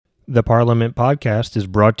The Parliament Podcast is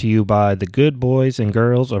brought to you by the good boys and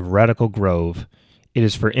girls of Radical Grove. It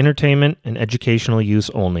is for entertainment and educational use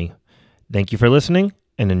only. Thank you for listening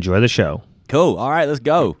and enjoy the show. Cool. All right, let's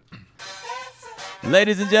go.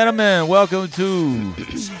 Ladies and gentlemen, welcome to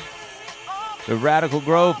the Radical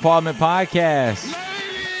Grove Parliament Podcast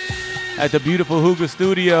at the beautiful Hooga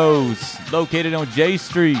Studios, located on J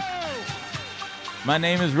Street. My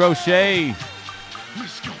name is Roche.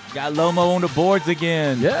 Got Lomo on the boards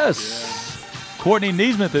again. Yes. Courtney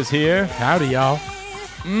Neesmith is here. Howdy, y'all.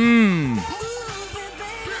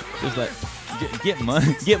 Just like get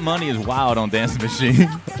money. Get money is wild on Dance Machine.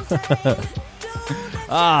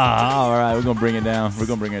 All right. We're gonna bring it down.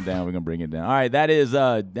 All right. That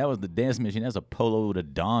was the Dance Machine. That's a Polo to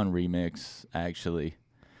Dawn remix, actually.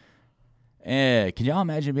 Yeah. Can y'all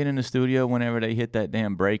imagine being in the studio whenever they hit that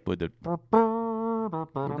damn break with the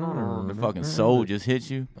fucking soul just hits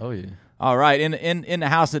you? Oh yeah. All right, in the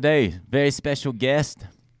house today, very special guest.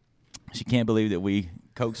 She can't believe that we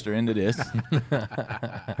coaxed her into this.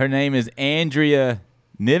 Her name is Andrea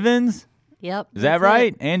Nivens. Yep. Is that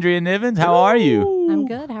right? Andrea Nivens, how are you? I'm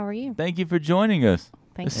good. How are you? Thank you for joining us.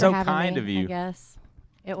 Thanks It's for so having kind me, of you. I guess.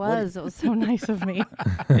 It was. It was so nice of me.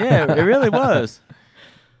 Yeah, it really was.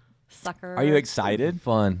 Sucker. Are you excited?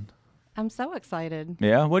 Fun. I'm so excited.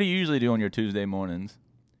 Yeah? What do you usually do on your Tuesday mornings?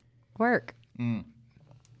 Work.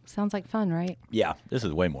 Sounds like fun, right? Yeah, this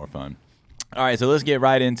is way more fun. All right, so let's get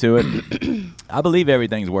right into it. I believe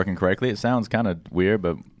everything's working correctly. It sounds kind of weird,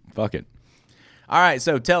 but fuck it. All right,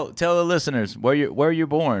 so tell the listeners where you're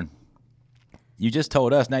born. You just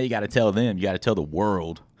told us. Now you got to tell them. You got to tell the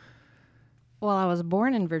world. Well, I was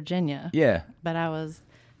born in Virginia. Yeah. But I was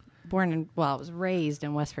raised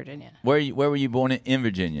in West Virginia. Where were you born in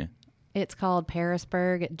Virginia? It's called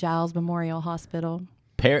Parisburg at Giles Memorial Hospital.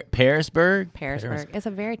 Parisburg? Parisburg. It's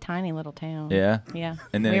a very tiny little town. Yeah. Yeah.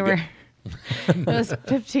 And then it was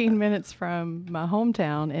 15 minutes from my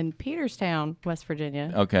hometown in Peterstown, West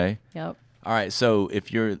Virginia. Okay. Yep. All right. So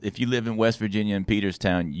if you live in West Virginia in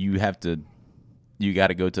Peterstown, you got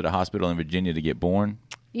to go to the hospital in Virginia to get born.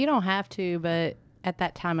 You don't have to, but at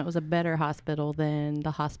that time it was a better hospital than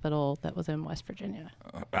the hospital that was in West Virginia.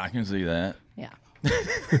 I can see that. Yeah.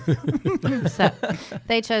 So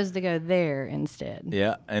they chose to go there instead.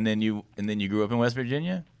 Yeah. And then you grew up in West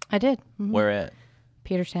Virginia? I did. Mm-hmm. Where at?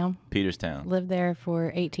 Peterstown. Lived there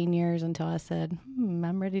for 18 years until I said,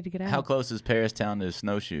 I'm ready to get out. How close is Paristown to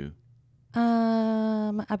Snowshoe?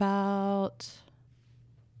 About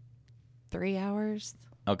 3 hours.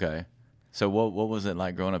 Okay. So what was it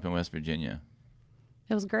like growing up in West Virginia?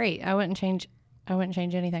 It was great. I wouldn't change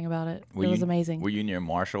anything about it. It was amazing. Were you near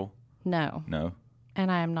Marshall? No. No. And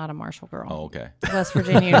I am not a Marshall girl. Oh, okay. West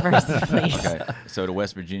Virginia University, please. Okay. So the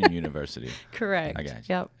West Virginia University. Correct. I got you.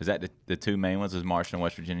 Yep. Is that the two main ones? Is Marshall and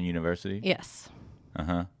West Virginia University? Yes.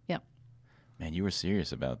 Uh-huh. Yep. Man, you were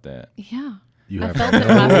serious about that. Yeah. You I have felt no it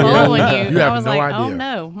in my soul when You I have was no like, idea. oh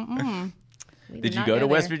no. Mm-mm. Did you go to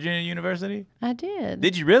West there. Virginia University? I did.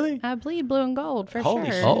 Did you really? I bleed blue and gold for Holy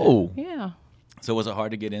sure. shit. Oh. Yeah. So was it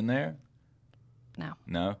hard to get in there? No.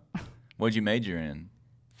 No? What'd you major in?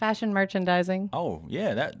 Fashion merchandising. Oh,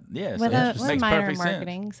 yeah. So With that a makes minor in perfect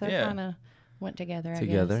marketing, sense. so it kind of went together.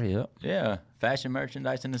 Together, I guess. yep. Yeah. Fashion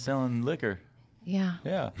merchandising and selling liquor. Yeah.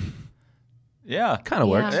 Yeah. Yeah. Kind of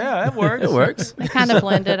works. Yeah, that works. It works. It kind of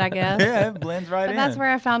blended, I guess. Yeah, it blends right But in. that's where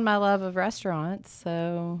I found my love of restaurants.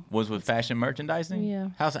 So Was with fashion merchandising? Yeah.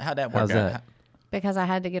 How'd that work How's out? that? because I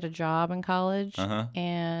had to get a job in college, Uh-huh.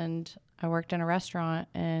 and I worked in a restaurant,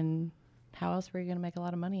 and how else were you going to make a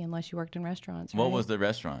lot of money unless you worked in restaurants? What right? was the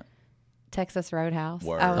restaurant? Texas Roadhouse.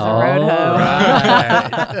 Word. I was a road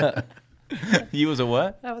hoe. Right. You was a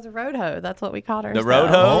what? I was a road hoe. That's what we called The ourselves. road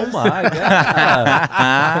hoe? Oh my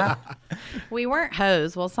God. We weren't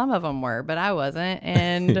hoes. Well, some of them were, but I wasn't.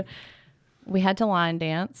 And we had to line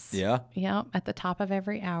dance. Yeah. Yep, at the top of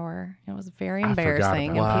every hour. It was very I forgot embarrassing.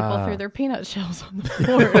 And about people that. threw their peanut shells on the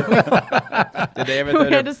floor. Did they ever we throw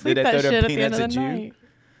had their, to sweep did they that throw shit their at the end peanuts of at the you? night.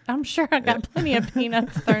 I'm sure I got plenty of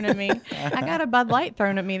peanuts thrown at me. I got a Bud Light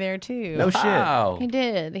thrown at me there too. No shit. Wow. He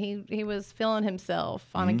did. He was feeling himself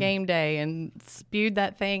on Mm-hmm. a game day and spewed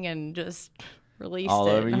that thing and just released All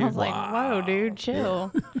it. over And you? I was like, "Whoa, dude,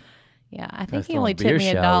 chill." Yeah, I think Guys he only throwing tipped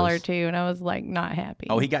beer me $1 showers. too, and I was like not happy.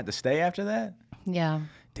 Oh, he got to stay after that? Yeah.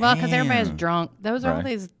 Well, because everybody was Damn. drunk. Those are all Right.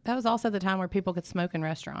 these. That was also the time where people could smoke in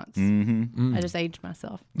restaurants. Mm-hmm. I just aged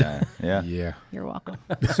myself. Yeah. Yeah. You're welcome.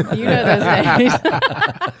 You know those days.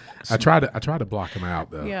 I tried to block him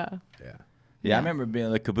out though. Yeah. Yeah. Yeah, I remember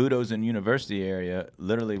being the Cabutos in University area.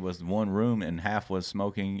 Literally was one room and half was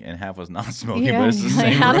smoking and half was not smoking. Yeah. But it's the Like,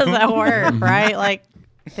 same how room. does that work, right? Like,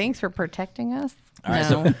 thanks for protecting us. All right,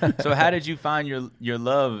 No. so how did you find your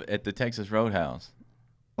love at the Texas Roadhouse?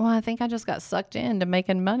 Well, I think I just got sucked into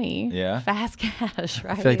making money. Yeah. Fast cash,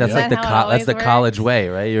 right? I feel like that's Is like that how it that's always the works? college way,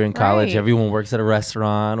 right? You're in college. Right. Everyone works at a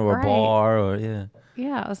restaurant or a Right. bar or yeah.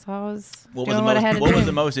 Yeah, so I was What doing what I had to what do. was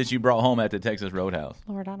the most that you brought home at the Texas Roadhouse?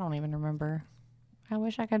 Lord, I don't even remember. I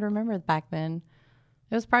wish I could remember back then.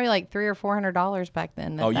 It was probably like $300 or $400 back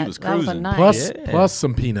then. Oh, you was that was a cruising. night. Plus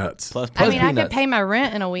some peanuts. Plus I mean, I peanuts. could pay my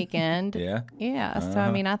rent in a weekend. Yeah. Yeah. So,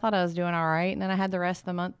 I mean, I thought I was doing all right. And then I had the rest of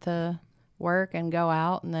the month to work and go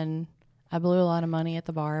out. And then I blew a lot of money at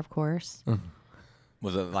the bar, of course.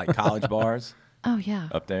 Was it like college bars Oh, yeah.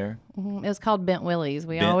 up there? It was called Bent Willie's.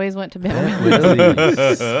 We Bent- always went to Bent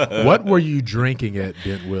Willie's. What were you drinking at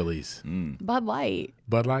Bent Willie's? Bud Light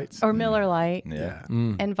Bud Lights? or Miller Light. Yeah.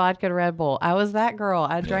 And vodka Red Bull. I was that girl.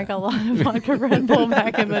 I drank a lot of vodka Red Bull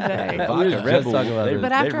back in the day. Vodka Red Bull. talking about they- this. But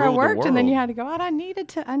they after I ruled the worked and then you world. had to go out, I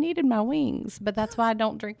needed my wings. But that's why I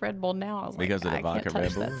don't drink Red Bull now. I was Because of like, the I can't vodka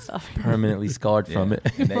touch Red that Bull? stuff. Permanently scarred from it.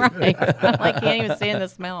 And they- Right. I like, can't even stand the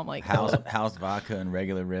smell. I'm like, house vodka and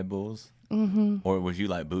regular Red Bulls? Mm-hmm. Or was you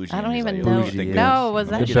like bougie? I and don't you was even like, yo, know. get the Bougie, goose. No, was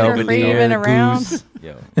that The sugar free Belvedere, even the around? goose.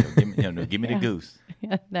 Yo, give me the goose.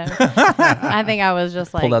 No. I think I was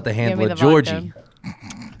just like, Pulled out the give me handle the of Georgie.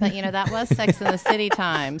 vodka. But, that was Sex in the City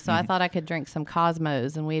time. So I thought I could drink some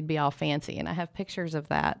Cosmos and we'd be all fancy. And I have pictures of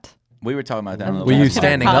that. We were talking about that. On the Were you last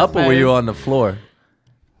standing podcast. up or were you on the floor?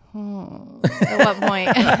 At what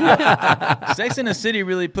point? Sex in the City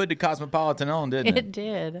really put the Cosmopolitan on, didn't it? It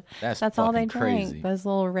did. That's all they fucking crazy. drank. Those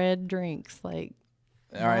little red drinks. Like,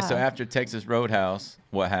 All right, so wow. after Texas Roadhouse,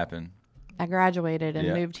 what happened? I graduated and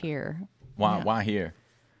Yeah. moved here. Why? Yeah. Why here?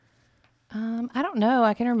 I don't know.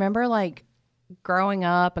 I can remember like growing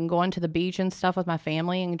up and going to the beach and stuff with my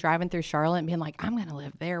family and driving through Charlotte and being like, I'm going to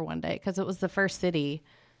live there one day because it was the first city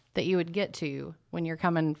that you would get to when you're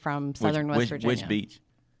coming from southern West Virginia. Which beach?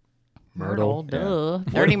 Myrtle, Yeah. duh.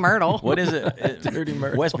 Dirty Myrtle. What is it? Dirty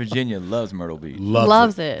Myrtle. West Virginia loves Myrtle Beach.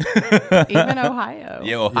 Loves it. Even Ohio.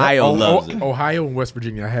 Yeah, Ohio loves it. Ohio and West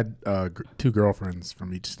Virginia. I had two girlfriends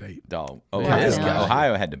from each state. Dog. Yeah. Ohio, Yeah.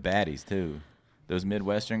 Ohio had the baddies too. Those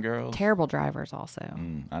Midwestern girls. Terrible drivers also.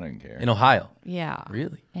 I didn't care. In Ohio. Yeah.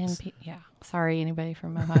 Really? And yeah. Sorry, anybody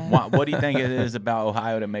from Ohio. What do you think it is about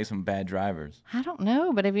Ohio that makes them bad drivers? I don't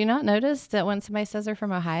know, but have you not noticed that when somebody says they're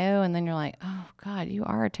from Ohio and then you're like, oh, God, you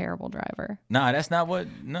are a terrible driver? Nah, that's not what.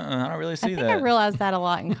 No, I don't really see I think that. I realized that a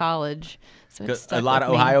lot in college. So it's 'Cause stuck a lot of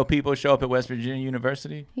with me. Ohio people show up at West Virginia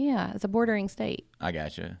University. Yeah, it's a bordering state. I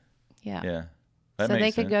gotcha. Yeah. Yeah. That So makes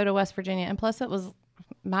they could sense. go to West Virginia. And plus, it was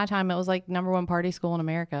my time, it was like #1 party school in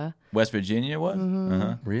America. West Virginia was?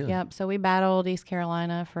 Uh-huh. Really? Yep. So we battled East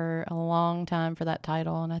Carolina for a long time for that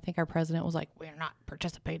title. And I think our president was like, we're not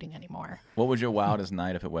participating anymore. What was your wildest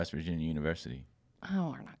night up at West Virginia University?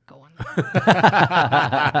 Oh, we're not going.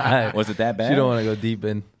 Was it that bad? You don't want to go deep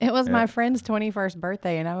in. It was my friend's 21st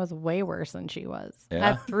birthday, and I was way worse than she was.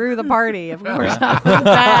 Yeah. I threw the party. Of course, I was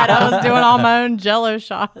bad. I was doing all my own Jello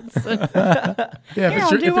shots. Yeah, Here,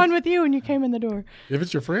 I'll do one with you, and you came in the door. if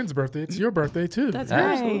it's your friend's birthday, it's your birthday too. That's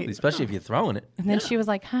Absolutely. right. Especially if you're throwing it. And then she was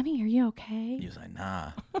like, "Honey, are you okay?" He was like,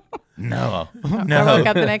 nah. No. I No. woke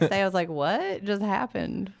up the next day. I was like, "What just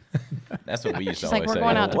happened?" That's what we used to She's like, always "We're say.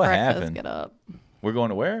 going out to What breakfast. happened? Get up." We're going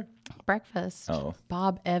to where? Breakfast. Oh.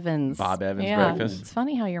 Bob Evans. Bob Evans Yeah. breakfast? It's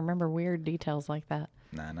funny how you remember weird details like that.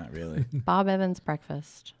 Nah, not really. Bob Evans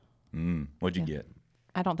breakfast. What'd you get?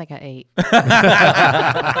 I don't think I ate. I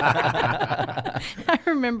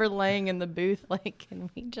remember laying in the booth like, can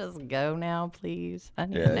we just go now, please? I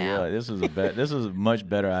need a Yeah, nap. yeah. This was a much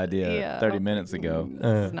better idea Yeah. 30 minutes ago.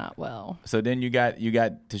 This is not well. So then you got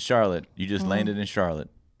to Charlotte. You just landed in Charlotte.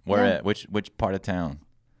 Where Yeah. at? Which part of town?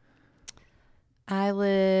 I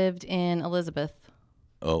lived in Elizabeth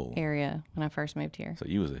Oh. area when I first moved here. So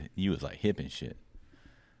you was like hip and shit.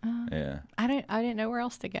 Yeah. I didn't know where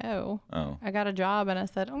else to go. Oh. I got a job and I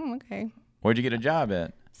said, oh, okay. Where'd you get a job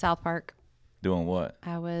at? South Park. Doing what?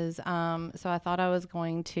 I was, so I thought I was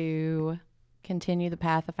going to continue the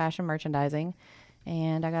path of fashion merchandising.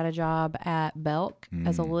 And I got a job at Belk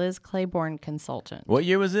as a Liz Claiborne consultant. What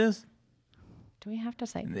year was this? Do we have to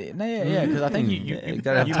say? Yeah, because I think you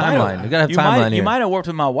gotta have you timeline. might You gotta have you timeline might, here. You might have worked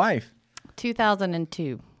with my wife.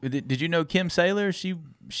 2002. Did you know Kim Saylor?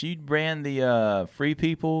 She ran the Free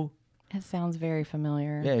People. It sounds very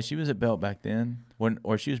familiar. Yeah, she was at Belt back then.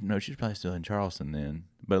 She was probably still in Charleston then,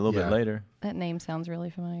 but a little bit later. That name sounds really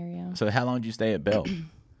familiar, yeah. So how long did you stay at Belt?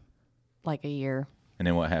 Like a year. And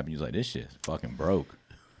then what happened? You was like, this shit's fucking broke.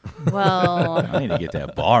 Well, I need to get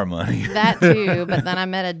that bar money. that too. But then I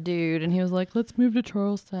met a dude, and he was like, "Let's move to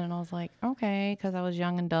Charleston." And I was like, "Okay," because I was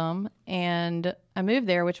young and dumb. And I moved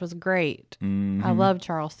there, which was great. I loved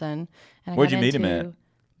Charleston. And I Where'd got you meet him into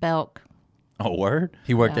Belk. Oh, word?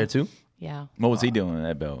 He worked Yeah. there too? Yeah, What was he doing in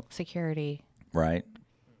that belt? security. Right.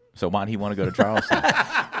 So why'd he want to go to Charleston?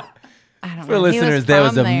 I don't For know. He listeners, there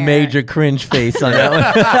was from a there. major cringe face on that one.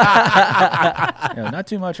 Yeah, not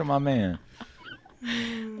too much on my man.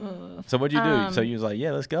 So what'd you do? So you was like,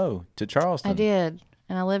 yeah, let's go to Charleston. I did.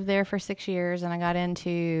 And I lived there for 6 years, and I got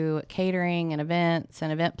into catering and events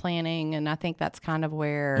and event planning, and I think that's kind of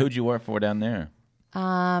where Who'd you work for down there?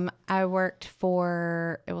 I worked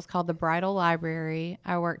for, it was called the Bridal Library.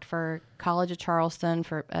 I worked for College of Charleston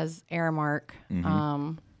as Aramark.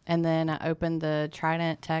 And then I opened the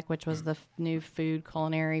Trident Tech, which was the new food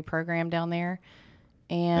culinary program down there.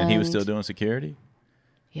 And he was still doing security?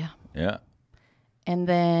 Yeah. Yeah. And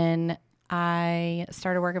then I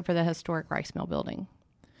started working for the historic rice mill building.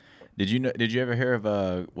 Did you ever hear of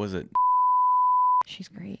was it? She's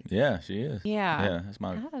great. Yeah, she is. Yeah. Yeah, that's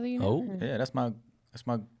my How do you know her? yeah, that's my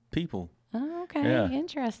people. Oh, okay. Yeah.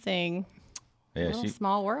 Interesting. Yeah, Little she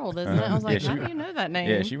small world, isn't it? I was Yeah, like, she- how do you know that name?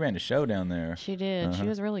 yeah, she ran the show down there. She did. She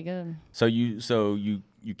was really good. So you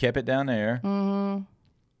kept it down there.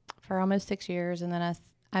 For almost 6 years, and then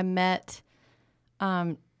I met.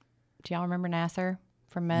 Do y'all remember Nasser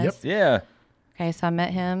from Mez? Yep. Yeah. Okay, so I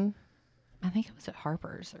met him. I think it was at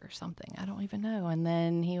Harper's or something. I don't even know. And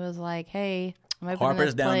then he was like, "Hey, I'm opening Harper's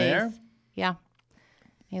this down place." there? Yeah.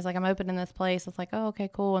 He's like, "I'm opening this place." It's like, "Oh, okay,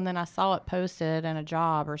 cool." And then I saw it posted in a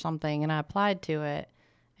job or something, and I applied to it.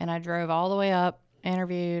 And I drove all the way up,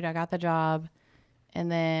 interviewed, I got the job, and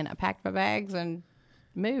then I packed my bags and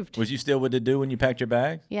moved. Was you still with the dude when you packed your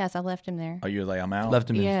bags? Yes, I left him there. Oh, you were like, I'm out. Left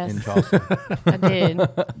him Yes. in Charleston. I did.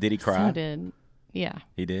 Did he So cry? I did. Yeah.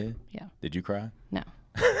 He did. Yeah. Did you cry? No,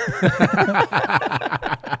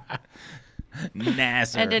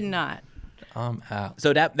 Nasser. I did not. I'm out.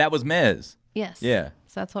 So that was Mez. Yes. Yeah.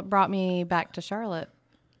 So that's what brought me back to Charlotte.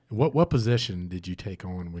 What position did you take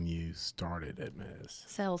on when you started at Mez?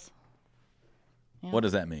 Sales. Yeah. What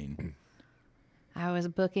does that mean? I was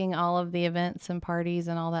booking all of the events and parties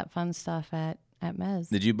and all that fun stuff at Mez.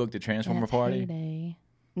 Did you book the In Transformer its party? heyday.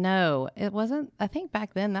 No, it wasn't. I think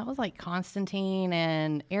back then that was like Constantine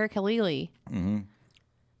and Eric Halili.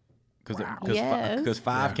 Because Yes.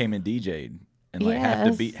 Five came and DJ'd, and like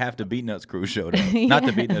Yes. half the Beat Nuts crew showed up. Not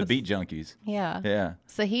the Yes. Beat Junkies. Yeah. Yeah.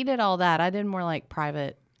 So he did all that. I did more like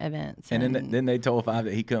private events. And then they told Five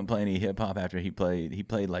that he couldn't play any hip hop after he played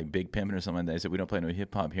like Big Pimpin' or something. They said we don't play no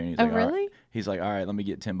hip hop here. And he's Oh, like, all right. really? He's like, all right, let me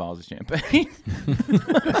get 10 bottles of champagne.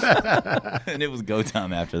 And it was go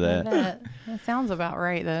time after that. That sounds about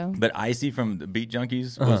right, though. But Icy from the Beat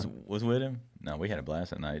Junkies was with him. No, we had a blast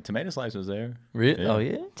that night. Tomato Slice was there. Really? Yeah. Oh,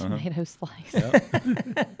 yeah? Tomato slice.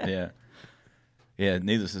 Yeah. Yeah.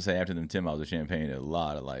 Needless to say, after them 10 bottles of champagne, a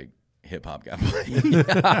lot of like hip hop got played.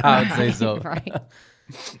 I would say so. Right.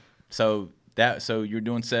 So you're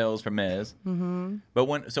doing sales for Mez. Mm-hmm. But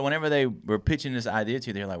whenever they were pitching this idea to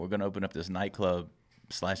you, they're like, we're going to open up this nightclub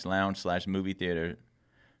 / lounge / movie theater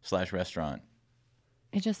 / restaurant.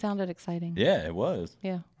 It just sounded exciting. Yeah, it was.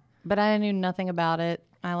 Yeah. But I knew nothing about it.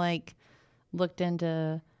 I looked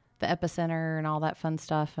into the Epicenter and all that fun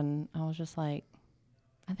stuff, and I was just like,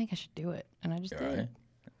 I think I should do it. And I just did. Right.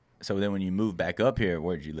 So then when you moved back up here,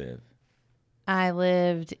 where did you live? I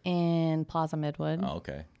lived in Plaza Midwood. Oh,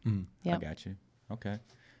 okay. Yep. I got you. Okay.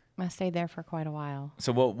 I stayed there for quite a while.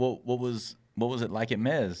 So what was it like at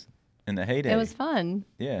Mez in the heyday? It was fun.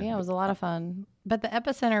 Yeah. Yeah, it was a lot of fun. But the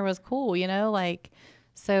Epicenter was cool,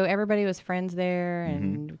 so everybody was friends there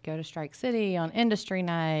and we'd go to Strike City on industry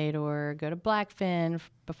night or go to Blackfin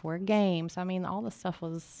before a game. So, all the stuff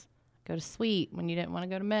was go to Sweet when you didn't want to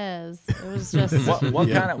go to Mez. It was just,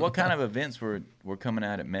 what kind of events were coming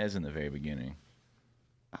out at Mez in the very beginning?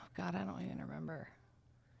 oh, God, I don't even remember.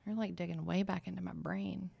 You're digging way back into my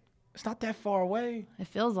brain. It's not that far away. It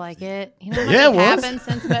feels like it. You know what Yeah, it was. happened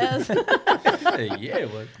since Mez? Yeah,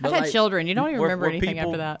 it was. I've had children. You don't even remember were anything people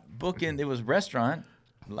after that. Booking, it was restaurant,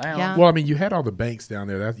 lounge. Yeah. Well, you had all the banks down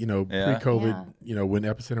there. That's Yeah. pre-COVID. When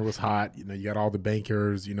Epicenter was hot. You got all the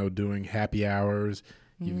bankers. doing happy hours.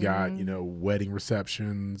 You've got wedding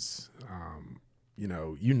receptions.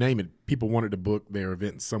 You name it. People wanted to book their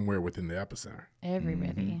events somewhere within the Epicenter.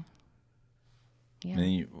 Everybody. Yeah. And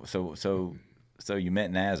then so you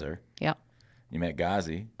met Nazar. Yep. You met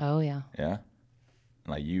Ghazi. Oh, yeah. Yeah.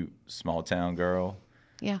 Like you, small town girl,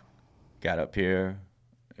 Yeah. got up here.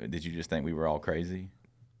 Did you just think we were all crazy?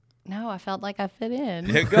 No, I felt like I fit in.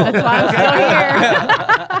 Yeah, go. That's why I'm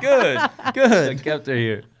still here. Good. I kept her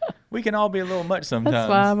here. We can all be a little much sometimes. That's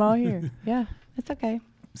why I'm all here. Yeah, it's okay.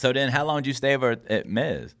 So then how long did you stay over at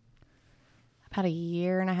Mez? About a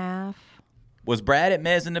year and a half. Was Brad at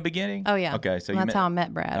Mez in the beginning? Oh, yeah. Okay, so And that's how I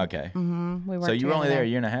met Brad. Okay. Mm-hmm. We worked So you were only together there a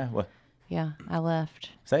year and a half? What? Yeah, I left.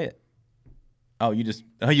 Say it. Oh, you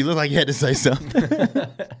look like you had to say something.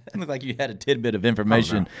 You look like you had a tidbit of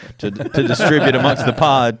information to distribute amongst the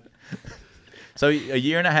pod. So a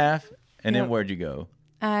year and a half, and then Yep. where'd you go?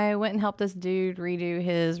 I went and helped this dude redo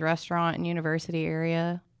his restaurant in University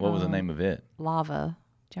area. What was the name of it? Lava.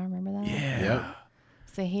 Do y'all remember that? Yeah. Yep.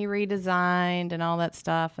 So he redesigned and all that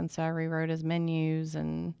stuff, and so I rewrote his menus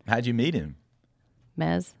and How'd you meet him?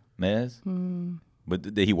 Mez. Mez? But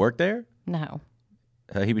did he work there? No,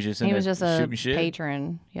 He was just in he there was just a shooting shit?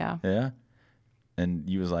 patron. Yeah, Yeah. And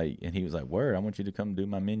he was like, word, I want you to come do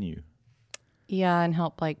my menu. yeah, and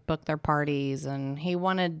help like book their parties, and he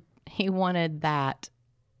wanted that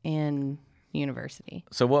in university.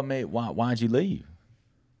 So why'd you leave?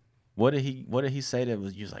 What did he say that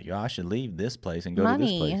was, you was like, yo, I should leave this place and go to this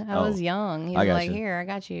Money. place? I was young. He I was got like, you. "Here, I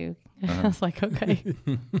got you." I was like, "Okay."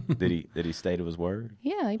 Did he stay to his word?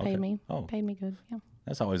 Yeah, he paid Okay. me. Oh. Paid me good. Yeah.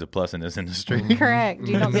 That's always a plus in this industry. Correct.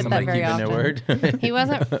 You don't get that Somebody very keeping often. their word. He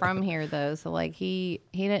wasn't from here though, so like he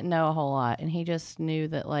didn't know a whole lot, and he just knew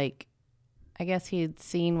that like I guess he'd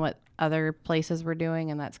seen what other places were doing,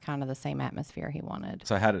 and that's kind of the same atmosphere he wanted.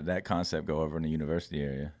 So how did that concept go over in the university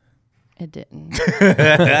area? It didn't.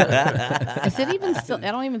 Is it even still?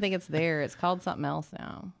 I don't even think it's there. It's called something else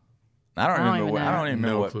now. I don't don't remember. even know. I don't even No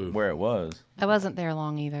remember clue. where it was. I wasn't there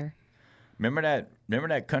long either. Remember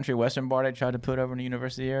that country western bar they tried to put over in the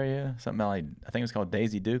university area? Something like, I think it was called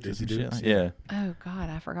Daisy Dukes. Daisy or some Dukes, shit. Yeah. Oh God,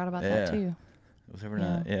 I forgot about Yeah. that too. It was over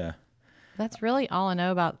night. Yeah. That's really all I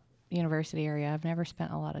know about university area. I've never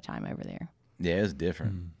spent a lot of time over there. Yeah, it's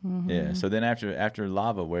different. Mm-hmm. Yeah. So then after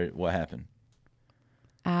Lava, what happened?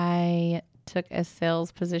 I took a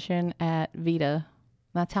sales position at Vita.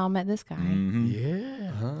 That's how I met this guy. Mm-hmm.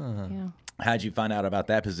 Yeah. Yeah. How'd you find out about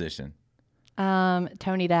that position?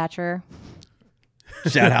 Tony Datcher.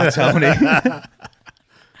 Shout out Tony.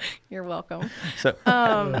 You're welcome. So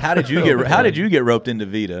how did you get roped into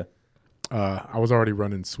Vita? I was already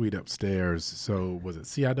running suite upstairs. So was it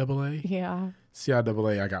CIAA? Yeah.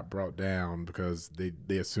 CIAA, I got brought down because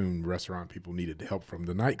they assumed restaurant people needed help from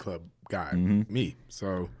the nightclub guy, me.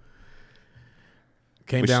 So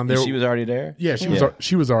came down there. She was already there? Yeah,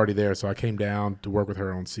 she was already there. So I came down to work with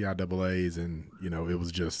her on CIAAs, and it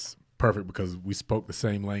was just perfect because we spoke the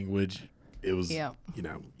same language. It was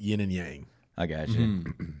yin and yang. I got you.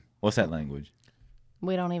 What's that language?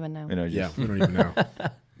 We don't even know. Yeah, we don't even know.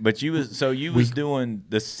 But you was doing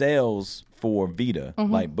the sales for Vita,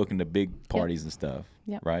 like booking the big parties and stuff,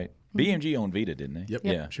 Yep. right? BMG owned Vita, didn't they? Yep.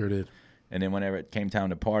 Yeah. Sure did. And then whenever it came time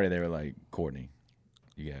to party, they were like, Courtney,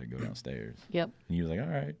 you got to go downstairs. Yep. And you was like, all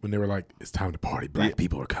right. When they were like, it's time to party. Black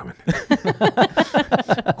people are coming.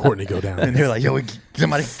 Courtney, go down. And they were like, yo,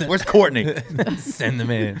 somebody, where's Courtney? Send them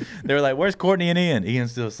in. They were like, where's Courtney and Ian?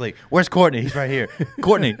 Ian's still asleep. Where's Courtney? He's right here.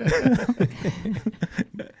 Courtney.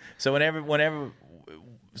 So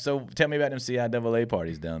so tell me about them CIAA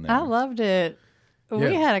parties down there. I loved it. We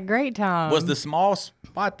Yeah. had a great time. Was the small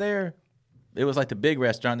spot there? It was like the big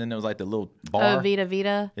restaurant, then there was like the little bar. Oh,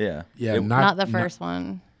 Vita? Yeah. Yeah, It- Not the first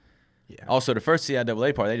one. also, the first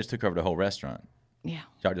CIAA party, they just took over the whole restaurant. Yeah.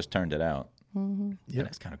 Y'all just turned it out. Yep. Yeah,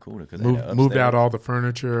 that's kind of cool because moved out all the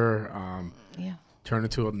furniture, Yeah. turned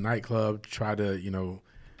into a nightclub, tried to,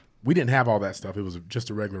 we didn't have all that stuff. It was just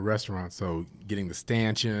a regular restaurant. So getting the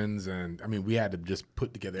stanchions we had to just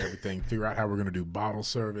put together everything, figure out how we're going to do bottle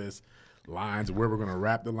service, lines, where we're going to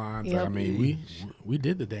wrap the lines. Yep. We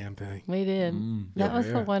did the damn thing. We did. That was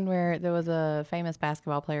the Yeah. one where there was a famous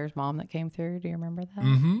basketball player's mom that came through. Do you remember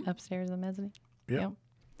that? Upstairs in the mezzanine. Yep.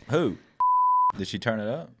 Who? Did she turn it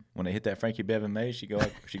up? When they hit that Frankie Bevan Mays, she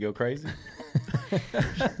go crazy?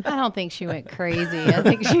 I don't think she went crazy. I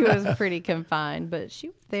think she was pretty confined, but she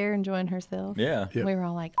was there enjoying herself. Yeah. Yep. We were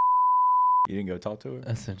all like, You didn't go talk to her?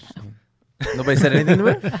 That's interesting. Nobody said anything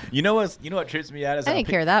to her? You know what trips me out is I how didn't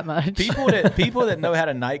care that much. people that know how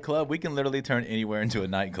to nightclub, we can literally turn anywhere into a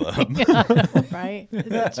nightclub. Right? Is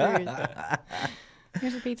that true?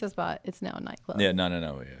 Here's a pizza spot. It's now a nightclub. Yeah, no.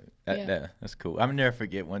 Yeah. Yeah. That's cool. I'll never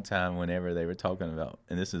forget one time whenever they were talking about,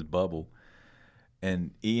 and this is Bubble,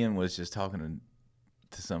 and Ian was just talking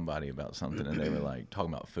to somebody about something, and they were like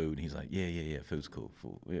talking about food, and he's like, yeah, food's cool.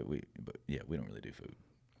 Food. We don't really do food.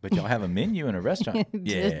 But y'all have a menu in a restaurant?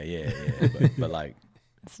 yeah. But like,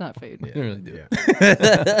 It's not food. yeah. You really do. Yeah.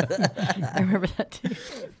 I remember that too.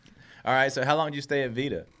 All right, so how long did you stay at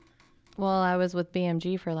Vita? Well, I was with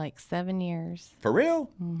BMG for like 7 years. For real?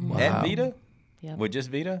 Wow. At Vita? Yep. With just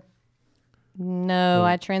Vita? No,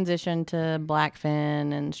 I transitioned to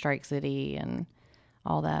Blackfin and Strike City and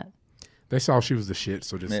all that. They saw she was the shit,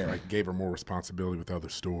 so just like gave her more responsibility with other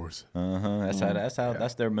stores.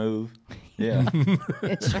 That's their move. Yeah.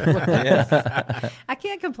 It sure was. Yeah. I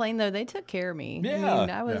can't complain though. They took care of me. Yeah.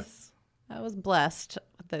 I mean, I was blessed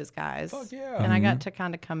with those guys. Fuck yeah. And I got to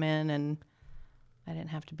kind of come in and I didn't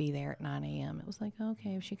have to be there at 9 a.m. It was like,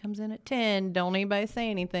 okay, if she comes in at 10, don't anybody say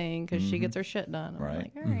anything because she gets her shit done. I'm Right.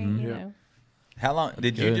 like, all right, you know. How long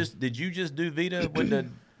did you just do Vita with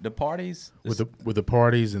the parties? With the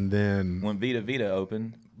parties, and then When Vita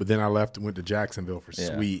opened. but then I left and went to Jacksonville for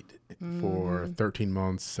Yeah. Sweet for 13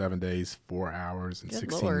 months, 7 days, 4 hours, and Good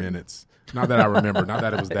 16 Lord. minutes. Not that I remember, not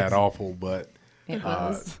that it was that awful, but It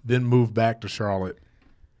was. then moved back to Charlotte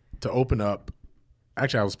to open up.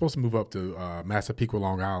 Actually, I was supposed to move up to Massapequa,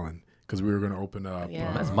 Long Island, because we were going to open up.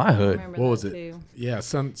 Yeah. That's my hood. Remember What that was it? too. Yeah,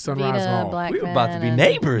 Sunrise Vita, Mall. Black We were about to be Fin,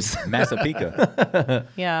 neighbors. Massapequa.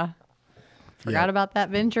 Yeah. Forgot about that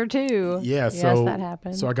venture too. Yeah, yes, so that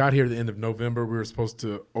happened. So I got here at the end of November. We were supposed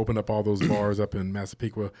to open up all those bars up in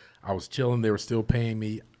Massapequa. I was chilling. They were still paying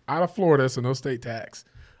me out of Florida, so no state tax.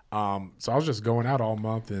 So I was just going out all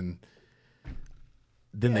month, and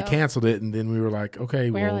then they canceled it. And then we were like,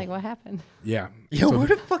 okay, we well, were like, what happened? yeah. Yo, so, where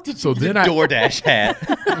the fuck did you so get then a I DoorDash hat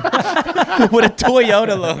with a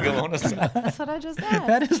Toyota logo on the side? That's what I just asked.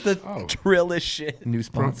 That is the Oh. trillest shit. New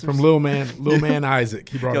from, sponsors. from Lil Man Isaac.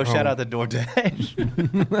 He brought Yo, it shout home. out to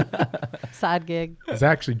DoorDash. Side gig. It's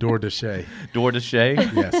actually Door de Chez.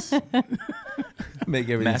 DoorDash. Yes. Make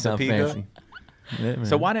everything sound Massapequa? fancy. Yeah, man.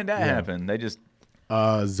 So why did that happen? They just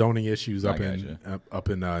Zoning issues up in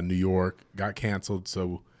New York got canceled.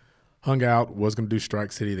 So hung out, was going to do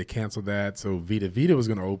Strike City. They canceled that. So Vita was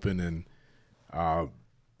going to open, and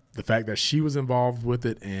the fact that she was involved with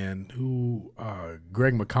it and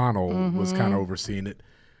Greg McConnell was kind of overseeing it.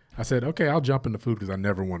 I said, okay, I'll jump into food because I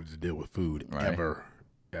never wanted to deal with food ever.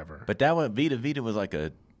 But that was Vita was like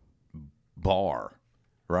a bar,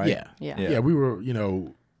 right? Yeah. Yeah. We were,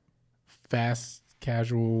 fast,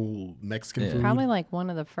 casual Mexican food. Probably like one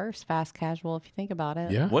of the first fast casual, if you think about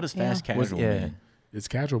it. Yeah. What does fast casual mean? It's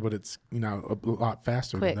casual, but it's, a lot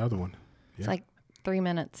faster Quick. than the other one. It's like 3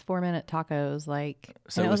 minutes, 4 minute tacos. Like,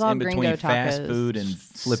 So and it was it's all in gringo between tacos. fast food and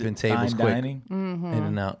Flipping fine tables quick. dining. In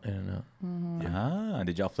and out, in and out. Ah,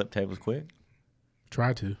 did y'all flip tables quick?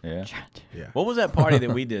 Try to. Yeah. Yeah. What was that party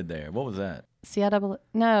that we did there? What was that?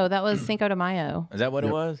 No, that was Cinco de Mayo. Is that what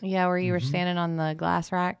it was? Yeah, where you were standing on the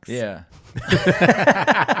glass racks. Yeah.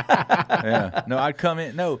 Yeah. No, I'd come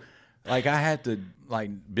in. No, like I had to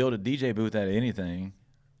build a DJ booth out of anything.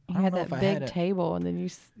 You I had don't know that if I big had it. table, and then you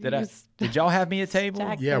Did y'all have me a table?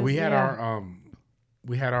 stacked Yeah, those- we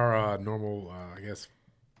had our normal,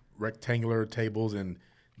 rectangular tables, and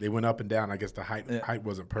they went up and down. I guess the height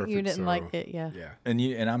wasn't perfect. You didn't so, like it, yeah. Yeah.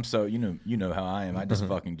 And I'm so you know how I am. I just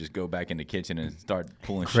fucking just go back in the kitchen and start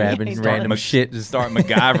pulling Grabbing shit. random shit. Just Start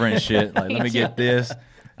MacGyvering shit. Like, let me get this.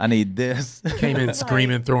 I need this. Came in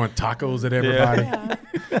screaming, throwing tacos at everybody.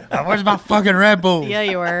 where's my fucking Red Bull? Yeah,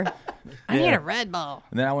 you were. I need a Red Bull.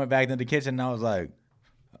 And then I went back to the kitchen and I was like,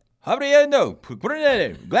 abriendo,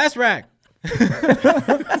 ponele, glass rack.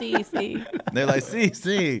 See. They're like,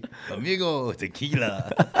 sí, amigo,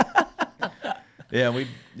 tequila.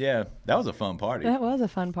 That was a fun party. That was a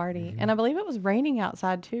fun party. And I believe it was raining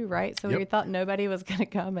outside too, right? So we Yep. thought nobody was going to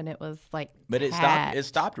come, and it was like But it packed.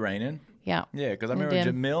 stopped raining. Yeah. Yeah, because I It remember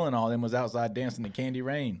did. Jamil and all them was outside dancing the Candy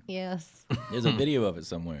Rain. Yes. There's a video of it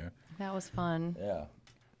somewhere. That was fun. Yeah.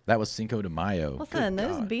 That was Cinco de Mayo. Listen,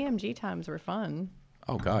 those BMG times were fun.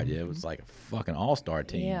 Oh God, yeah, it was like a fucking all-star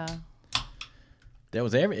team. Yeah. It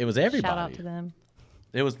was everybody. Shout out to them.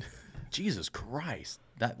 It was Jesus Christ.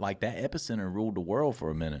 That epicenter ruled the world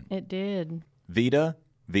for a minute. It did. Vita,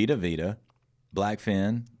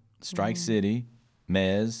 Blackfin, Strike City,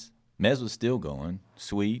 Mez. Mez was still going.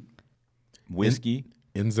 Sweet, Whiskey,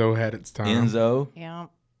 Enzo had its time. Enzo, Yeah.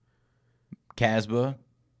 Casbah,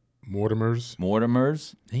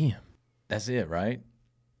 Mortimer's. Damn. That's it, right?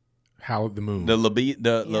 Howl at the Moon.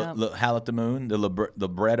 Howl at the Moon, the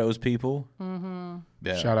Librettos people. Mm-hmm.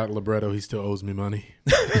 Yeah. Shout out Libretto. He still owes me money.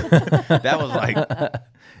 That was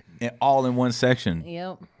like all in one section.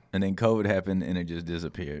 Yep. And then COVID happened and it just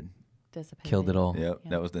disappeared. Dissipated. Killed it all. Yep.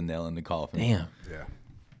 That was the nail in the coffin. Damn.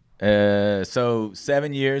 Yeah. So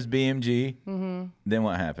 7 years BMG. Mm-hmm. Then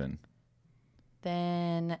what happened?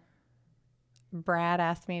 Then Brad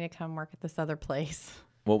asked me to come work at this other place,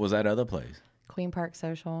 What was that other place? Queen Park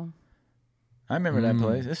Social. I remember that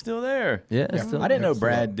place. It's still there. Yeah, it's still I didn't know It's still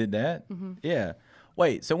Brad did that. Yeah.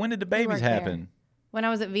 Wait. So when did the babies worked there. happen? When I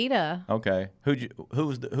was at Vita, Okay.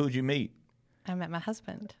 Who'd you meet? I met my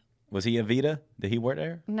husband. Was he a Vita? Did he work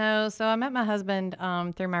there? No, so I met my husband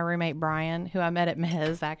through my roommate Brian, who I met at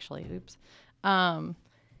Mez actually. Oops.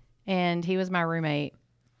 And he was my roommate.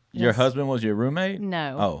 Your husband was your roommate?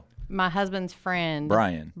 No. Oh. My husband's friend,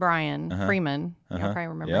 Brian Freeman. Y'all probably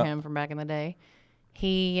remember him from back in the day.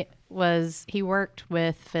 He worked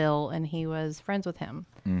with Phil, and he was friends with him.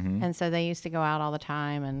 Mm-hmm. And so they used to go out all the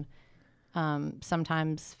time. And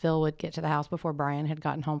sometimes Phil would get to the house before Brian had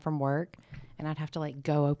gotten home from work, and I'd have to like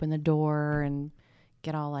go open the door and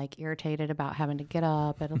get all like irritated about having to get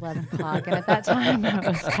up at 11 o'clock. And at that time, I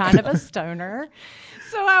was kind of a stoner.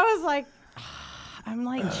 So I was like, I'm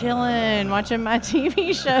like chilling, watching my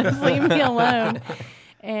TV shows, leave me alone.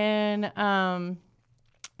 And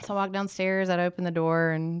so I walk downstairs, I'd open the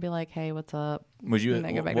door and be like, hey, what's up? Was you And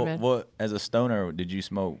then go back to bed. what as a stoner, did you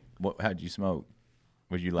smoke? How'd you smoke?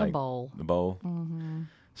 Was you like A bowl. The bowl? Mm-hmm.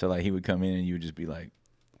 So like he would come in and you would just be like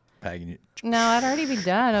packing it. No, I'd already be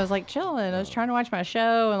done. I was like chilling. I was trying to watch my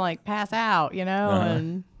show and like pass out,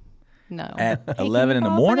 and no. At Hey, 11 in the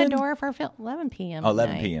morning? Open the door for 11 p.m. Oh,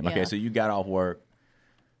 11 tonight. p.m. Yeah. Okay, so you got off work,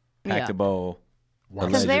 packed a bowl.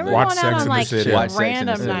 Because they were Watch going out Sex on and the like City. Watch Sex and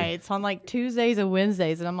the random City. nights on like Tuesdays and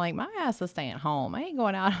Wednesdays, and I'm like, my ass is staying home. I ain't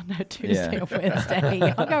going out on no Tuesday or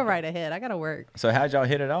Wednesday. I'll go right ahead. I gotta work. So how'd y'all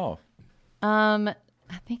hit it off?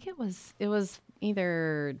 I think it was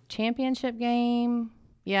either championship game.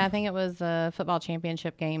 Yeah, I think it was football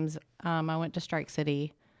championship games. I went to Strike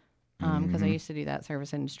City because I used to do that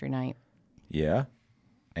service industry night. Yeah.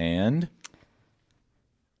 And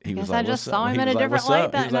he guess was I like, just "What's saw up?" him He in was a like, different "What's light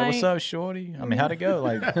up?" that He was like, "What's night. up, shorty?" I mean, how'd it go?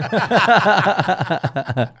 Like,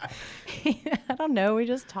 I don't know. We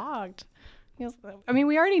just talked.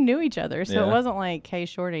 We already knew each other, so Yeah. it wasn't like, hey,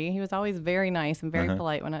 shorty. He was always very nice and very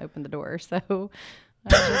polite when I opened the door. So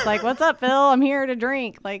I was just like, what's up, Phil? I'm here to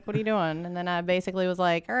drink. Like, what are you doing? And then I basically was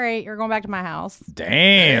like, all right, you're going back to my house.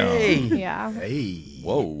 damn. Yeah, Hey.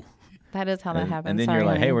 Whoa. that is how that happened. And then Sorry, you're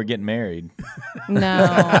like, "Hey, honey. we're getting married." No.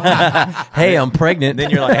 Hey, I'm pregnant. Then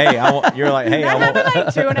you're like, "Hey, I want." You're like, "Hey, I That want."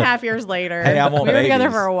 happened like 2.5 years later. Hey, I want we were together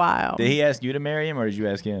babies. for a while. Did he ask you to marry him, or did you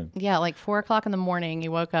ask him? Yeah, like 4 o'clock in the morning, he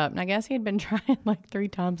woke up, and I guess he had been trying like 3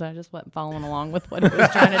 times. And I just wasn't following along with what he was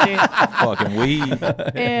trying to do. Fucking weed.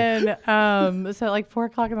 And so like 4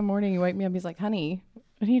 o'clock in the morning, he wake me up. He's like, honey,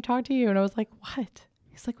 I need to talk to you. And I was like, what?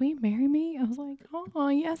 He's like, will you marry me? I was like, oh,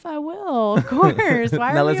 yes, I will. Of course.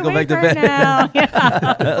 Why Now are let's we go back awake to right bed. now?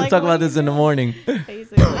 Yeah. Let's talk about this in the morning.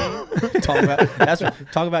 Basically. Talk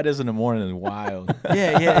about this in the morning is wild.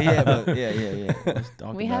 Yeah. But yeah. Let's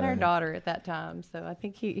talk We about had our it. daughter at that time. So I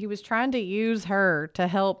think he was trying to use her to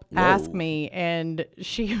help ask me. And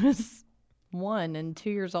she was 1 and 2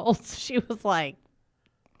 years old. So she was like,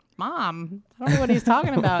 Mom, I don't know what he's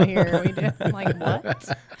talking about here. I'm like,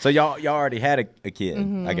 what? So y'all already had a kid.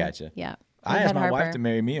 I gotcha. Yeah. I We asked had my wife Harper. to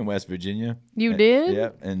marry me in West Virginia. You did?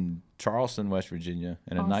 Yep, in Charleston, West Virginia,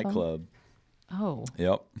 in a Awesome. nightclub. Oh,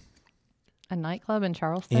 Yep. a nightclub in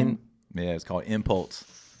Charleston? Yeah, it's called Impulse.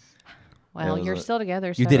 Well, it was you're a- still together.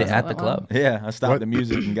 You so did it that's at what the went club. Yeah, I stopped What? the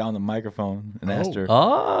music and got on the microphone and asked her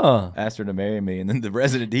Oh. to marry me. And then the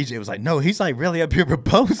resident DJ was like, "No, he's like really up here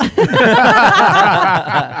proposing."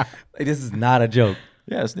 Hey, this is not a joke.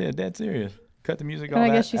 Yeah, it's dead serious. Cut the music And off.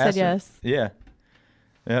 I guess she said asked her. yes. Yeah.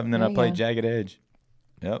 Yep, and then There I you played go. Jagged Edge.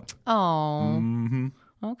 Yep. Oh, Mm-hmm.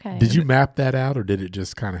 okay. Did you map that out, or did it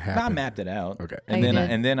just kind of happen? I mapped it out. Okay. Oh, And you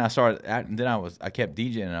then did? I started. And then I kept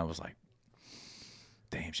DJing, and I was like,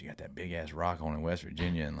 "Damn, she got that big ass rock on in West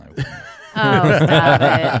Virginia." And like, Oh,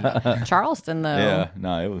 stop it. Charleston, though. yeah,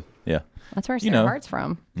 no, it was That's where You Sarah know. Hart's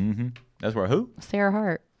from. Mm-hmm. That's where who? Sarah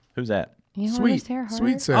Hart. Who's that? You know where Sweet, Sarah Hart?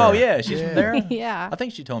 sweet Sarah. Oh yeah, she's from there. Yeah. I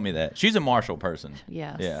think she told me that. She's a Marshall person.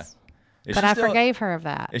 Yes. Yeah. Is But she I still- forgave her of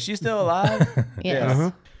that. Is she still alive? Yes.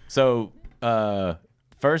 Uh-huh. So,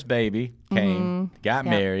 first baby came, got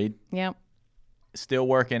Yep. married, Yep. still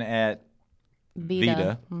working at Vita.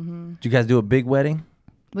 Vita. Did you guys do a big wedding?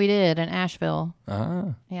 We did in Asheville.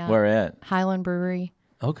 Ah. Yeah. Where at? Highland Brewery.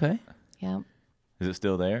 Okay. Yep. Is it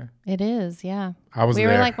still there? It is. Yeah. I was We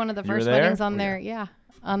there. were like one of the You were first there? weddings on there. Yeah.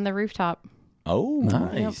 On the rooftop. Oh,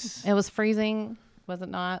 Nice. It was freezing. Was it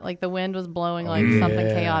not? Like the wind was blowing like something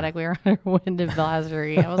chaotic. We were under wind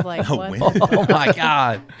advisory. I was like, what? Oh my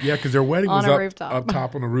God. Yeah, because their wedding On was a up, rooftop. up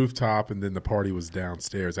top on the rooftop, and then the party was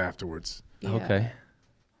downstairs afterwards. Yeah. Okay.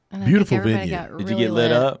 And I Beautiful think everybody venue. got Did you really get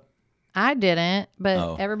lit up? I didn't, but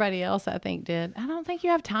Oh. everybody else I think did. I don't think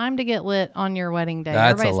you have time to get lit on your wedding day. That's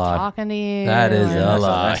a Everybody's lot. talking to you. That is and- a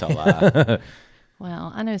lot. That's a lot.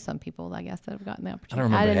 Well, I know some people, I guess, that have gotten the I opportunity.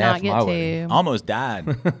 don't remember did half not get my to. wedding. Almost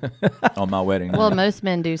died on my wedding night. Well, most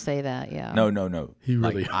men do say that, yeah. No. He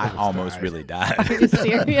really I almost died. really died. Are you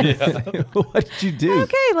serious? What did you do?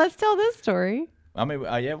 Okay, let's tell this story. I mean,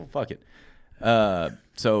 yeah, well, fuck it.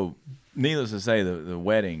 So, needless to say, the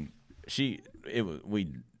wedding,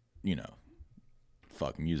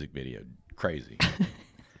 fuck music video, crazy.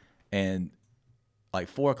 And like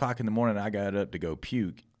 4 o'clock in the morning, I got up to go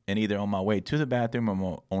puke. And either on my way to the bathroom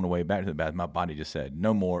or on the way back to the bathroom, my body just said,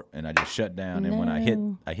 no more. And I just shut down. And when I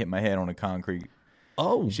hit my head on the concrete,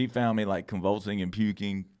 she found me like convulsing and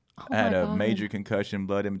puking. I had a major concussion,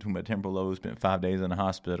 blood in between my temporal lobes, spent 5 days in the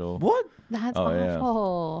hospital. What? That's yeah.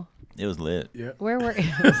 awful. It was lit. Yeah. Where were you?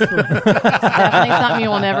 It's definitely something you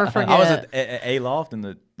will never forget. I was at A Loft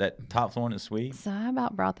in that top floor in the suite. So I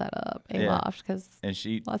about brought that up, Yeah. Aloft, because And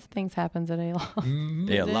she, lots of things happens at Aloft.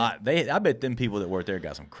 yeah, a lot. I bet them people that work there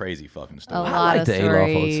got some crazy fucking A stories. lot like of the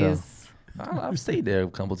Aloft hotel. stories. I've stayed there a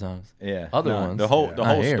couple times. Yeah, Other ones. The whole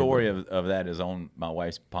Not here, story of that is on my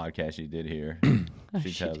wife's podcast she did here.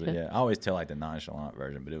 She tells it. did. Yeah, I always tell like the nonchalant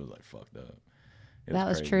version, but it was like fucked up. It That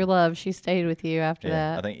was crazy. true love. She stayed with you after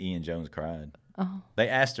Yeah, I that. think Ian Jones cried. Oh, They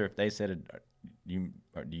asked her if they said, "Do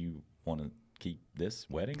you want to keep this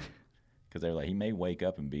wedding?" Because they're like, he may wake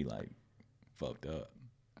up and be like fucked up.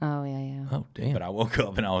 oh yeah. Oh, damn. But I woke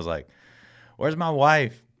up and I was like, "Where's my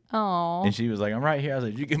wife?" Oh, And she was like, "I'm right here." I was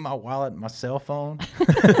like, "Did you get my wallet and my cell phone?"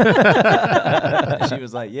 And she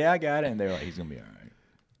was like, "Yeah, I got it." And they were like, "He's gonna be all right."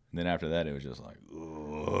 And then after that, it was just like,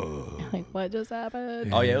 ugh. like what just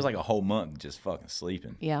happened? Oh yeah, it was like a whole month just fucking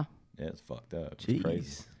sleeping. Yeah, Yeah, it's fucked up. It's crazy.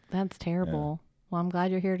 Jeez. that's terrible. Well, I'm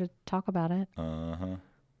glad you're here to talk about it.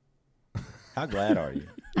 How glad are you?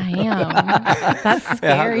 I am. That's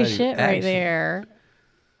scary glad you shit right actually- there.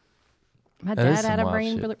 My That is dad some had a wild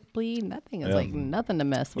brain shit. bleed. And that thing is Yeah. like nothing to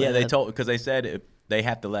mess with. Yeah, they told because they said if they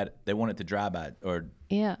have to they want it to dry by or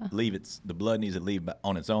Yeah. leave the blood needs to leave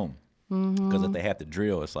on its own Mm-hmm. because if they have to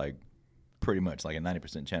drill, it's like pretty much like a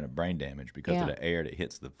 90% chance of brain damage because of Yeah. the air that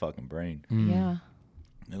hits the fucking brain. Yeah.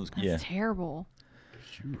 It was That's terrible.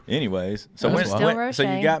 Anyways, so That's when, wild. so you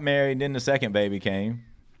Roche. got married, then the second baby came,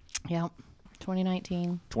 Yep.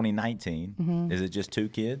 2019. 2019. Mm-hmm. Is it just 2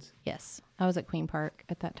 kids Yes. I was at Queen Park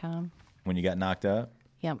at that time. when you got knocked up?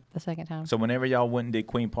 Yep. The second time. So whenever y'all went and did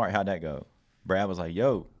Queen Park, how'd that go? Brad was like,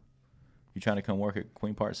 "Yo, you trying to come work at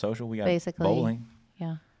Queen Park Social? We got Basically. bowling."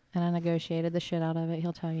 Yeah. And I negotiated the shit out of it.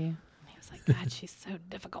 He'll tell you. And he was like, God, she's so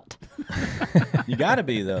difficult. You got to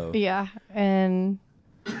be though. Yeah. And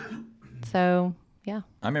so, yeah.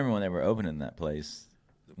 I remember when they were opening that place.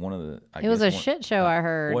 One of the It was a shit show, I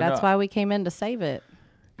heard. well, That's no. why we came in to save it.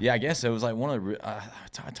 Yeah, I guess it was like one of the.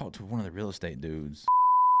 I talked to one of the real estate dudes.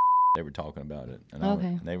 They were talking about it, and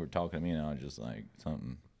Okay. they were talking to me, and I was just like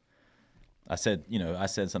something. I said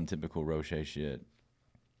some typical Roche shit,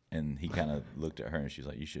 and he kind of looked at her, and she's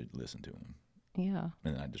like, "You should listen to him." Yeah.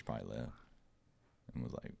 And then I just probably left, and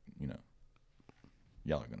was like,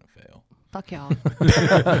 "Y'all are gonna fail." Fuck y'all.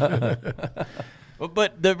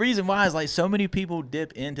 But the reason why is like so many people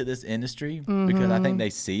dip into this industry because I think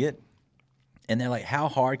they see it, and they're like, "How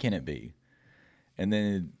hard can it be?" And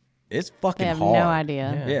then it's fucking They have hard. no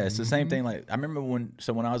idea. Yeah, it's the same thing. Like I remember when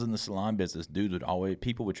I was in the salon business,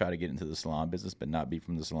 people would try to get into the salon business but not be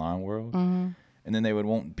from the salon world, and then they would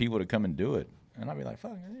want people to come and do it, and I'd be like,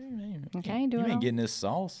 "Fuck, Okay, I ain't doing you it all." ain't getting this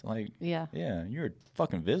sauce." Like, Yeah. yeah, you're a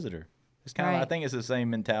fucking visitor. It's kind of. I Right. think it's the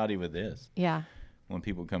same mentality with this. Yeah. When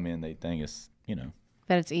people come in, they think it's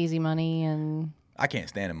That it's easy money and, I can't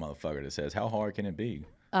stand a motherfucker that says, "How hard can it be?"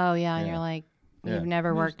 oh, yeah. And Yeah. you're like, Yeah. you've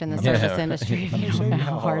never worked in the Yeah. service industry if you don't know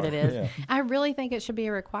how hard it is. Yeah. I really think it should be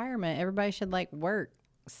a requirement. Everybody should like work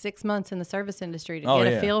 6 months in the service industry to Oh,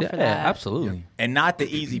 get yeah. a feel Yeah, for that. absolutely. And not the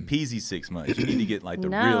easy peasy 6 months. You need to get like the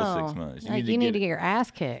No. real 6 months. You need to get your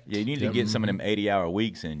ass kicked. Yeah, you need to get some of them 80-hour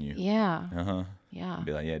weeks in you. Yeah. Uh-huh. Yeah.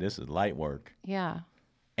 Be like, yeah, this is light work. Yeah.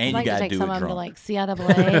 And I'd you like got to to take do some it of them to drunk. like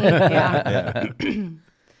CIAA. Yeah. Yeah.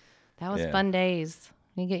 That was Yeah. fun days.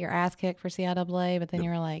 You get your ass kicked for CIAA, but then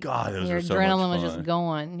you're like, God, those your were so much adrenaline was fun. just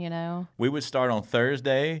going, you know? We would start on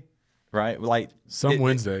Thursday, right? Like Some it-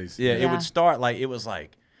 Wednesdays. Yeah, it Yeah. would start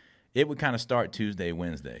it would kind of start Tuesday,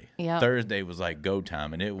 Wednesday. Yep. Thursday was like go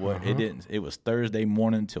time, and it didn't. It was Thursday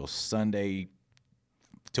morning till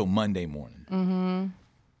Monday morning. Mm-hmm.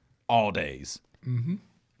 All days.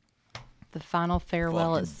 The final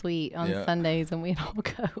farewell Fucking- at Sweet on yeah. Sundays, and we'd all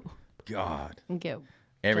go God, and get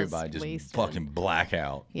everybody just wasted. fucking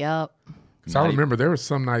blackout. Yep. So I remember there were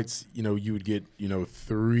some nights, you would get,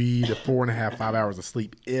 3 to 4.5, 5 hours of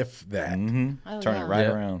sleep, if that. Oh, Turn yeah. it right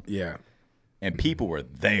Yeah. around, Yeah. and people were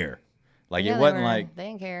there. Like Yeah, it they wasn't were- like they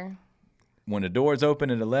didn't care. when the doors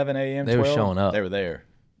opened at 11 a.m., They were 12, showing up. They were there.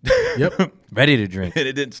 Yep. Ready to drink. And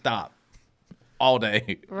it didn't stop all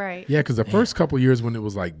day. Right. Yeah, because the first couple of years when it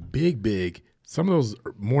was like big, some of those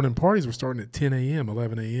morning parties were starting at 10 a.m.,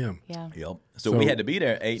 11 a.m. Yeah. Yep. So we had to be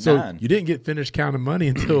there at 8, So 9. you didn't get finished counting money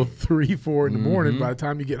until 3, 4 in the morning. By the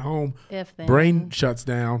time you get home, If then. brain shuts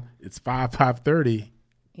down. It's 5:30.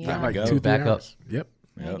 Yeah. Got like Go. 2-3 Back up. hours. Yep.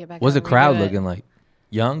 Yeah, get back What's the out and crowd redo it. looking like?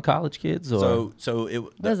 Young college kids or So it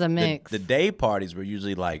was a mix. The day parties were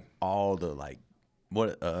usually like all the like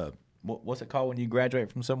what's it called when you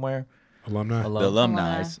graduate from somewhere? Alumni. The alumni,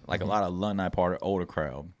 Alumni. like a lot of alumni part of older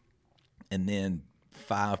crowd. And then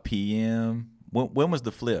 5 p.m. When was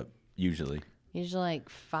the flip usually? Usually like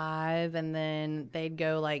 5, and then they'd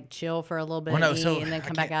go like chill for a little bit Well, no, and eat, so and then I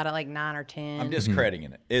come back can't- out at like 9 or 10. I'm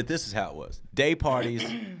discrediting it. This is how it was. Day parties,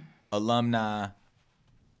 alumni,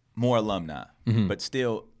 more alumni. But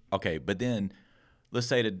still, okay, but then let's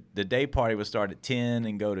say the day party would start at 10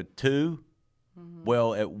 and go to 2.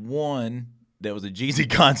 Well, at 1, there was a Jeezy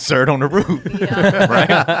concert on the roof. Right?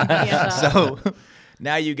 Yeah. So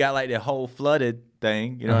now you got like the whole flooded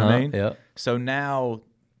thing, you know what I mean? Yeah. So now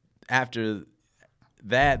after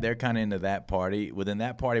that, they're kind of into that party. Well, then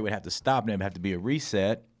that party would have to stop and it would have to be a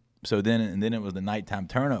reset. So then it was the nighttime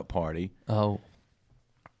turn-up party. oh,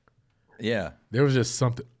 Yeah. There was just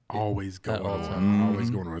something always going on. Always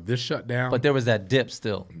going on. This shut down. but there was that dip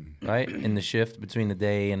still, right? In the shift between the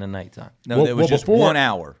day and the nighttime. No, Well- there was well, just before- 1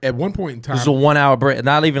 hour. at one point in time, It was a 1 hour break,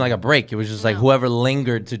 not even like a break. It was just like whoever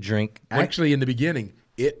lingered to drink. actually in the beginning,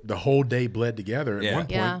 the whole day bled together at Yeah. one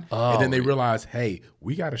point. Yeah. And then they realized, hey,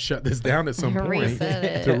 we got to shut this down at some point. Reset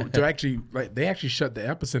it. to actually, like, they actually shut the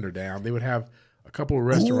epicenter down. They would have a couple of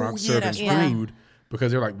restaurants yeah, serving that's right. food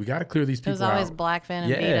because they're like, we got to clear these It people was always out. Blackfin and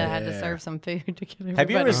Yeah. Vita had to serve some food to get everybody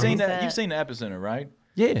Have you ever seen that? reset. You've seen the epicenter, right?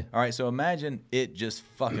 Yeah, All right, so imagine it just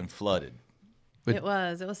fucking flooded. It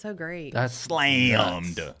was so great. that's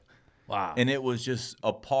Slammed. nuts. Wow. And it was just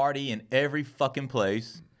a party in every fucking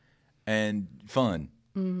place and fun.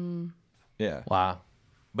 Mm-hmm. Yeah. Wow.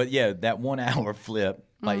 But yeah, that 1 hour flip,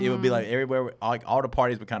 like it would be like everywhere, like all the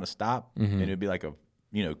parties would kind of stop and it'd be like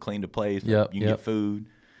clean the place. Yep, You can yep. get food.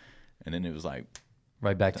 And then it was like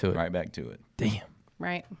Right back to it. right back to it. Damn.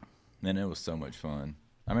 Right. And it was so much fun.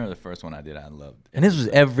 I remember the first one I did, I loved. And this was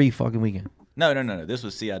every fucking weekend. No. This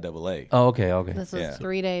was CIAA. Oh, okay, okay. This was Yeah.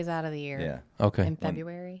 3 days out of the year. Yeah. Okay. In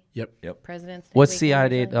February. Yep. President's Day What's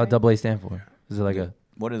weekend, CIAA February. AA stand for? Is it like a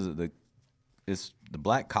What is it? It's the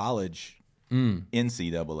Black College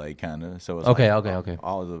NCAA kind of. So it's Okay, like okay.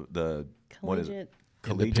 all the what is it?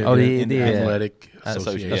 Collegiate. Collegiate Oh, the Independent- Athletic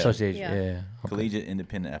Association. association? Yeah. Yeah. Okay. Collegiate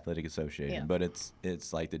Independent Athletic Association, Yeah. but it's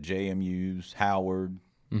like the JMU's, Howard,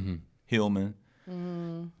 Hillman.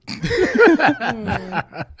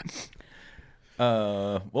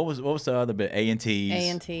 What was the other bit? A&T's.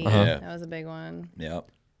 A&T. Yeah. That was a big one. Yep.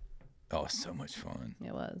 Oh, so much fun.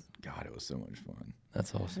 It was. God, it was so much fun.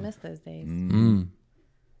 That's I awesome. miss those days. Mm.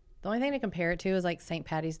 The only thing to compare it to is like St.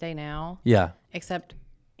 Patty's Day now, Yeah. except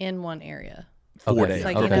in one area. 4 Okay. days.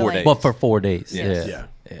 Like, for you know, 4 like- days. But for 4 days. Yes. Yeah.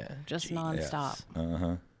 Yeah. Yeah. Just nonstop.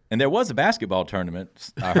 And there was a basketball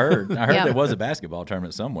tournament. I heard. Yeah. There was a basketball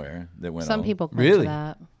tournament somewhere that went Some on. people claim Really?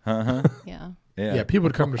 that. Uh-huh. Yeah. Yeah, people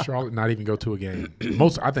would come to Charlotte and not even go to a game.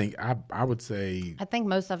 Most, I think, I would say, I think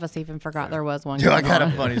most of us even forgot there was one. Dude, I going got a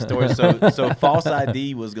on. funny story. So False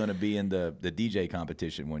ID was going to be in the DJ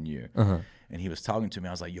competition one year. And he was talking to me.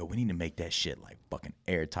 I was like, yo, we need to make that shit like fucking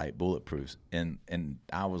airtight bulletproofs. And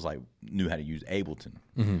I was like, knew how to use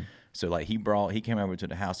Ableton. So like he came over to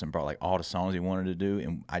the house and brought like all the songs he wanted to do.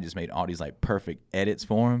 And I just made all these like perfect edits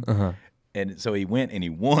for him. And so he went and he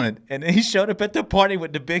won. And then he showed up at the party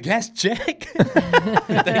with the big ass check.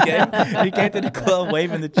 He came to the club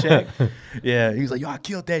waving the check. Yeah. He was like, yo, I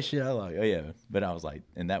killed that shit. I was like, oh yeah. But I was like,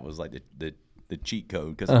 and that was like the cheat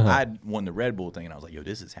code. Because I won the Red Bull thing and I was like, yo,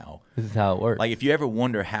 this is how. This is how it works. Like if you ever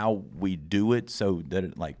wonder how we do it so that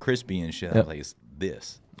it like crispy and shit, I was like, it's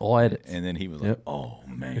this. all edits. And then he was like, Yep. oh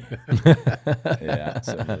man. Yeah.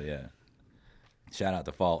 So yeah. Shout out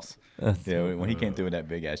to False. Yeah, when he came through with that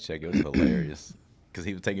big ass check, it was hilarious. Because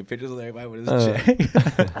he was taking pictures of everybody with his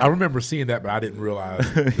check. I remember seeing that, but I didn't realize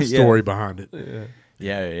the story behind it.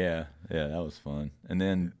 Yeah, that was fun. And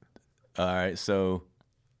then, all right, so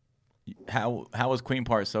how was Queen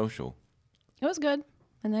Park social? It was good.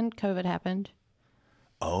 And then COVID happened.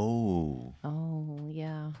 Oh. Oh,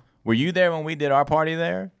 yeah. Were you there when we did our party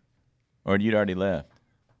there? Or you'd already left?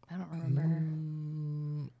 I don't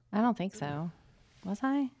remember. I don't think so. Was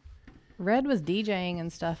I? Red was DJing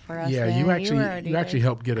and stuff for us. Yeah, then. you were actually our you actually DJ.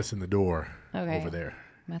 helped get us in the door Okay. over there.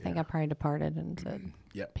 I think I probably departed and said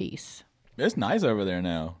Yep. peace. It's nice over there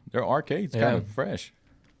now. Their arcade's kind of fresh.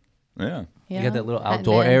 Yeah. You got that little Hadn't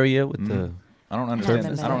outdoor been. area with the. I don't Haven't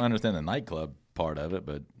understand. been I don't back. understand the nightclub part of it,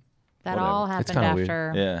 but That whatever. all It's happened kinda weird.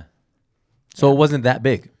 after. yeah. So it wasn't that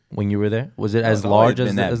big when you were there. Was it as It's always large as,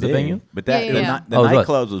 been that as the big, venue? But that Yeah, the, yeah. ni- the Oh, it was.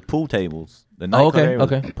 nightclubs was pool tables. The Oh, nightclub okay, area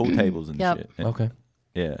was okay. pool tables and Yep. shit. And- Okay.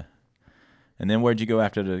 Yeah. And then where'd you go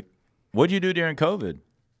after the? What'd you do during COVID?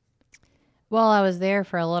 Well, I was there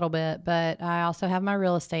for a little bit, but I also have my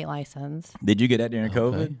real estate license. Did you get that during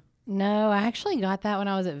COVID? No, I actually got that when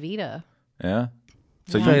I was at Vita. Yeah.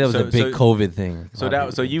 So I feel like that was so, a big so, COVID thing.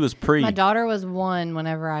 so you was pre. My daughter was 1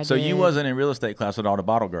 whenever I So did. you wasn't in real estate class with all the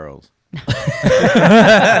bottle girls.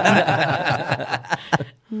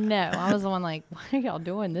 No, I was the one like, what are y'all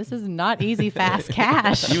doing? This is not easy, fast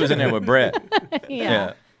cash. You was in there with Brett.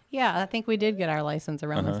 yeah. Yeah, I think we did get our license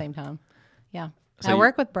around the same time. Yeah. So I you-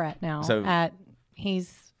 work with Brett now so-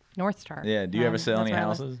 he's North Star. Yeah. Do you ever sell That's any where I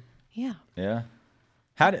live. houses? Yeah. Yeah.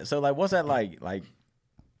 What's that like? Like,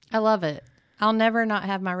 I love it. I'll never not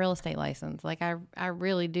have my real estate license. Like I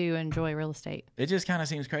really do enjoy real estate. it just kind of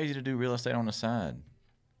seems crazy to do real estate on the side.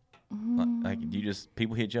 Like, you just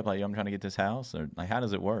people hit you up like, yo, I'm trying to get this house, or like, how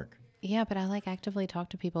does it work? Yeah, but I like actively talk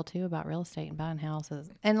to people too about real estate and buying houses.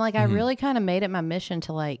 And like I really kind of made it my mission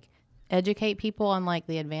to like educate people on like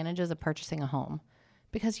the advantages of purchasing a home.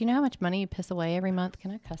 Because you know how much money you piss away every month?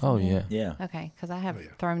 Can I cuss? Oh on here? yeah. Yeah. Okay, because I have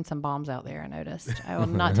thrown some bombs out there. I noticed. I will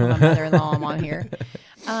not tell my mother-in-law I'm on here.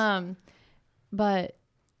 But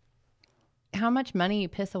how much money you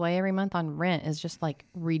piss away every month on rent is just like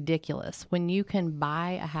ridiculous. When you can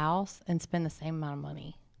buy a house and spend the same amount of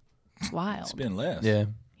money, it's wild. Spend less. Yeah.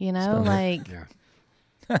 You know, like Yeah.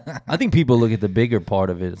 I think people look at the bigger part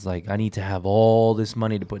of it. It's like, I need to have all this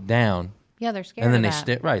money to put down. yeah, they're scared. And then of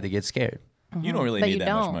they that. they get scared. You don't really But need you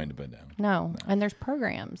that much don't. money to put down. No, and there's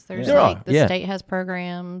programs. There's There like are, the yeah. state has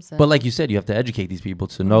programs. And, But like you said, you have to educate these people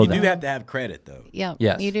to know You that. do have to have credit though. yeah,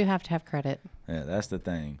 Yes. you do have to have credit. Yeah, that's the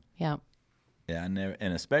thing. Yeah. Yeah, I never,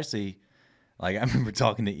 and especially, like, I remember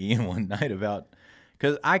talking to Ian one night about,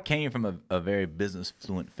 because I came from a very business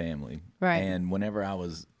fluent family, Right. And whenever I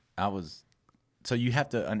was, so you have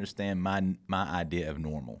to understand my idea of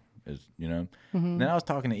normal is, you know. And then I was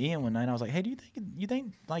talking to Ian one night, and I was like, hey, do you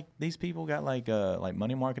think like these people got like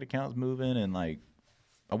money market accounts moving, and like,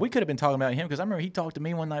 we could have been talking about him, because I remember he talked to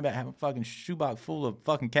me one night about having a fucking shoebox full of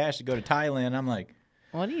fucking cash to go to Thailand. And I'm like,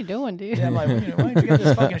 What are you doing, dude? yeah, I'm like, why don't you got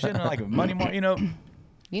this fucking shit in like a money market, you know?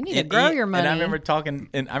 You need to grow your money. And I remember talking,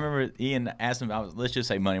 and I remember Ian asked him, let's just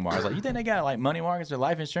say money markets. I was like, you think they got like money markets or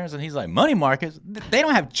life insurance? And he's like, money markets? They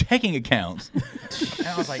don't have checking accounts. And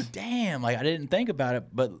I was like, damn, like I didn't think about it.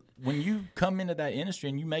 But when you come into that industry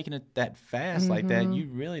and you making it that fast like that, you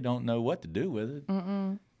really don't know what to do with it.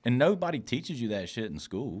 And nobody teaches you that shit in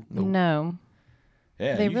school. No.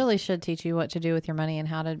 Yeah, They you- really should teach you what to do with your money and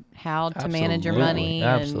how to manage your money.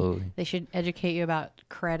 Absolutely. And they should educate you about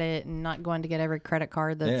credit and not going to get every credit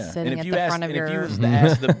card that's Yeah. sitting And at if the you ask, front of and if you your was to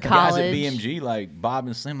ask the guys at college. BMG, like Bob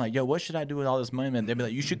and Slim, like, yo, what should I do with all this money? Man, they'd be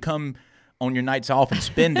like, you should come on your nights off and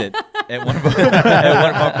spend it at one of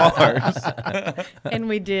our bars. And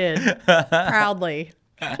we did. Proudly.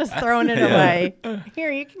 Just throwing it away.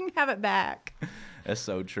 Here, you can have it back. That's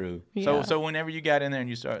so true. Yeah. So whenever you got in there and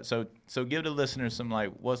you start, so give the listeners some,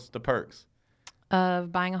 like, what's the perks?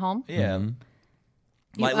 Of buying a home? Yeah. You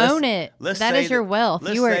Like, let's- own it. let's That say is your that- wealth.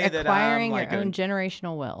 let's You are say that I'm acquiring like your a- own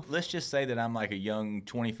generational wealth. Let's just say that I'm like a young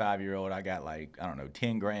 25-year-old. I got like, I don't know,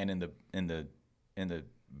 10 grand in the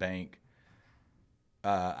bank.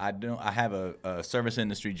 I have a service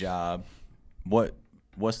industry job.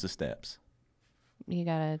 What's the steps? You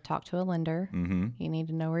got to talk to a lender. Mm-hmm. You need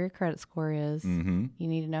to know where your credit score is. Mm-hmm. You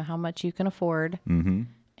need to know how much you can afford. Mm-hmm.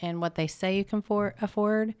 And what they say you can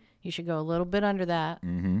afford, you should go a little bit under that.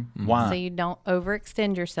 Mm-hmm. Why? So you don't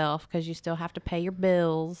overextend yourself, because you still have to pay your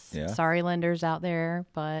bills. Yeah. Sorry, lenders out there,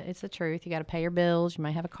 but it's the truth. You got to pay your bills. You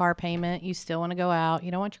might have a car payment. You still want to go out.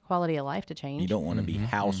 You don't want your quality of life to change. You don't want to be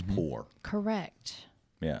house poor. Correct.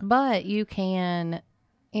 Yeah. But you can,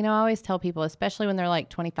 I always tell people, especially when they're like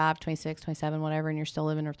 25, 26, 27, whatever, and you're still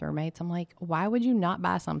living with roommates, I'm like, why would you not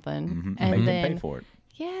buy something? Mm-hmm. And Make then, them pay for it.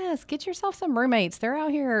 yes, get yourself some roommates. They're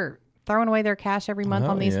out here throwing away their cash every month Oh,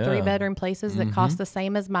 on these yeah. 3-bedroom places that cost the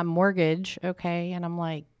same as my mortgage. Okay. And I'm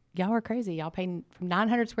like, y'all are crazy. Y'all pay from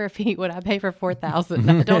 900 square feet what I pay for 4,000.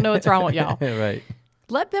 I don't know what's wrong with y'all. Right.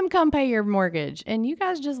 Let them come pay your mortgage and you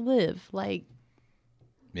guys just live. Like,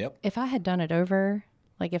 Yep. if I had done it over,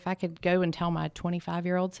 like if I could go and tell my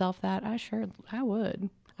 25-year-old self that, I would.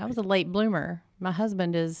 I was a late bloomer. My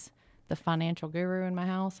husband is the financial guru in my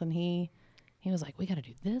house, and he He was like, we got to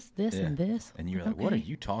do this, this, Yeah. and this. And you're like, what are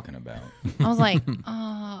you talking about? I was like,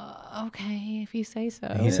 okay, if you say so.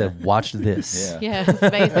 He said, watch this. Yeah. Yes,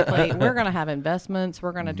 basically. We're going to have investments.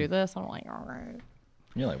 We're going to do this. I'm like, all right.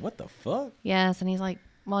 You're like, what the fuck? Yes. And he's like,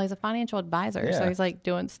 well, he's a financial advisor. So Yeah. he's like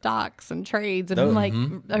doing stocks and trades. And I'm like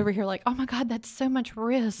over here like, oh my God, that's so much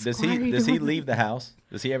risk. Does Why are he you does he doing leave the house?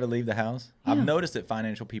 Does he ever leave the house? Yeah. I've noticed that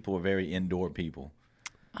financial people are very indoor people.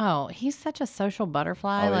 Oh, he's such a social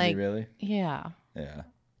butterfly. Oh, like, is he really? Yeah. Yeah.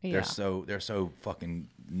 Yeah. They're so fucking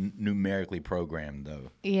numerically programmed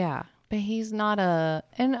though. Yeah. But he's not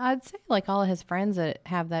and I'd say like all of his friends that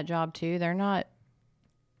have that job too,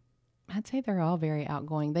 I'd say they're all very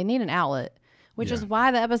outgoing. They need an outlet, which is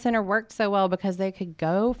why the epicenter worked so well, because they could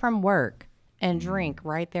go from work and drink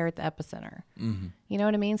right there at the epicenter. Mm-hmm. You know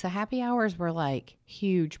what I mean? So happy hours were like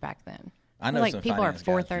huge back then. I know like some people are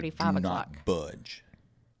finance guys 4:30, who 5 do o'clock. not budge.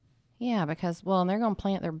 Yeah, because and they're going to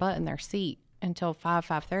plant their butt in their seat until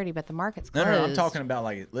 5:30, but the market's closed. No, I'm talking about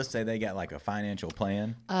like, let's say they got like a financial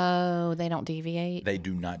plan. Oh, they don't deviate. They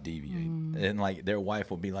do not deviate, and like their wife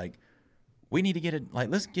will be like, "We need to get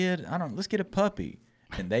let's get a puppy,"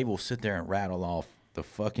 and they will sit there and rattle off the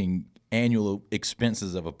fucking annual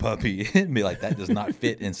expenses of a puppy and be like, "That does not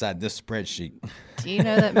fit inside this spreadsheet." Do you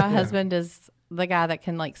know that my husband is the guy that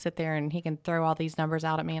can like sit there and he can throw all these numbers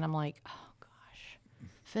out at me, and I'm like, oh gosh,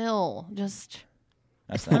 Phil, just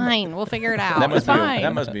it's fine. We'll figure it out. It's fine.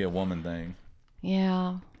 That must be a woman thing.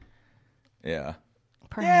 Yeah, Yeah.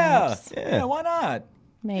 perhaps. Yeah. Why not?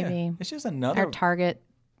 Maybe Yeah, it's just another. our Target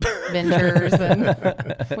ventures, and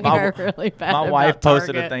we are really bad. My about wife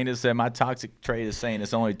posted Target. a thing that said my toxic trade is saying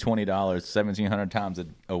it's only $20, 1,700 times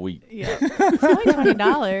a week. Yeah, it's only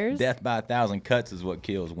 $20. Death by 1,000 cuts is what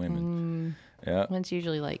kills women. Yeah. It's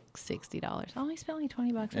usually like $60. Oh, I spent only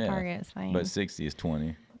 $20 at Target. It's fine. But 60 is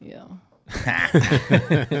 20. Yeah,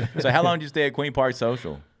 So how long did you stay at Queen Park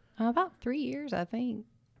Social? about 3 years, I think.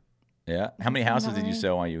 Yeah. How many houses did you Right.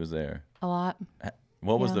 sell while you was there? A lot.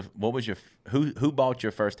 What was Yeah. who bought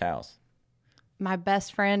your first house? My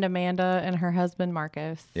best friend Amanda and her husband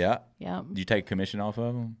Marcos. Yeah. Yeah. Did you take commission off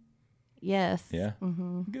of them? Yes. Yeah.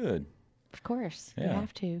 Mm-hmm. Good. Of course. You Yeah.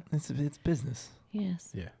 have to. It's business.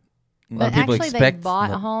 Yes. Yeah. A lot But of people actually, expect they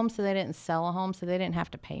bought a home, so they didn't sell a home, so they didn't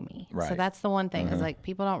have to pay me. So Right. that's the one thing is like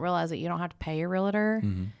people don't realize that you don't have to pay a realtor.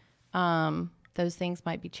 Those things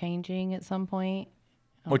might be changing at some point.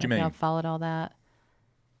 What you mean? I've followed all that.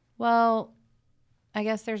 Well, I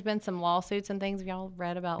guess there's been some lawsuits and things. Have y'all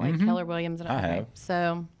read about like Keller Williams and I okay. have.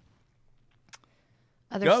 So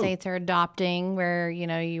other Go. states are adopting where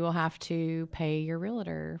you will have to pay your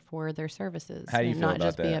realtor for their services. How do you and feel not about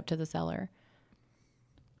just be that? up to the seller.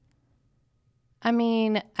 I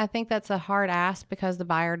mean, I think that's a hard ask because the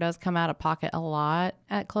buyer does come out of pocket a lot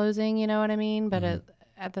at closing. You know what I mean? But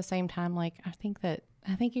at the same time, like I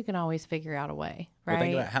think you can always figure out a way, right? Well,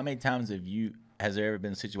 think about how many times has there ever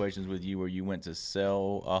been situations with you where you went to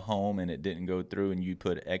sell a home and it didn't go through and you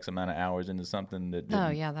put X amount of hours into something that didn't? Oh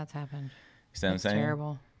yeah, that's happened. You see what I'm It's saying?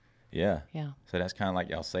 terrible. Yeah. Yeah, So that's kind of like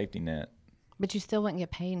y'all safety net. but you still wouldn't get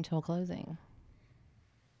paid until closing.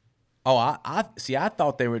 Oh, I see. I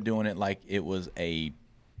thought they were doing it like it was a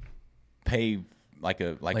pay, like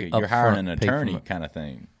you're hiring an upfront, pay from attorney it. kind of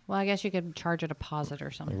thing. Well, I guess you could charge a deposit or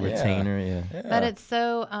something. Retainer, yeah. But it's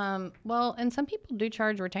so and some people do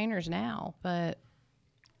charge retainers now, but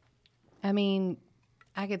I mean,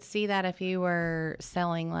 I could see that if you were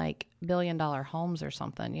selling like $1 billion homes or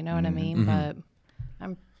something, you know what I mean? But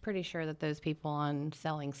I'm pretty sure that those people on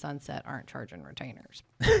Selling Sunset aren't charging retainers.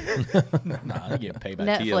 Nah, they get paid by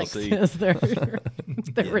Netflix TLC. is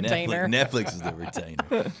their retainer. Netflix is the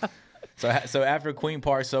retainer. So after Queen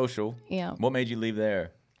Park Social, Yeah. what made you leave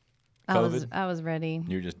there? I COVID? was ready.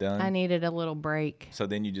 You're just done. I needed a little break. So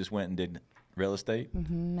then you just went and did real estate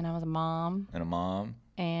And I was a mom and a mom.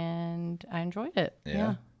 and I enjoyed it.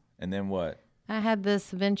 Yeah. And then what? I had this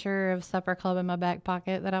venture of supper club in my back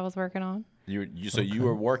pocket that I was working on. So you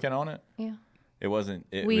were working on it? Yeah. It wasn't.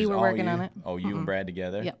 We was were all working you? on it. Oh, you and Brad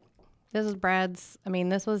together? Yep. This is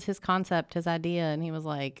this was his concept, his idea, and he was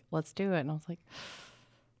like, let's do it. And I was like,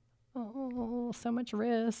 oh, so much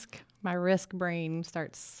risk. My risk brain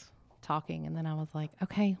starts talking, and then I was like,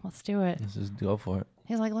 okay, let's do it. Let's just go for it.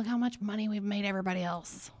 He's like, look how much money we've made everybody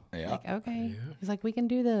else. Yeah. Like, okay. He's like, we can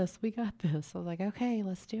do this. We got this. I was like, okay,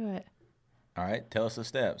 let's do it. All right. Tell us the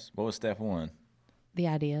steps. What was step one? The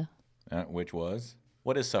idea. Which was?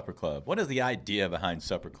 What is Supper Club? What is the idea behind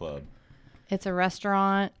Supper Club? It's a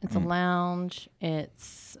restaurant. It's a lounge.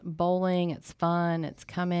 It's bowling. It's fun. It's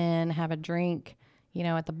come in, have a drink,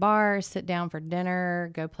 at the bar, sit down for dinner,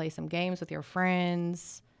 go play some games with your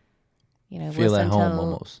friends. Feel listen at home to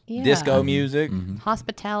almost. Yeah. Disco music.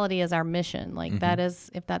 Hospitality is our mission. Like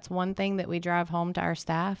if that's one thing that we drive home to our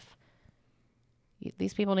staff,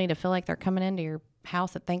 these people need to feel like they're coming into your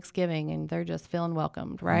house at Thanksgiving and they're just feeling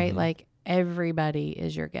welcomed, right? Like everybody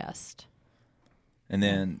is your guest. And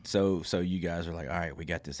then so you guys are like, all right, we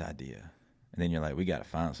got this idea, and then you're like, we got to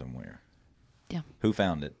find somewhere. Yeah. Who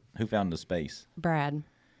found it? Who found the space? Brad.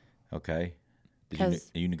 Okay. Did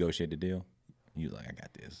you negotiate the deal? You was like, I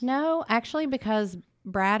got this. No, actually, because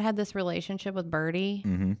Brad had this relationship with Birdie.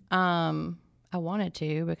 I wanted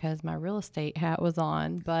to because my real estate hat was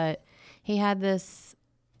on, but he had this,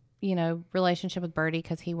 relationship with Birdie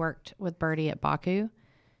because he worked with Birdie at Baku,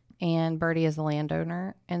 and Birdie is the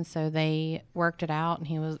landowner, and so they worked it out. And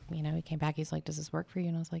he was, he came back. He's like, "Does this work for you?"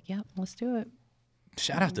 And I was like, "Yeah, let's do it."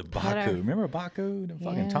 Shout out to Baku. Remember Baku? The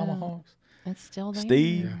fucking tomahawks. It's still there.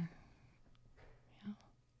 Steve. Yeah.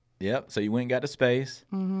 Yep. So you went and got the space.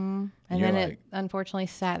 And you're then like- it unfortunately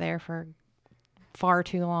sat there for far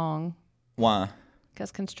too long Why?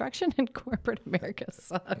 because construction in corporate America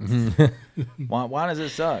sucks. Why does it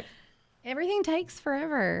suck? Everything takes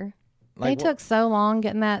forever. Like They took so long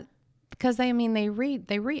getting that because they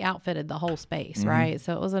re-outfitted the whole space, right?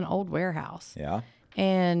 So it was an old warehouse. Yeah.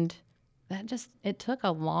 And it took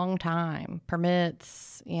a long time.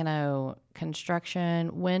 Permits,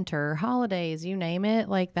 construction, winter, holidays, you name it.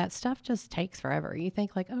 Like that stuff just takes forever. You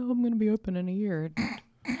think like, oh, I'm going to be open in a year.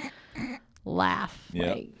 Laugh.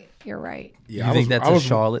 Yep. Like, you're right. Yeah, You think that's a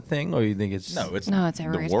Charlotte thing, or you think it's No, it's No, it's the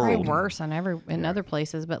everywhere. It's probably world. worse in other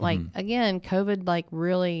places. But like again, COVID like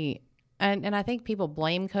really, and I think people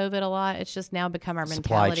blame COVID a lot. It's just now become our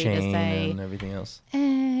supply mentality chain to say and everything else?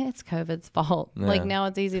 it's COVID's fault. Yeah. Like now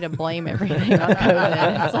it's easy to blame everything on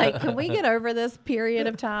COVID. It's like, can we get over this period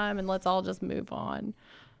of time and let's all just move on?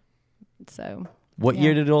 So What Yeah.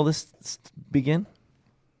 year did all this begin?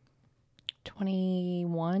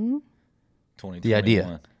 21. 2021. The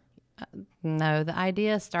idea. No, the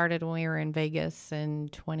idea started when we were in Vegas in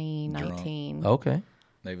 2019. Okay,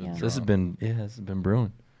 They was Yeah. this has been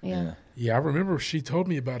brewing. Yeah. Yeah, I remember she told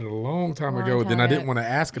me about it a long time Long ago. Then I time. didn't want to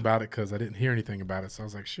ask about it because I didn't hear anything about it. So I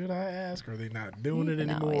was like, should I ask? Are they not doing You it can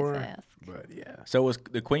always anymore? ask. But yeah. So was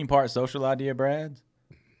the Queen Part social idea Brad's?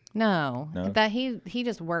 No, No? that he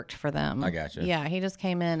just worked for them. I gotcha. Yeah, he just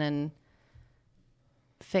came in and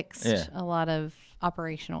fixed Yeah. a lot of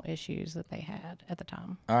operational issues that they had at the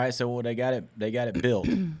time. All right, so they got it built.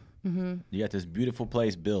 You got this beautiful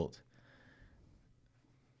place built.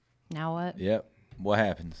 Now what? Yep. What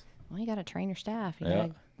happens? Well, you got to train your staff. You Yeah. got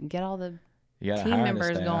to get all the You got team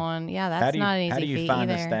members going. Yeah, that's not an easy How do you feat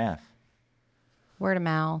find either. the staff? Word of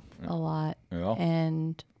mouth a lot. Yeah.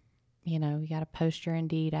 And, you got to post your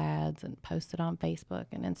Indeed ads and post it on Facebook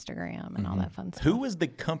and Instagram and all that fun stuff. Who is the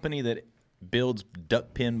company that builds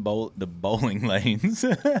duck pin the bowling lanes?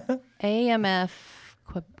 AMF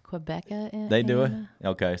Quebec. They do it?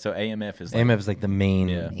 Okay, so AMF is like, AMF is like the main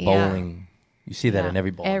Yeah. bowling. You see that in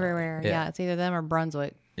every bowling alley. Everywhere. Yeah, it's either them or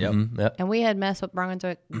Brunswick. Yep. Yep. And we had messed with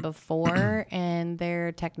Brunswick before, and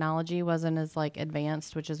their technology wasn't as like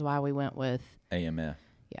advanced, which is why we went with AMF.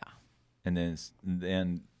 yeah. And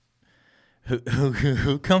then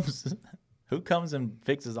who comes and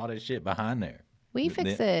fixes all this shit behind there? We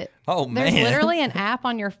fix it. Oh, There's man. literally an app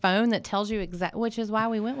on your phone that tells you which is why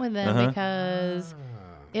we went with them because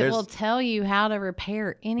it will tell you how to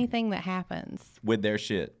repair anything that happens. With their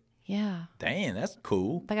shit. Yeah. Damn, that's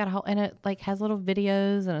cool. They got a whole, and it like has little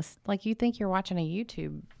videos and like you think you're watching a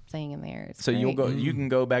YouTube thing in there. It's So great. you can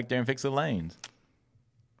go back there and fix the lanes.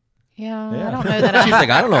 Yeah, Yeah. I don't know that She's I like,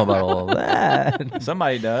 I don't know about all of that.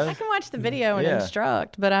 Somebody does. can watch the video and Yeah.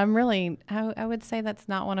 instruct, but I'm really, I would say that's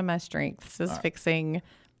not one of my strengths is fixing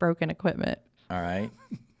broken equipment. All right.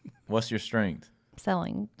 What's your strength?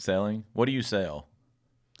 Selling Selling? What do you sell?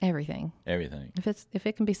 everything. Everything. If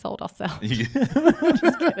it can be sold, I'll sell.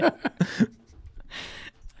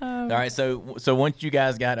 All right. So once you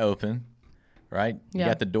guys got open, right? You Yeah.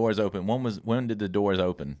 got the doors open. When did the doors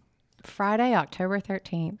open? Friday, October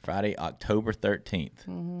 13th. Friday, October 13th.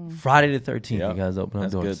 Friday the 13th, Yep. you guys open up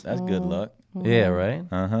That's good. doors. That's good luck. Yeah, right?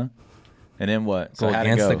 Uh huh. And then what? Go how'd it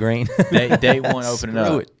against go? the grain. Day one opening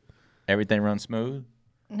Screw up. it. Everything runs smooth?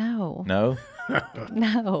 No, No?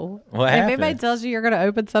 no. What If happened? anybody tells you you're going to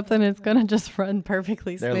open something, it's going to just run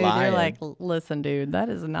perfectly They're smooth. lying. You're like, listen, dude, that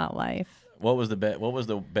is not life. What was the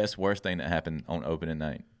best worst thing that happened on opening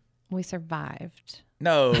night? We survived.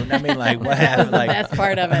 No, I mean like what happened? The Like best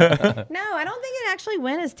part of it. No, I don't think it actually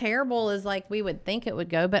went as terrible as like we would think it would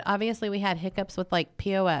go. But obviously we had hiccups with like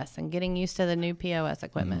POS and getting used to the new POS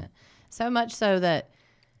equipment. So much so that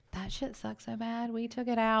That shit sucks so bad. We took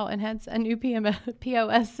it out and had a new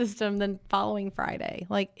POS system the following Friday.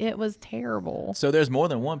 Like, it was terrible. So there's more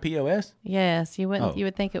than one POS? Yes, you wouldn't. Oh. You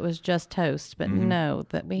would think it was just Toast, but no.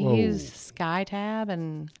 That we used SkyTab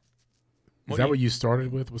and Is that what you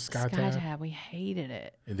started with SkyTab? SkyTab. We hated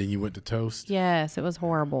it. And then you went to Toast? Yes, it was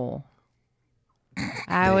horrible.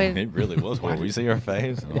 It really was horrible. You see her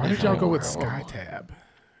face? Why did y'all go with SkyTab?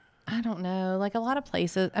 I don't know. Like a lot of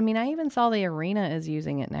places. I mean, I even saw the arena is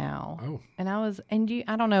using it now. Oh. And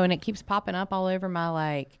I don't know. And it keeps popping up all over my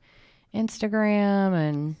like Instagram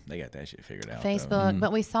and They got that shit figured out. Facebook.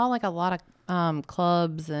 But we saw like a lot of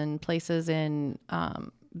clubs and places in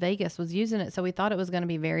Vegas was using it. So we thought it was going to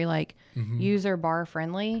be very like user bar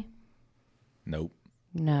friendly. Nope.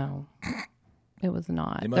 No, it was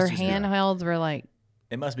not. It must Their just be like- handhelds were like,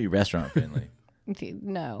 It must be restaurant friendly.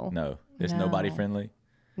 no. No, it's nobody friendly.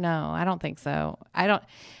 No, I don't think so.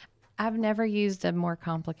 I've never used a more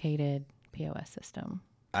complicated POS system.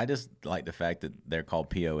 I just like the fact that they're called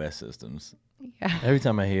POS systems. Every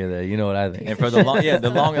time I hear that, you know what I think. And for the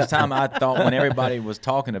longest time, I thought when everybody was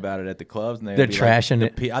talking about it at the clubs, and They're trashing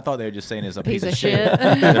it. I thought they were just saying it's a Piece piece of shit.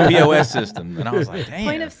 The POS system, and I was like, damn.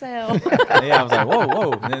 Point of sale. Yeah, I was like,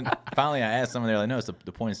 whoa. And then finally, I asked someone, they're like, no, it's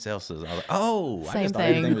the point of sale system. I was like, oh, I Same just thought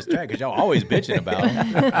thing. everything was trash because y'all always bitching about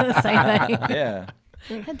it. Same thing. Yeah.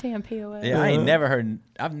 That damn POS. Yeah, I ain't never heard.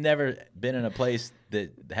 I've never been in a place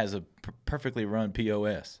that has a perfectly run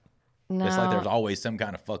POS. No, It's like there's always some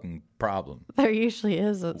kind of fucking problem. there usually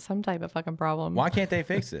is some type of fucking problem. Why can't they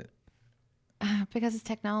fix it? Because it's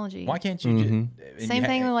technology. Why can't you? Just, Same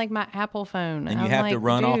thing with like my Apple phone. And you I'm have like, to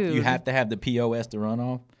run off. You dude. have to have the POS to run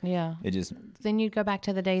off. Yeah. It just. Then you'd go back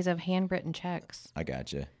to the days of handwritten checks. I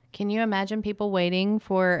gotcha. Can you imagine people waiting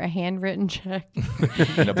for a handwritten check?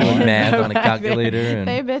 And Doing math Go on a back calculator. there. And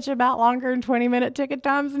They bitch about longer than 20-minute ticket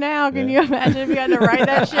times now. Can you imagine if you had to write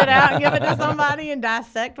that shit out and give it to somebody and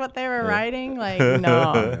dissect what they were writing? Like,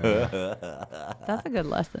 no. That's a good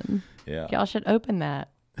lesson. Yeah. Y'all should open that.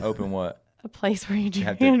 Open what? A place where you do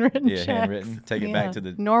Have to- handwritten yeah, checks. handwritten. Take it back to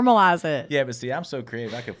the- Normalize it. Yeah, but see, I'm so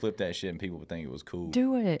creative. I could flip that shit and people would think it was cool.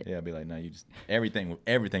 Do it. Yeah, I'd be like, no, you just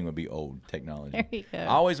everything would be old technology. There you go. I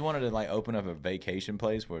always wanted to like open up a vacation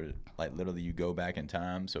place where like literally you go back in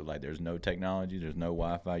time. So like there's no technology, there's no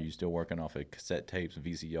Wi-Fi. You're still working off of cassette tapes,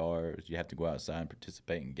 VCRs. You have to go outside and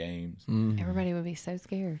participate in games. Everybody would be so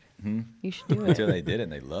scared. You should do it. Until they did it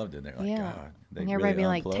and they loved it. And they're like, Yeah. God. They And everybody really be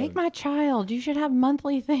like, unplugged. take my child. You should have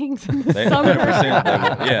monthly things in the They, summer.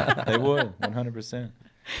 100%. Yeah, they would. 100%.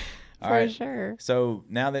 All For right. sure. So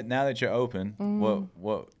now that you're open,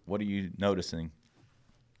 what are you noticing?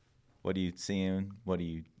 What are you seeing? What are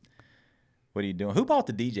you doing? Who bought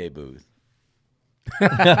the DJ booth?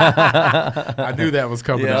 I knew that was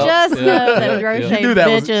coming up. Just know that Roche knew that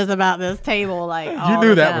was- bitches about this table. Like, You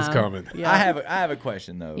knew that was coming. Yeah. I have a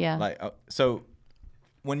question though. Yeah. Like so,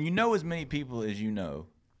 when you know as many people as you know,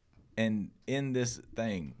 and in this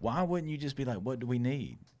thing, why wouldn't you just be like, what do we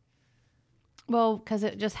need? Well, because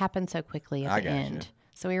it just happened so quickly at I the gotcha. end.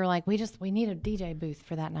 So we were like, we need a DJ booth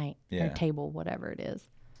for that night. Yeah. Or table, whatever it is.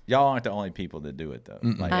 Y'all aren't the only people that do it though.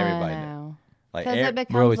 Like everybody. I know. Like Because it we're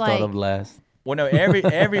becomes always like, thought of last. well, no,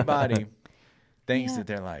 everybody thinks Yeah. that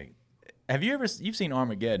they're like. You've seen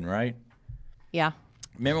Armageddon, right? yeah.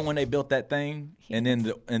 Remember when they built that thing, and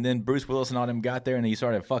then Bruce Willis and all them got there, and he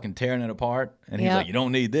started fucking tearing it apart, and he's Yep. like, "You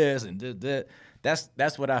don't need this and this."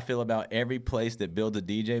 That's what I feel about every place that builds a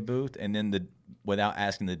DJ booth, and then without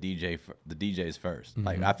asking the DJs first.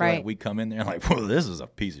 Like I feel like Right. we come in there and like, "Well, this is a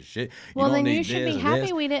piece of shit." Well, don't then you need should this be and happy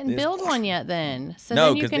this, we didn't this. build one yet then. So No,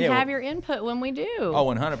 then you 'cause can they have were- your input when we do. Oh,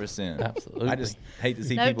 100%. Absolutely. I just hate to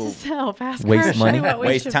see Note people to self. Ask Waste Hershey money. what we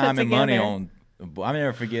waste should time put and money together. on. I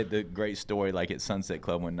never forget the great story. Like at Sunset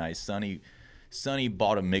Club one night, Sonny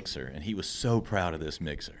bought a mixer, and he was so proud of this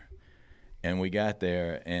mixer. And we got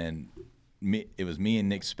there, and it was me and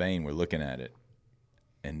Nick Spain were looking at it,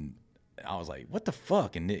 and I was like, "What the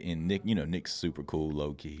fuck?" And Nick, Nick's super cool,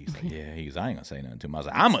 low key. He's like, "Yeah." He goes, "I ain't gonna say nothing to him." I was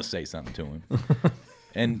like, "I'm gonna say something to him."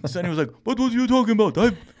 And Sonny was like, "What are you talking about?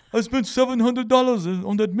 I spent $700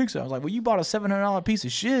 on that mixer." I was like, "Well, you bought a $700 piece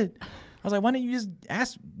of shit." I was like, "Why didn't you just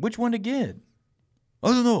ask which one to get?" "I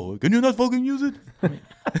don't know. Can you not fucking use it?"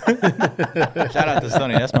 Shout out to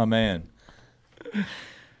Sonny. That's my man.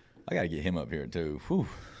 I got to get him up here, too. Whew.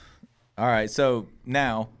 All right. So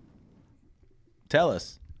now, tell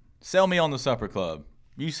us. Sell me on the Supper Club.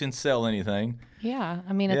 You can sell anything. Yeah.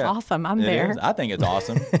 I mean, it's Yeah. awesome. I'm It there. is. I think it's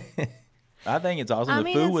awesome. I think it's awesome. I The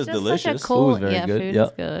mean, food it's was just delicious. Such a cool, Food was very yeah, good. food Yep.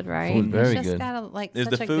 is good, right? Food was very it's just good. got like Is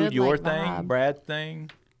such the a food good, your like, thing, vibe. Brad's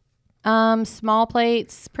thing? Small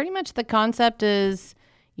plates. Pretty much the concept is,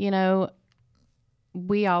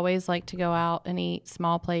 we always like to go out and eat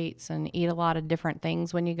small plates and eat a lot of different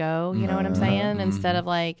things when you go. You know what I'm saying? Instead of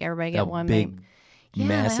like everybody get one big,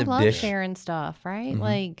 massive I love dish. sharing stuff, right?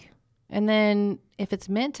 Like, and then if it's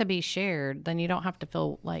meant to be shared, then you don't have to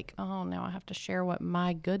feel like, oh, now I have to share what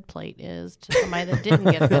my good plate is to somebody that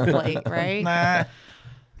didn't get a good plate, right?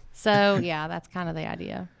 So yeah, that's kind of the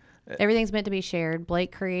idea. Everything's meant to be shared.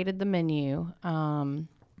 Blake created the menu.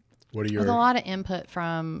 What are With a lot of input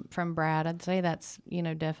from Brad. I'd say that's,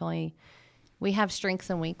 definitely, we have strengths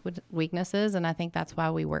and weaknesses, and I think that's why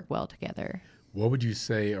we work well together. What would you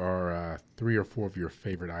say are 3 or 4 of your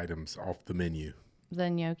favorite items off the menu? The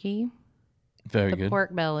gnocchi, Very the good.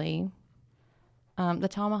 pork belly, the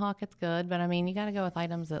tomahawk. It's good, but I mean, you got to go with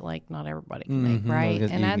items that like not everybody can make, right?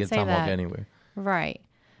 Because And you can I'd get say tomahawk that anywhere. right.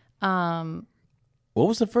 What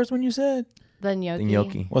was the first one you said? The gnocchi. The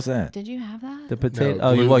gnocchi. What's that? Did you have that? The potato.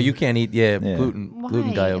 No, gluten. Well, you can't eat. Yeah, Yeah. gluten. Why?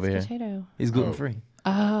 Gluten guy It's over here. potato. He's gluten free.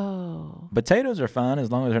 Oh. Potatoes are fine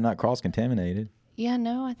as long as they're not cross-contaminated. Yeah,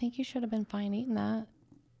 no, I think you should have been fine eating that.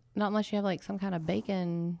 Not unless you have like some kind of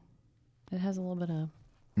bacon that has a little bit of.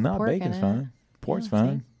 No, Pork in bacon's it. fine. Pork's Yeah,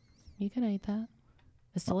 fine. You could eat that.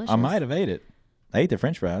 It's delicious. I might have ate it. I ate the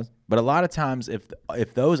French fries, but a lot of times,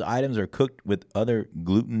 if those items are cooked with other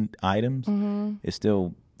gluten items, it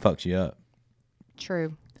still fucks you up.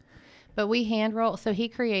 True. But we hand roll. So he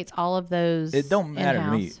creates all of those. It don't matter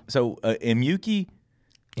to me. in-house. So Gnocchi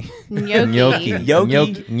Gnocchi.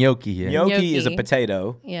 Gnocchi. Yeah. Gnocchi is a Gnocchi.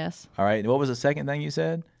 potato. Yes. All right. What was the second thing you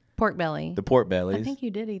said? Pork belly. The pork bellies. I think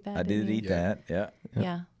you did eat that. I didn't did you? eat that. Yeah.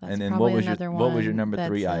 Yeah. That's And then probably what was another what was your one number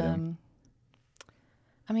 3 that's, item?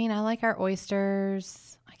 I mean, I like our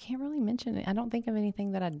oysters. I can't really mention it. I don't think of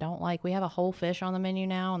anything that I don't like. We have a whole fish on the menu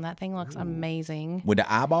now, and that thing looks amazing. With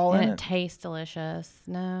the eyeball And in it it? tastes delicious.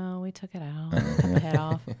 No, we took it out. Cut the head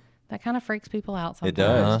off. That kind of freaks people out sometimes. It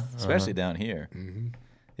does, especially down here.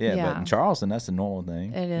 Yeah, Yeah. but in Charleston, that's the normal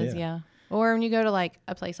thing. It is, yeah. Or when you go to like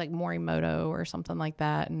a place like Morimoto or something like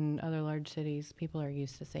that in other large cities, people are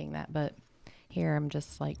used to seeing that. But here, I'm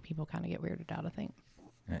just like, people kind of get weirded out, I think.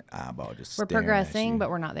 That eyeball just We're staring at progressing, you. but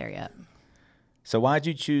we're not there yet. So why'd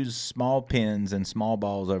you choose small pins and small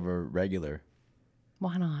balls over regular?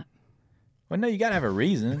 Why not? Well, no, you got to have a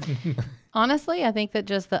reason. Honestly, I think that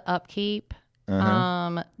just the upkeep,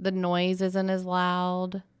 the noise isn't as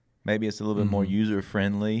loud. Maybe it's a little bit more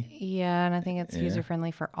user-friendly. Yeah, and I think it's Yeah. user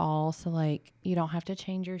friendly for all. So like, you don't have to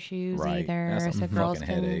change your shoes Right. either. That's a So girls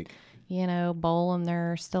fucking can, headache. bowl in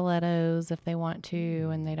their stilettos if they want to,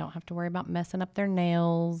 and they don't have to worry about messing up their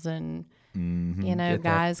nails. And Get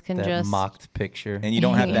guys can that just mocked picture. And you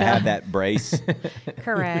don't have to have that brace.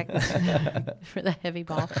 correct for the heavy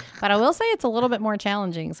ball. But I will say it's a little bit more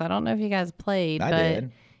challenging. So I don't know if you guys played, I but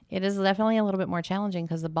did. it is definitely a little bit more challenging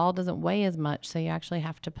because the ball doesn't weigh as much. So you actually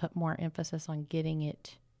have to put more emphasis on getting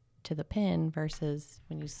it to the pin versus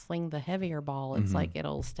when you sling the heavier ball, it's like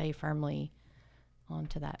it'll stay firmly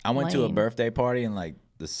onto that. I went to a lane. birthday party in like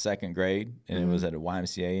the 2nd grade, and it was at a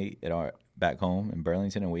YMCA at our back home in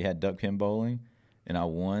Burlington, and we had duck pin bowling, and I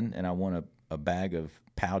won a bag of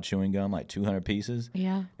Pow chewing gum, like 200 pieces.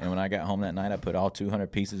 Yeah. And when I got home that night, I put all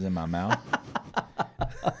 200 pieces in my mouth.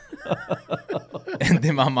 And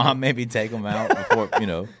then my mom made me take them out before,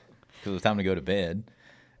 because it was time to go to bed.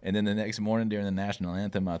 And then the next morning during the national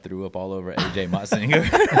anthem, I threw up all over AJ Motzinger.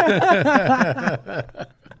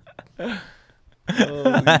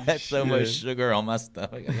 I had so much sugar on my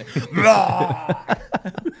stomach.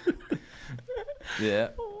 Yeah.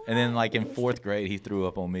 And then like in 4th grade, he threw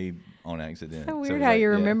up on me on accident. So it weird was how like, you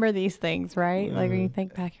yeah. remember these things, right? Like when you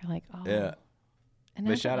think back, you're like, oh. Yeah. And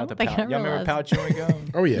I But shout out to don't think Pow. I Y'all remember Pow realized- chewing gum?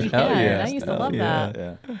 Oh, yeah. Yeah, I used to love that.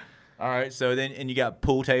 Yeah. All right. So then, and you got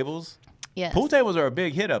pool tables. Yes. Pool tables are a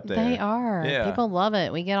big hit up there. They are. Yeah. People love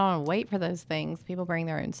it. We get on and wait for those things. People bring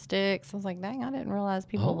their own sticks. I was like, dang, I didn't realize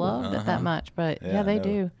people loved it that much. But yeah, they no.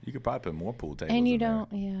 do. You could probably put more pool tables. And you in there.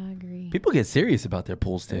 don't. Yeah, I agree. People get serious about their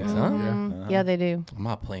pool sticks, huh? Yeah, they do. I'm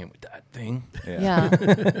not playing with that thing. Yeah.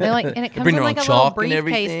 They like, and it comes Bring in their like own a little chalk and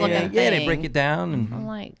briefcase everything. looking Yeah, thing. they break it down. And I'm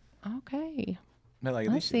like, okay. They're like,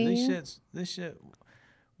 I this see you. shit.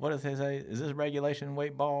 What does they say? Is this regulation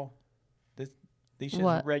weight ball? These shits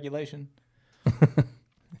What? regulation?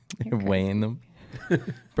 You're weighing them.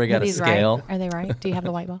 Break out a Nobody's scale. Right. Are they right? Do you have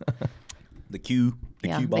the white ball? The cue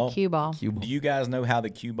ball. The cue ball. Cube. Do you guys know how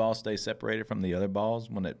the cue ball stays separated from the other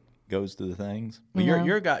balls when it goes through the things? Well, No.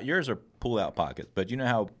 yours are pull out pockets, but you know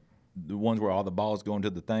how the ones where all the balls go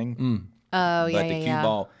into the thing? Oh, yeah, Like the cue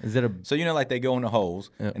ball. Is it a So like they go in the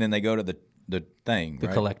holes Yep. and then they go to the thing, The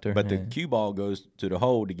right? collector, But the yeah. cue ball goes to the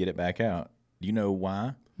hole to get it back out. Do you know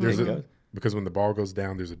why? There's It goes? because when the ball goes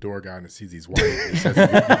down, there's a door guy and it sees he's white. It says you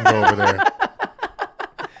can go over there.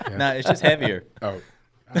 No, it's just heavier. Oh.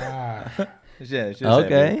 It's just Okay.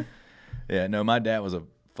 heavier. Yeah, no, my dad was a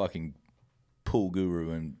fucking pool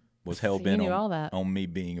guru and was hell So you bent knew all that. on me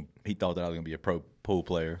being. He thought that I was gonna be a pro pool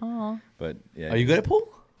player. Aw. But yeah, Are you good at pool?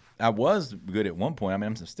 I was good at one point. I mean,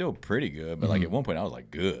 I'm still pretty good, but like at one point, I was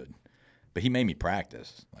like good. But he made me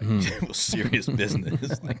practice. Like it was serious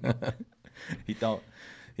business. Like, he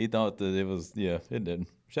thought that it was. Yeah, it did.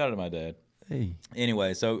 Shout out to my dad. Hey.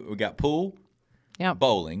 Anyway, so we got pool, Yep.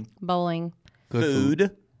 bowling, Bowling. food,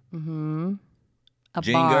 A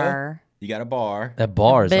Jenga. bar. You got a bar. That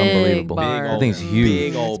bar is Big unbelievable. bar. I think it's huge.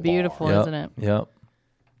 Big old It's beautiful, Yep. isn't it? Yep.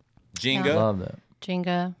 Jenga, Love that.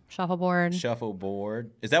 Jenga, shuffleboard.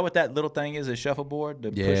 shuffleboard. Is that what that little thing is? A shuffleboard, the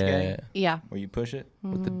push Yeah. game, Yeah. where you push it.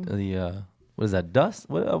 With the what is that? Dust?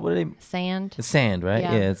 What are they? Sand. It's sand, right?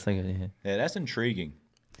 Yeah. Yeah, it's like yeah. Yeah, that's intriguing.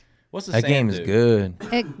 What's the That sand game is do? good.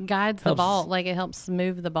 It guides the Helps. ball. Like it helps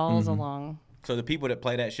move the balls along. So the people that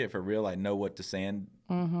play that shit for real, like, know what the sand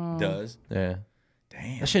does. Yeah.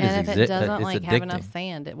 Damn. That shit is And if it doesn't it's like addicting. have enough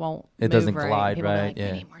sand, it won't. It move doesn't right. glide People are right, Like, yeah.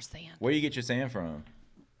 I need more sand. Where you get your sand from?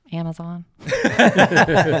 Amazon. Is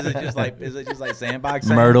it just like sandbox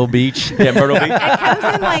sand? Myrtle Beach. Yeah, Myrtle Beach. It comes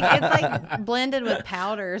in like it's like blended with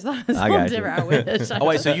powders. It's a I little got you. different. I wish. Oh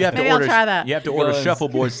wait, so you have Maybe to order. I'll try that. You have to order Because-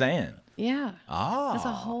 shuffleboard sand. Yeah. Oh, It's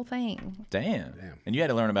a whole thing. damn. And you had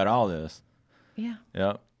to learn about all this. Yeah.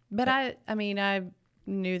 Yep. But I mean, I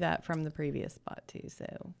knew that from the previous spot too.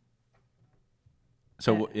 So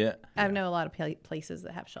So yeah, I know a lot of places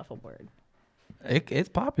that have shuffleboard. It's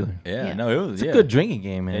popular. yeah. Yeah. No, it was. It's yeah. a good drinking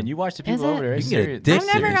game, man. And you watch the Is people over it? there. You it's can get serious- addicted. I've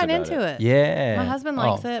never serious gotten about into it. Yeah. My husband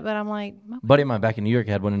likes it, but I'm like, okay. Buddy of mine back in New York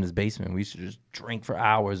had one in his basement. We used to just drink for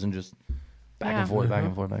hours and just back Yeah. and forth, back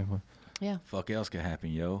and forth, back and forth. Yeah. Fuck else could happen,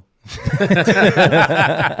 yo.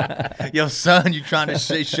 Yo, son, you trying to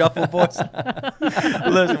say shuffleboards?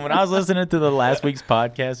 Listen, when I was listening to the last week's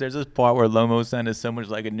podcast, there's this part where Lomo sounded so much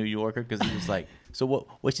like a New Yorker because he was like, "So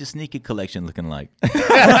what's your sneaker collection looking like?"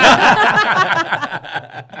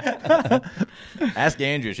 Ask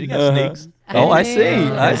Andrea. She got sneaks. Oh, I do. see.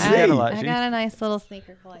 I see. got a lot. I got a nice little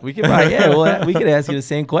sneaker collection. We could probably, well, we could ask you the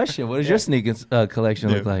same question. What does your sneaker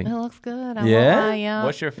collection look like? It looks good. I Yeah? won't lie, yeah.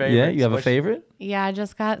 What's your favorite? Yeah, you have a favorite? Yeah, I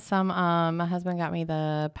just got some. My husband got me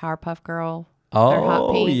the Powerpuff Girl. They're hot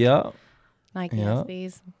Oh, pink. yeah. Nike Yeah.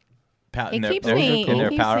 SBs. It It keeps me- in it their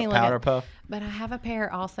keeps powder, me looking- powder puff. But I have a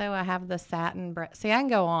pair also. I have the satin. See, I can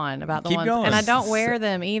go on about the Keep ones, going. and I don't wear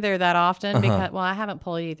them either that often because, well, I haven't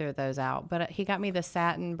pulled either of those out. But he got me the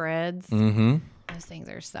satin breads. Mm-hmm. Those things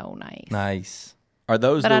are so nice. Nice. Are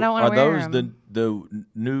those But I don't wanna wear the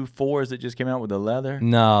new 4s that just came out with the leather?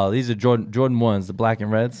 No, these are Jordan 1s, the black and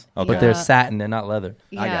reds. Okay. But they're Yeah. satin, they're not leather.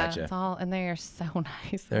 Yeah, I gotcha. It's all, and they are so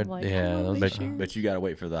nice. They're- I'm like, yeah, oh, those they are- sure- But you got to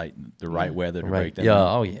wait for the right weather to break Right. them. Yeah.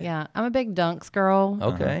 out. Oh, yeah. Yeah, I'm a big Dunks girl.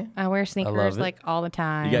 Okay. I wear sneakers it. like all the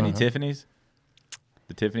time. You got any Tiffany's?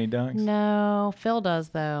 The Tiffany dunks? No, Phil does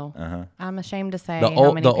though. Uh-huh. I'm ashamed to say The how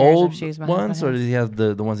old, many the pairs old of shoes my ones, husband or has. does he have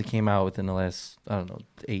the ones that came out within the last, I don't know,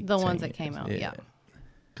 8 The 10 ones that years? came out, yeah.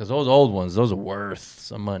 Because those old ones, those are worth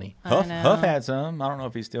some money. Huff know. had some. I don't know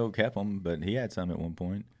if he still kept them, but he had some at one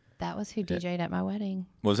point. That was who DJ'd at my wedding.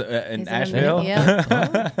 Was it in He's Asheville?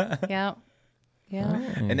 Yeah. Yeah. Yeah.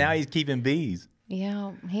 And now he's keeping bees.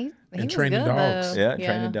 Yeah. He And was training good, dogs. though. Yeah,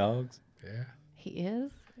 training dogs. Yeah. He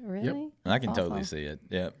is? Really? I can That's totally awesome. see it.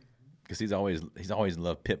 Yeah, because he's always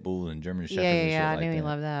loved pit bull and German shepherds. Yeah, and yeah, shit yeah. I like knew that. he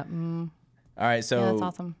loved that. All right, so Yeah, that's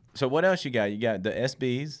awesome. So what else you got? You got the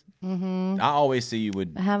SBs. I always see you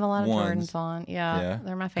with I have a lot of ones. Jordans on. Yeah. Yeah.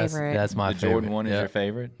 They're my That's, favorite. that's my The favorite. Jordan one is Yeah. your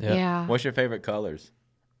favorite. Yeah. Yeah. What's your favorite colors?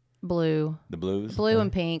 Blue. The blues. Blue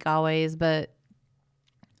and pink always, but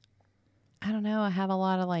I don't know. I have a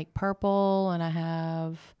lot of like purple,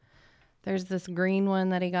 and there's this green one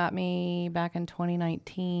that he got me back in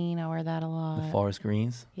 2019. I wear that a lot. The forest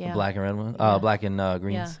greens. Yeah. The black and red one. Yeah. Black and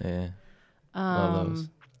greens. Yeah. Love those.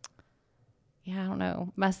 Yeah, I don't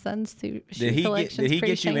know. My son's shoe Did he collection's get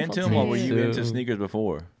pretty you into shameful, them, or were you too. into sneakers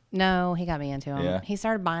before? No, he got me into them. Yeah. He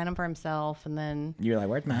started buying them for himself, and then You're like,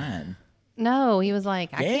 where's mine? no, he was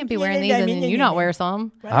like, I Yeah, can't be yeah, wearing yeah, these, and yeah, then yeah, you yeah. not wear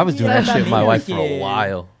some. I was doing that shit with my wife for a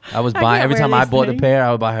while. I was buying can't every wear time I these bought a things. pair,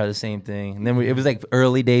 I would buy her the same thing. And then it was like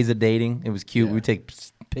early days of dating. It was cute. We would take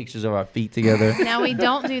pictures of our feet together. Now we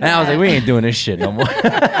don't do that. And I was like, we ain't doing this shit no more.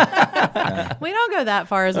 We don't go that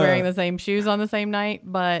far as wearing the same shoes on the same night,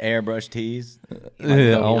 but Airbrush tees.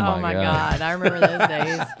 Oh oh my god, I remember those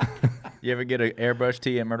days. You ever get an airbrush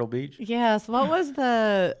tee at Myrtle Beach? Yes. What was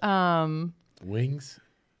the Wings.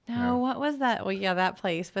 No, what was that? Well, yeah, that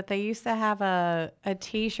place. But they used to have a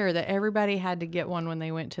T-shirt that everybody had to get one when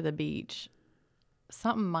they went to the beach.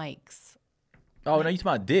 Something Mike's. Oh no, you talking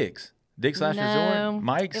about Dick's? Dick's Last Resort?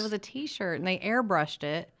 Mike's? It was a T-shirt, and they airbrushed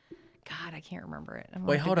it. God, I can't remember it. I'm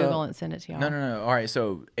Wait, going to hold Google up. it and send it to y'all. No. All right,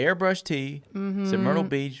 so airbrush tee. It's at Myrtle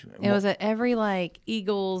Beach. It was at every like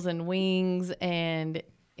Eagles and Wings, and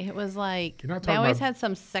it was like You're not they talking always about- had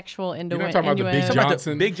some sexual You're innuendo. not talking about the Big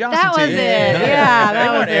Johnson. Big Johnson That was tee. it. Yeah, they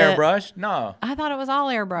that was weren't it. airbrushed. No. I thought it was all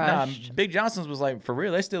Nah, airbrushed. Big Johnson's was like, for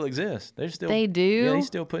real, they still exist. They're still. They do? Yeah, they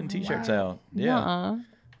still putting T-shirts out. Yeah. Nuh-uh.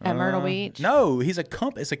 At Myrtle Beach. No, it's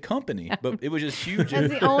a company, but it was just huge.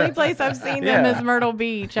 That's the only place I've seen them Yeah. is Myrtle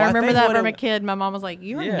Beach. Well, I I remember think that what from it- a kid. My mom was like,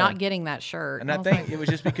 "You are Yeah. not getting that shirt." And I was think like, it was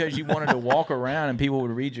just because you wanted to walk around and people would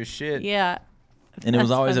read your shit. yeah. And it was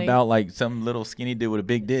That's always funny. about like some little skinny dude with a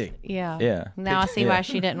big dick. Yeah. Yeah. Now I see why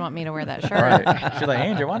she didn't want me to wear that shirt. Right. She's like,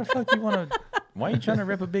 Andrea, why the fuck you want to? Why are you trying to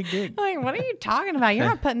rip a big dick? Like, what are you talking about? You're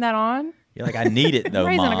not putting that on. You're like, I need it though, I'm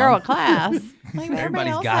raising Mom. a girl at class. Like, everybody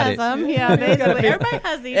Everybody's else got has it. them. Yeah, basically. Everybody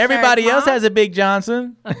has these Everybody shirts, else Mom. has a Big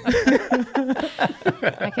Johnson.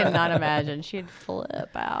 I cannot imagine. She'd flip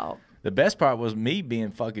out. The best part was me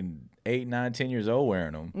being fucking 8, 9, 10 years old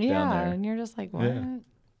wearing them Yeah, down there. and you're just like, what? Yeah.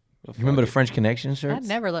 Remember the French Connection shirts? I'd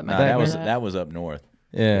never let my Nah, kid that wear was that was up north.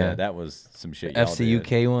 Yeah. that was some shit. Y'all FCUK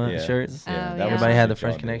did. one Yeah. shirts. Oh, Yeah, that yeah. was Everybody some had the shit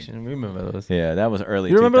French y'all did. Connection. We remember those. Yeah, that was early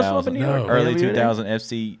You remember those 2000. up in New York? Early Yeah, we were there. 2000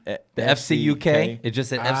 FC. The FCUK. It just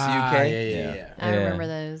said FCUK. Yeah. I remember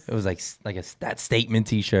those. It was like that statement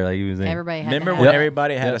T-shirt like he was in. Everybody had Remember to when have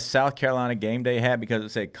everybody had Yep. a South Carolina game day hat because it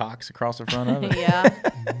said Cox across the front of it? it. Yeah.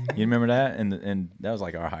 You remember that? And that was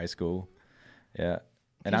like our high school. Yeah.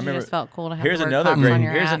 And I You remember just felt cool to have here's the word another Cox great on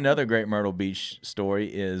your here's hat. another great Myrtle Beach story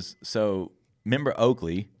is so remember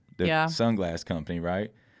Oakley, the Yeah. sunglass company,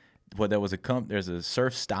 right? Well, there was there's a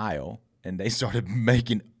Surf Style, and they started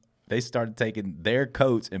taking their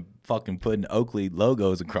coats and fucking putting Oakley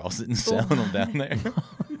logos across it and selling them down there.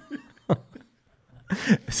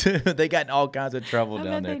 So they got in all kinds of trouble I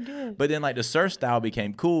down bet there. they did. But then like the Surf Style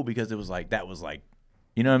became cool because it was like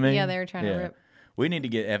you know what I mean? Yeah, they were trying to rip. We need to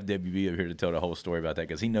get FWB up here to tell the whole story about that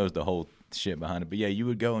because he knows the whole shit behind it. But yeah, you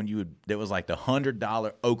would go and there was like the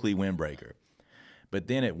 $100 Oakley windbreaker. But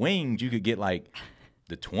then at Wings, you could get like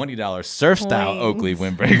the $20 Surf Style Wings. Oakley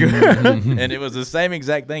windbreaker. And it was the same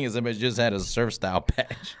exact thing as if it just had a Surf Style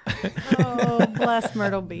patch. Oh, bless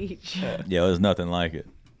Myrtle Beach. Yeah, it was nothing like it.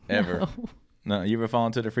 Ever. No, you ever fall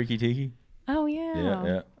into the Freaky Tiki? Oh, yeah.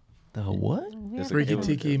 Yeah. The what? It's a- Freaky it was-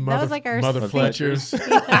 Tiki, That Mother, was like our Mother secret- Fletchers,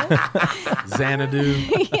 Xanadu.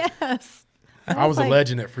 Yes. I was a like-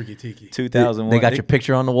 legend at Freaky Tiki. 2001. They got your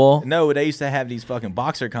picture on the wall? No, they used to have these fucking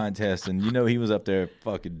boxer contests, and you know he was up there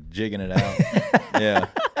fucking jigging it out. Yeah.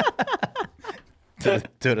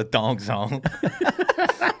 to the thong song.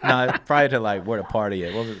 No, probably to like where the party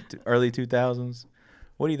at. What was it? Early 2000s?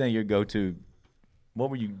 What do you think your go-to? What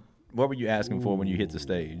were you asking for when you hit the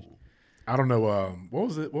stage? I don't know. What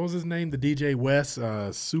was it? What was his name? The DJ West,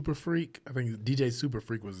 Super Freak. I think DJ Super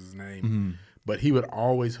Freak was his name. Mm-hmm. But he would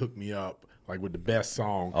always hook me up like with the best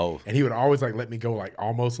song. Oh. And he would always like let me go like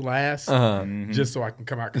almost last, Mm-hmm. just so I can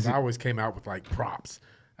come out because I always came out with like props.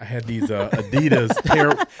 I had these Adidas.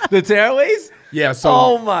 The tearaways? Yeah. So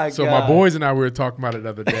Oh, my So God. my boys and I we were talking about it the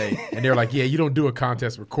other day, and they were like, "Yeah, you don't do a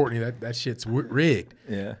contest with Courtney. That shit's rigged."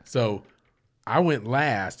 Yeah. So I went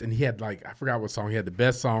last, and he had like I forgot what song. He had the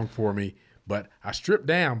best song for me, but I stripped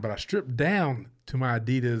down. But I stripped down to my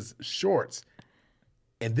Adidas shorts,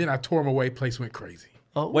 and then I tore them away. Place went crazy.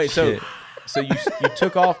 Oh, Wait, shit. so you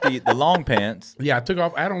took off the long pants. Yeah, I took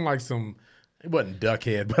off. I had on like some. It wasn't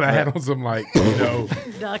duckhead, but I had on some like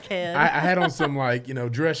Duckhead. I had on some like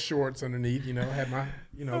dress shorts underneath. I had my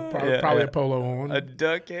probably a polo on. A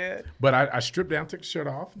duck head. But I stripped down, took the shirt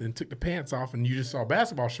off, then took the pants off, and you just saw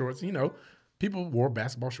basketball shorts. People wore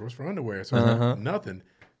basketball shorts for underwear, so it's like nothing.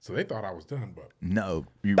 So they thought I was done, but No,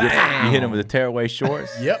 you hit him with the tearaway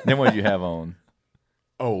shorts. Yep. Then what did you have on?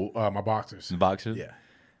 my boxers. Some boxers. Yeah.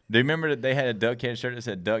 Do you remember that they had a duck head shirt that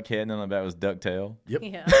said duck head and on the back was duck tail? Yep.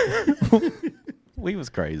 yeah. We was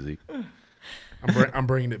crazy. I'm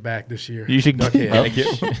bringing it back this year. You should Duckhead. make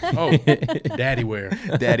it. Oh, daddy wear.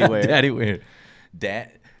 Daddy wear. Daddy weird.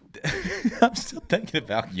 Dad. I'm still thinking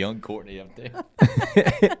about young Courtney up there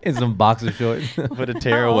In some boxer shorts. with the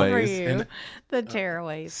How old were tearaways. you? The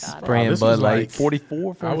tearaways. Got it. Spraying this Bud was like Lights.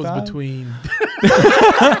 44, 45? I was between.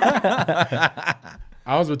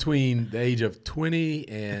 I was between the age of 20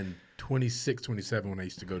 and 26, 27 when I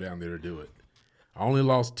used to go down there to do it. I only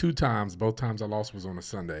lost 2 times. Both times I lost was on a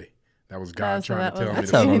Sunday. That was God Oh, so trying that to tell was- me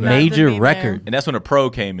That's to a slow Not down. major to be record. And that's when a pro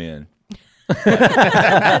came in. That's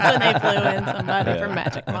when they flew in somebody from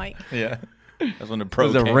Magic Mike. Yeah. That's when the It pro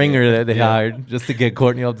was a came ringer in. that they hired just to get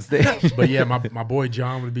Courtney off the stage. But yeah, my boy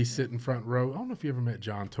John would be sitting front row. I don't know if you ever met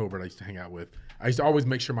John Tobert. I used to hang out with. I used to always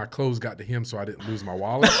make sure my clothes got to him so I didn't lose my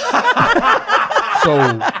wallet. So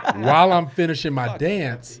while I'm finishing my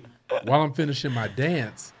dance,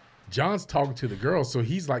 John's talking to the girls. So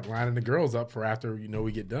he's like lining the girls up for after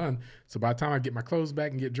we get done. So by the time I get my clothes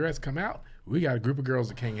back and get dressed, come out, we got a group of girls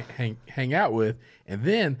that can hang out with, and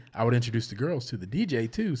then I would introduce the girls to the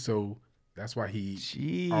DJ too. So that's why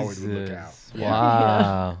he always would look out.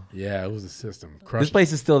 Wow. Yeah, it was a system. This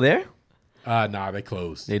place is still there? Nah, they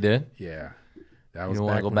closed. They did? Yeah. That You was don't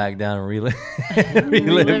want to go when- back down and relive his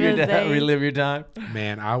days. relive your time?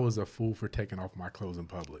 Man, I was a fool for taking off my clothes in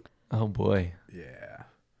public. Oh, boy. Yeah.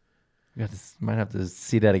 Might have to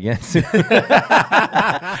see that again soon.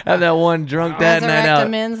 Have that one drunk dad night Resurrect a out.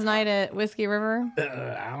 men's night at Whiskey River. I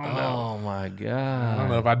don't know. Oh, my I God. don't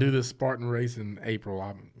know. If I do this Spartan race in April,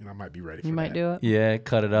 I might be ready for You might that. do it. Yeah,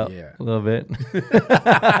 cut it up Yeah. a little bit.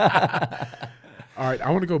 All right, I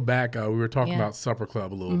want to go back. We were talking Yeah. about Supper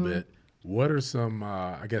Club a little bit. What are some,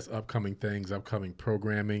 upcoming things, upcoming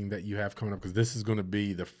programming that you have coming up? Because this is going to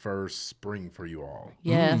be the first spring for you all.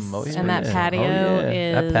 Yes. Oh, yeah. And that Yeah. patio Oh, yeah.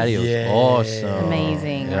 is That patio Yeah. is awesome.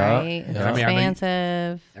 amazing, Yeah. right? It's Yeah. I mean, I know you-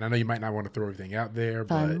 expansive. And I know you might not want to throw everything out there,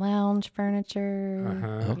 Fun but lounge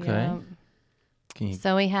furniture. Okay. Yep. Can you-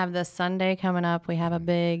 So we have this Sunday coming up. We have a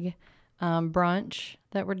big brunch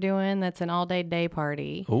that we're doing. That's an all-day day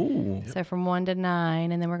party. Ooh. So from 1 to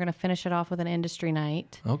 9, and then we're going to finish it off with an industry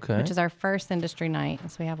night, Okay. which is our first industry night.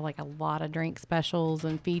 So we have like a lot of drink specials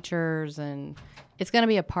and features, and it's going to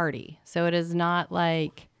be a party. So it is not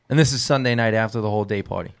like, And this is Sunday night after the whole day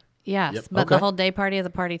party. yes, Yep. but Okay. the whole day party is a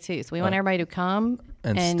party too. So we want everybody to come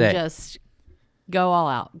And and stay. just go all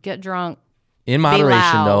out, get drunk, In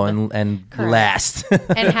moderation, though, loud. and Correct. last.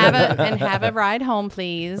 and have a ride home,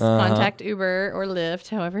 please. Contact Uber or Lyft,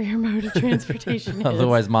 however your mode of transportation is.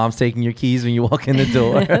 Otherwise, mom's taking your keys when you walk in the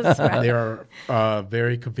door. That's right. they are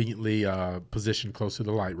very conveniently positioned close to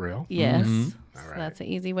the light rail. Yes. Mm-hmm. So right. that's an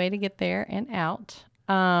easy way to get there and out.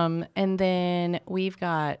 And then we've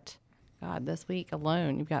got, God, this week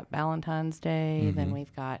alone, you've got Valentine's Day. Mm-hmm. Then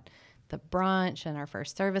we've got the brunch and our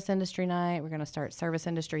first service industry night. We're going to start service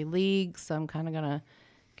industry leagues. So I'm kind of going to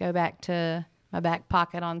go back to my back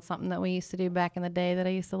pocket on something that we used to do back in the day that I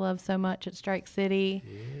used to love so much at Strike City.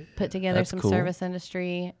 Put together That's some cool. service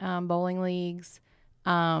industry bowling leagues.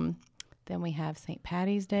 Then we have St.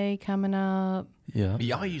 Patty's Day coming up. Yeah.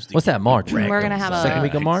 Y'all used to What's get that, March? wrecked We're on gonna have Sunday Second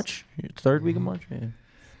week of nights. March? Third week of March? Yeah.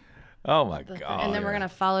 Oh, my God. And then we're going to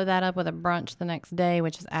follow that up with a brunch the next day,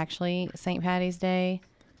 which is actually St. Patty's Day.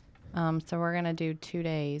 So we're going to do 2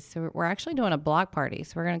 days. So we're actually doing a block party.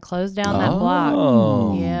 So we're going to close down that Oh.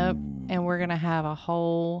 block. Yep. And we're going to have a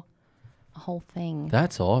whole thing.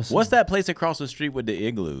 That's awesome. What's that place across the street with the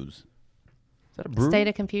igloos? Is that a brewery? State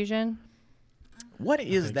of Confusion. What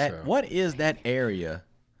is that? so. What is that area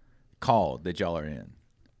called that y'all are in?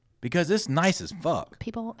 Because it's nice as fuck.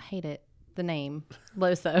 People hate it. The name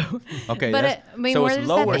Loso. Okay, but that's- I mean, so we're it's just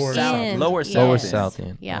lower at the south- end. lower Yeah. south Lower end. South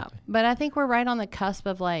End. Yeah, Okay. but I think we're right on the cusp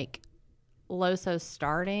of like Loso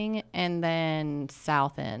starting and then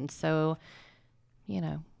South End. So,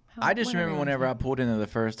 how- I just remember around whenever here. I pulled in there the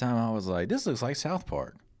first time, I was like, this looks like South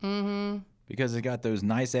Park. Mm-hmm. Because it got those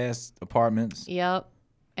nice-ass apartments. Yep.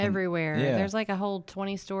 Everywhere. yeah. There's like a whole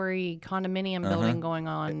 20-story condominium building going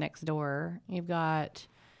on next door. You've got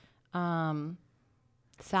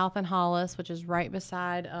South and Hollis, which is right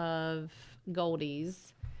beside of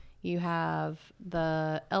Goldie's. You have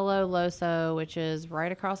the LO Loso, which is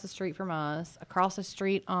right across the street from us. Across the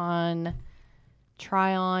street on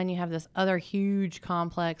Tryon, you have this other huge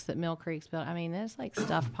complex that Mill Creek's built. I mean, there's like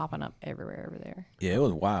stuff popping up everywhere over there. Yeah, it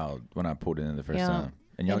was wild when I pulled in the first Yeah. time.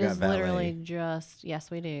 And y'all It got is valet. literally just,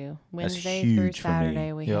 yes, we do. That's Wednesday through huge for me.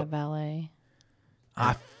 Saturday, we Yep. have valet.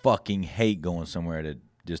 I fucking hate going somewhere that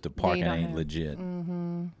just the parking don't ain't have- legit.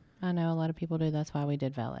 I know a lot of people do. That's why we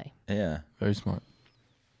did valet. Yeah. Very smart.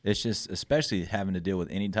 It's just, especially having to deal with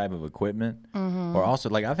any type of equipment, Mm-hmm. or also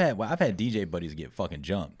like I've had DJ buddies get fucking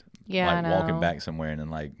jumped. Yeah, like I walking know. back somewhere and then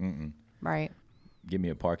like, Right. give me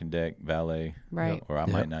a parking deck, valet, Right. or I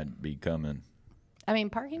might not be coming. I mean,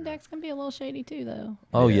 parking decks can be a little shady too, though.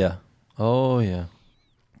 Oh, yeah. Oh, yeah.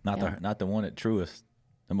 Not the one at Truist.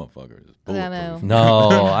 Them motherfuckers is I know. bulletproof.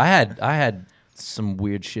 No, I had some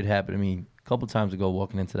weird shit happen to me a couple times ago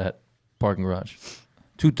walking into that parking garage.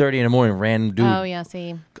 2:30 in the morning, random dude. Oh yeah,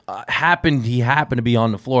 see, He happened to be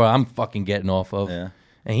on the floor I'm fucking getting off of. Yeah.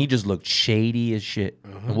 And he just looked shady as shit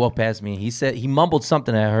and walked past me. He mumbled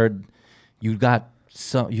something. I heard, you got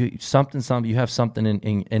you have something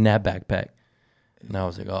in that backpack. And I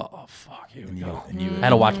was like, oh fuck, here we go. And you I had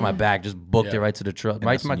to watch my bag, just booked it right to the truck, and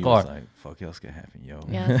right that's to my when you car. was like, fuck else could happen, yo.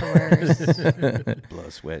 Yeah, that's the worst.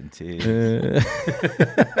 Blood, sweat, and tears.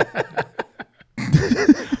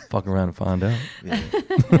 Fuck around and find out. Yeah.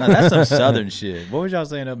 Now, that's some southern shit. What was y'all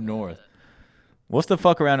saying up north? What's the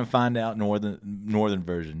fuck around and find out northern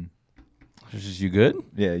version? It's just, you good?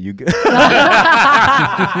 Yeah, you good?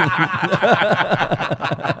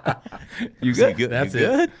 You good? That's you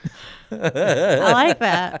it. good? I like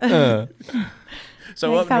that.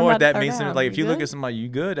 So Next up time north, I'm that about to means throw like down. if you You look good? at somebody, you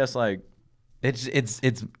good? That's like It's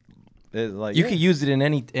like you yeah, can use it in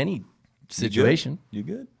any situation. You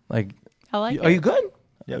good? Like, I like it. are you good?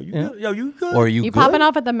 Yo, you Yeah. good? Yo, you good? Or are you You good? popping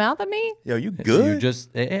off at the mouth at me? Yo, you So good? you're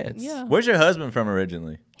just it's, Yeah. Where's your husband from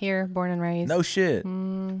originally? Here, born and raised. No shit.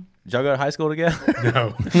 Did y'all go to high school together?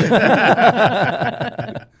 No.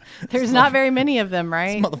 There's not very many of them,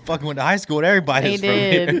 right? Motherfucker went to high school with everybody. He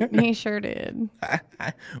did. He sure did.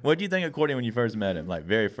 What do you think of Courtney when you first met him? Like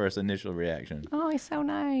very first initial reaction. Oh, he's so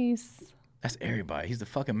nice. That's everybody. He's the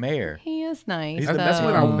fucking mayor. He is nice.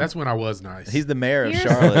 That's when I was nice. He's the mayor of You're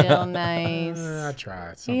Charlotte. still nice. I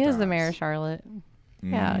tried. He is the sometimes. mayor of Charlotte.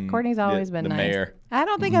 Yeah, Courtney's always been the nice. mayor. I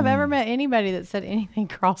don't think I've ever met anybody that said anything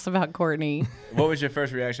cross about Courtney. What was your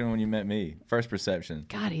first reaction when you met me? First perception.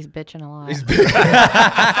 God, he's bitching a lot. He's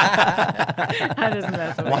I just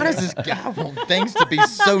mess with Why him. does this guy want things to be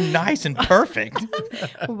so nice and perfect?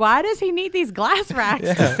 Why does he need these glass racks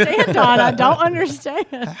to stand on? I don't understand.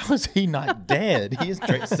 How is he not dead? He has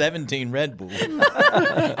drank 17 Red Bull.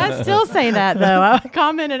 I still say that though. I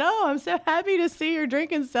commented, "Oh, I'm so happy to see you're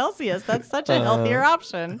drinking Celsius. That's such a healthier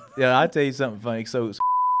option." Yeah, I'll tell you something funny. So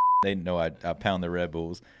they know I pound the Red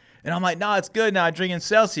Bulls. And I'm like, nah, it's good now. I drink in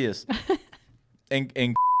Celsius. and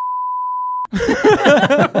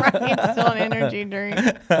Right, still an energy drink.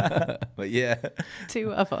 But yeah,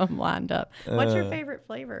 Two of them lined up. What's your favorite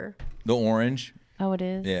flavor? the orange. Oh, it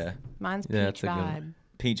is. Yeah. Mine's Yeah, peach that's a good vibe. one.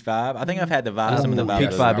 Peach vibe. I think I've had the vibe. Some of the vibes. Peach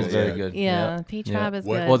vibe is is very good. good. Yeah, Yep. peach Yep. vibe is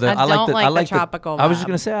What- good. Well, I don't like the tropical vibe. I was just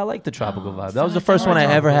gonna say I like the tropical vibe. That so was the much first one I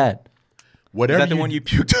more. ever had. Is Whatever that the you, one you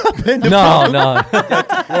puked up in? No.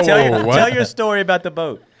 Tell your story about the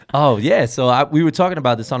boat. Oh yeah. So we were talking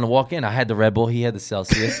about this on the walk in. I had the Red Bull. He had the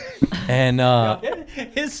Celsius, and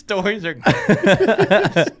His stories are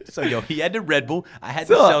so he had the Red Bull. I had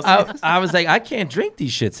so the Celsius. I was like, I can't drink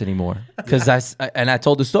these shits anymore because I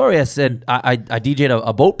told the story. I said I DJ'd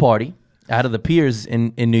a boat party out of the piers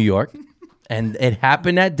in New York, and it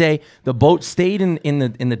happened that day. The boat stayed in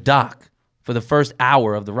the dock for the first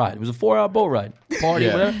hour of the ride. It was a 4-hour boat ride, party,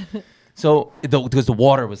 Yeah. whatever. So because the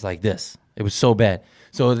water was like this, it was so bad.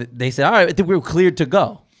 So they said, all right, I think we were cleared to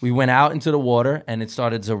go. We went out into the water, and it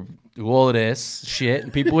started to do all of this shit.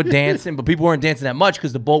 And people were dancing, but people weren't dancing that much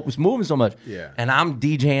because the boat was moving so much. Yeah. And I'm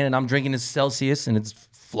DJing, and I'm drinking this Celsius, and it's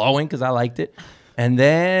flowing because I liked it. And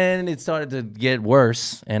then it started to get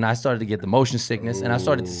worse, and I started to get the motion sickness, and I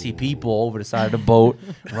started to see people over the side of the boat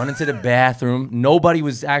run into the bathroom. Nobody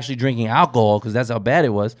was actually drinking alcohol because that's how bad it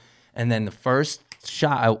was. And then the first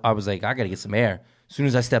shot, I was like, I got to get some air. As soon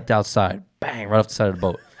as I stepped outside, bang, right off the side of the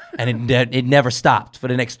boat. And it never stopped for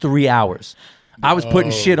the next 3 hours. I was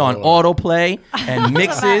putting shit on autoplay and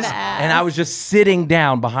mixes, and I was just sitting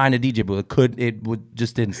down behind a DJ booth.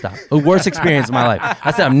 Just didn't stop. The worst experience of my life.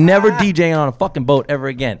 I said, I'm never DJing on a fucking boat ever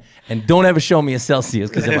again. And don't ever show me a Celsius,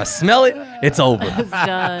 because if I smell it, it's over. It's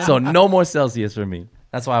done. So no more Celsius for me.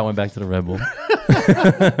 That's why I went back to the Red Bull.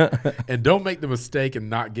 and don't make the mistake and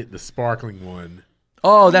not get the sparkling one.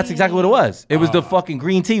 Oh, that's exactly what it was. It was the fucking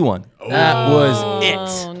green tea one. That was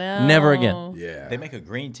it. no. Never again. Yeah. They make a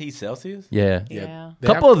green tea Celsius? Yeah. Yeah. They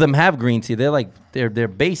Couple have- of them have green tea. They're like their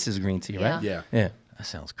base is green tea, right? Yeah. Yeah. That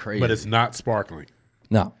sounds crazy. But it's not sparkling.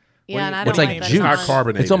 No. Yeah, and I It's don't like like juice. It's not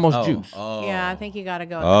carbonated. It's almost juice. Yeah, I think you got to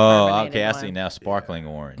go with the Oh, carbonated okay. I one. see now. Sparkling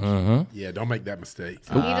orange. Yeah, don't make that mistake.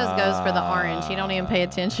 He just goes for the orange. He don't even pay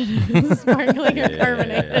attention to sparkling or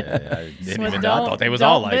carbonated. I didn't But even know. I thought they was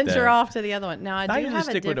all like don't venture that. off to the other one. No, I do I usually have a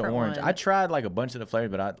stick with the different orange. one. I tried like a bunch of the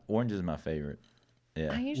flavors, but orange is my favorite.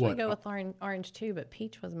 Yeah. I usually What? go with orange too, but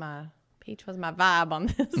peach was my vibe on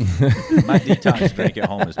this. My detox drink at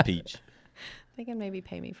home is peach. They can maybe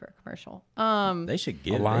pay me for a commercial. They should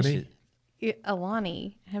get Alani? it.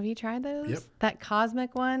 Alani, have you tried those? Yep. That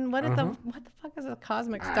cosmic one. What the fuck is a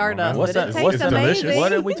cosmic I don't stardust? know. What's But it that? tastes What's It's amazing. delicious.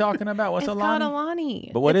 What are we talking about? What's It's Alani? called Alani.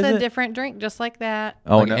 But what it's is a it? different drink, just like that.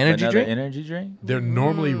 Oh, Like an energy another drink? energy drink? They're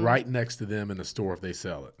normally right next to them in the store if they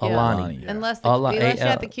sell it. Yeah. Alani. Yeah. Unless Ala- unless you A-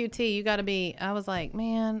 have the QT, you got to be. I was like,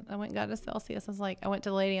 man, I went and got a Celsius. I was like, I went to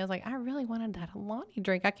the lady. I was like, I really wanted that Alani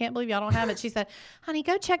drink. I can't believe y'all don't have it. She said, honey,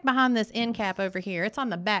 go check behind this end cap over here. It's on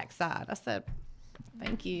the back side. I said,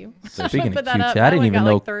 Thank you. So speaking of Put that QT, up. I That didn't one even got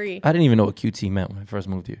know. like 3. I didn't even know what QT meant when I first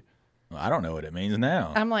moved here. I don't know what it means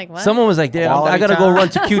now. I'm like, what? Someone was like, "Damn, I Quality gotta go time. run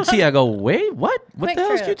to QT." I go, "Wait, what? What Quick the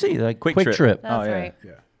hell is trip. QT?" They're like, Quick quick Trip. trip. That's Oh, yeah. right.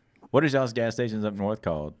 Yeah. What is y'all's gas stations up north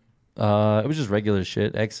called? It was just regular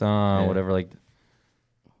shit, Exxon, Yeah. whatever. Like,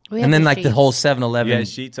 We and had then like the sheets. whole You 7-Eleven had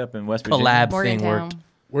Sheets up in West Virginia. collab thing Morgantown. worked.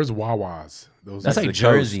 Where's Wawa's? Those That's the like coast.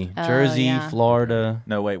 Jersey, Oh, Jersey, yeah. Florida.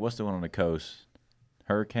 No, wait. What's the one on the coast?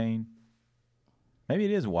 Hurricane? Maybe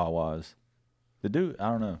it is Wawa's. The dude, I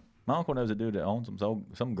don't know. My uncle knows a dude that owns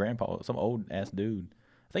some grandpa, some old ass dude.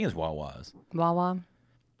 I think it's Wawa's. Wawa.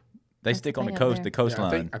 They That's stick the on the thing up coast, there. the Yeah,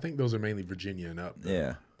 coastline. I think those are mainly Virginia and up.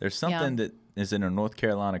 Yeah. There's something that is in the North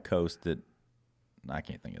Carolina coast that I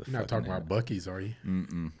can't think of the You're not fucking talking about Buc-ee's, are you?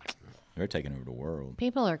 Mm-mm. They're taking over the world.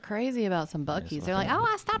 People are crazy about some Buc-ee's. They're like, oh,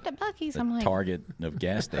 I stopped at Buc-ee's. The I'm like, target of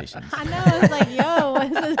gas stations. I know. It's like, yo,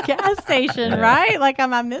 it's this gas station, right? Like,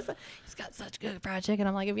 am I missing? It's got such good fried chicken.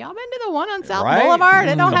 I'm like, have y'all been to the one on South Right? Boulevard?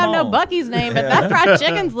 It don't Come have no on. Buc-ee's name, but that fried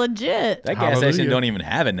chicken's legit. That gas station Hallelujah. don't even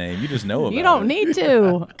have a name. You just know about it. You don't need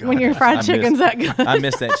to when your fried chicken's that good. I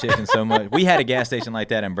miss that chicken so much. We had a gas station like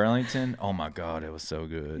that in Burlington. Oh my God, it was so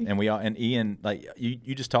good. And Ian, like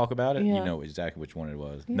you just talk about it, you Yeah. know exactly which one it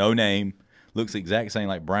was. No name, looks the exact same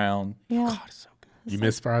like brown. Yeah. God, it's so good. You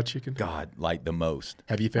miss fried chicken? God, like the most.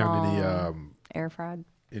 Have you found Air fried.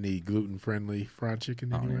 any gluten-friendly fried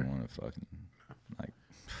chicken I don't anywhere? even want to fucking like,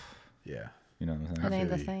 Yeah. you know what I'm It saying? ain't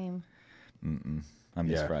the feel you. same. Mm-mm. I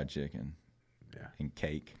miss Yeah. fried chicken. Yeah. And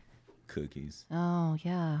cake, cookies. Oh,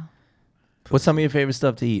 yeah. What's some of your favorite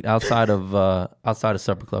stuff to eat outside of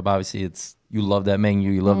Supper Club? Obviously, it's you love that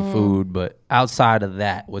menu, you love the food, but outside of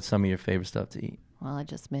that, what's some of your favorite stuff to eat? Well, I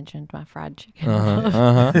just mentioned my fried chicken.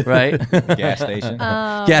 Right? Gas station.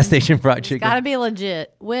 Gas station fried It's chicken. got to be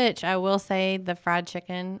legit, which I will say the fried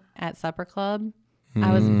chicken at Supper Club,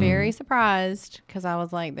 I was very surprised because I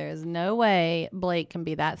was like, there's no way Blake can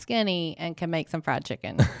be that skinny and can make some fried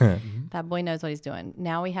chicken. That boy knows what he's doing.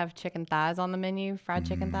 Now we have chicken thighs on the menu, fried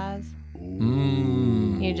chicken thighs.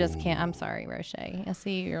 You just can't. I'm sorry, Roche. I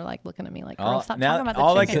see you're like looking at me like, girl, stop talking about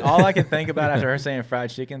the chicken. all I can think about after her saying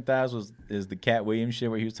fried chicken thighs is the Cat Williams shit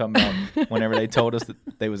where he was talking about whenever they told us that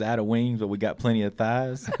they was out of wings but we got plenty of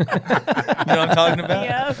thighs. You know what I'm talking about?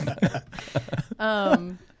 Yes.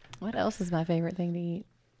 What else is my favorite thing to eat?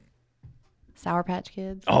 Sour Patch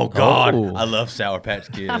Kids. Oh God, Oh. I love Sour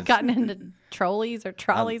Patch Kids. I've gotten into trolleys or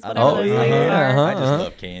trolleys, I whatever love those it. things are. I just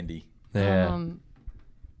love candy. Yeah.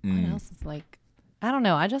 What else is like? I don't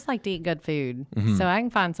know. I just like to eat good food, so I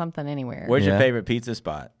can find something anywhere. Where's your Yeah. favorite pizza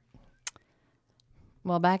spot?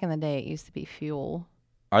 Well, back in the day, it used to be Fuel.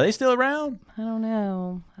 Are they still around? I don't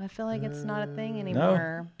know. I feel like it's not a thing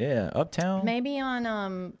anymore. No. Yeah, Uptown. Maybe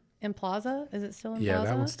on in Plaza. Is it still in Yeah,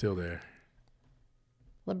 Plaza? that one's still there.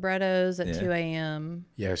 Librettos at Yeah. 2 a.m.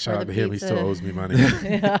 Yeah, shout Or out the to him. He pizza. still owes me money.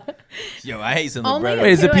 Yo, I hate some Only libretto.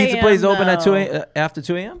 Wait, is the 2 pizza a.m. place open at 2 though. after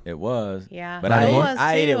 2 a.m.? It was. Yeah. But Not I anymore? ate,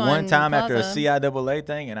 I ate it too one on time after a Plaza. CIAA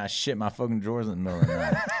thing, and I shit my fucking drawers in the middle of the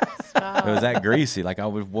night. It was that greasy. Like I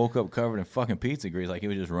woke up covered in fucking pizza grease, like it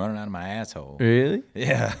was just running out of my asshole. Really?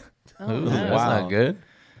 Yeah. Ooh, no. that's Wow. not good.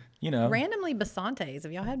 You know. Randomly, Basante's.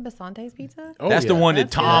 Have y'all had Basante's pizza? Oh, That's the yeah. one that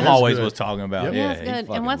That's Tom good. always That's was good. talking about. Yep. Yeah, Yeah, it's he good.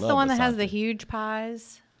 fucking And what's the loved one that has the Basante. huge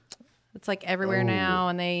pies? It's like everywhere now,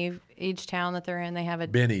 and they each town that they're in, they have a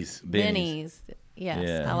Benny's. Benny's. Yes,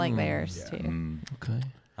 Yeah. I like theirs too. Okay.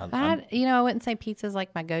 I wouldn't say pizza's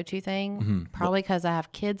like my go-to thing. Probably because I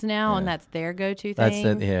have kids now, and that's their go-to That's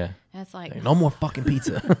thing. the, yeah. And it's like, No more fucking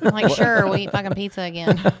pizza. I'm like, sure, we eat fucking pizza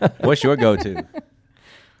again. What's your go-to?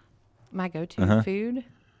 My go-to food.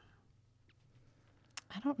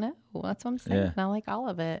 I don't know. That's what I'm saying. Yeah. I like all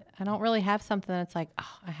of it. I don't really have something that's like,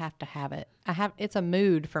 oh, I have to have it. It's a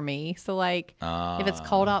mood for me. So like, if it's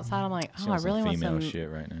cold outside, I'm like, She oh, I on some really want female some. shit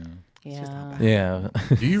right now. Yeah. Yeah.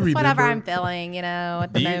 Do you remember? Whatever I'm feeling,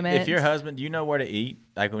 at the moment. If your husband, do you know where to eat?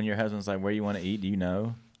 Like when your husband's like, where you want to eat? Do you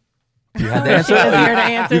know? You have the answer? She was here to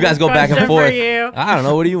answer You guys this go back and question forth. for you. I don't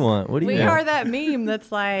know. What do you want? What do you We want? are that meme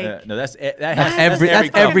that's like, No, that's Every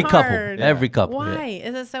fucking couple. hard. Every couple. why Yeah.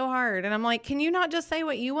 is it so hard? And I'm like, can you not just say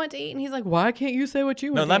what you want to eat? And he's like, why can't you say what you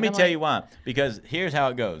want No, to eat? let me And I'm tell like, you why. Because here's how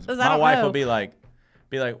it goes. 'Cause I My don't wife know. will be like,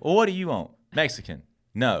 well, what do you want? Mexican?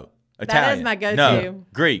 No. Italian? my go-to. No.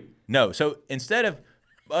 Greek? No. So instead of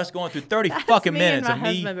us going through 30 fucking me and minutes my of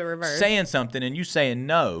me husband, but reversed. saying something and you saying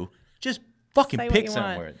no, just fucking Say what pick you want.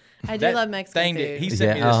 somewhere. I do That love Mexican thing food. That he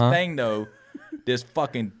sent me Yeah, this uh-huh. thing though, this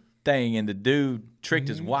fucking thing, and the dude tricked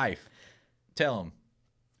his wife. Tell him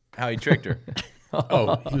how he tricked her.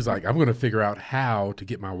 Oh, he was like, I'm going to figure out how to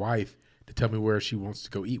get my wife to tell me where she wants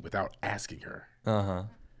to go eat without asking her. Uh-huh.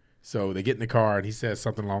 So they get in the car and he says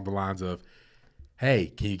something along the lines of,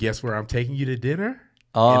 hey, can you guess where I'm taking you to dinner?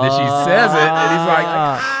 Oh. And then she says it, and he's like,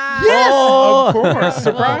 yes, of course.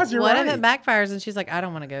 Surprise, you're what right. if it backfires and she's like, I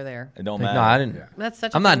don't want to go there? It don't Like, matter. no, I didn't. Yeah. That's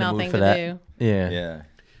such a I'm not in the female mood thing for to that. do. Yeah. Yeah.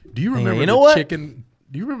 Do you remember you know the what? chicken?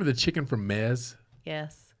 Do you remember the chicken from Mez?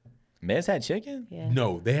 Yes. Mez had chicken? Yeah.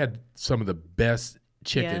 No, they had some of the best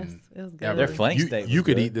chicken Yes, it was good. ever. Their flank you, steak You was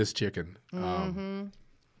could good. eat this chicken.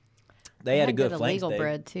 They had a had good good flank illegal steak.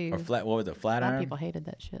 bread, too. Or flat. What was it? Flat A lot of iron. people hated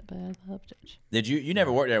that shit, but I loved it. Did you? You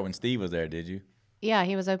never worked there when Steve was there, did you? Yeah,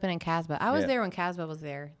 he was open in Casbah. I was Yeah. there when Casbah was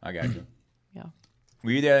there. I got you. Yeah.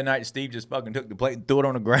 Were you there the night Steve just fucking took the plate and threw it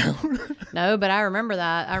on the ground? No, but I remember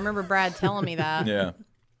that. I remember Brad telling me that. Yeah.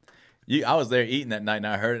 I was there eating that night and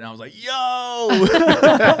I heard it and I was like, yo!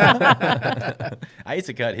 I used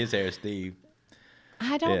to cut his hair, Steve.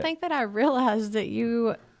 I don't Yeah. think that I realized that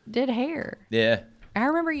you did hair. Yeah. I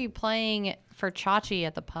remember you playing for Chachi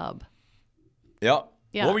at the pub. Yep.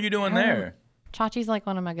 Yeah. What were you doing I remember. there? Chachi's like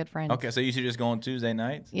one of my good friends. Okay, so you used to just go on Tuesday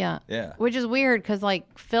nights? Yeah. Yeah. Which is weird because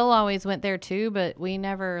like Phil always went there too, but we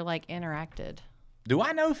never like interacted. Do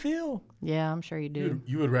I know Phil? Yeah, I'm sure you do.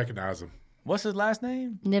 You would recognize him. What's his last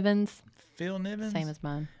name? Nivens, Phil Nivens? same as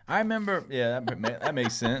mine. I remember, that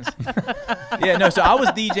makes sense. Yeah, no, so I was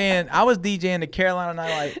DJing the Carolina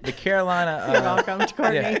nightlife, the Carolina. You're welcome,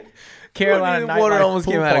 Courtney. Yeah, Carolina nightlife Water almost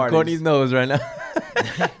pool came out of parties. Courtney's nose right now.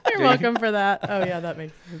 You're welcome for that. Oh yeah, that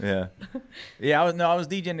makes sense. Yeah. I was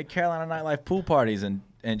DJing the Carolina nightlife pool parties, and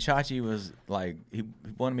Chachi was like, he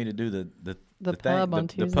wanted me to do the pub on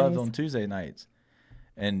the pubs Tuesdays. on Tuesday nights.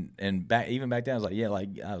 And back back then I was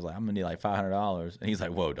like, I'm gonna need like $500, and he's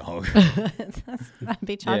like, whoa, dog. I'd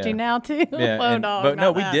be Chachi Yeah. now too. Yeah, Whoa, dog, but no,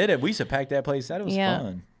 not we that. did it. We used to pack that place out. It was Yeah. fun.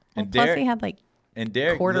 Well, And plus Derek, he had like and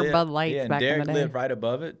Derek quarter lived, Bud Lights yeah, and back in Derek the day. lived right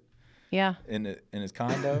above it yeah. in his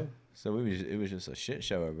condo. So it was just a shit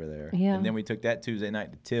show over there. Yeah. And then we took that Tuesday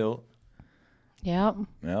night to Tilt. Yep.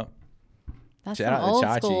 Yep. That's Shout some out to old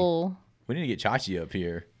Chachi. school. We need to get Chachi up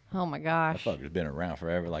here. Oh my That gosh. fucker's been around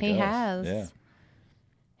forever like He us. has. Yeah.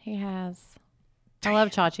 He has. I love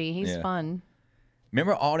Chachi. He's Yeah. fun.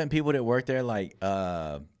 Remember all them people that worked there like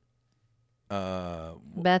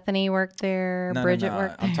Bethany worked there. no, Bridget no.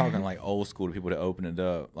 worked there. I'm talking like old school, the people that opened it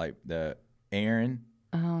up, like the Aaron.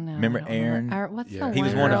 Oh no. Remember I don't Aaron? What's Yeah, the He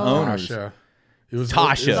was one one of the girl? owners. Tasha. It was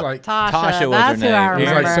Tasha. It was like, Tasha. Tasha was That's her who I name. it was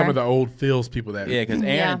remember. like some of the old Phil's people that. Yeah, because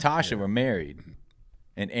Aaron Yeah. and Tasha were married,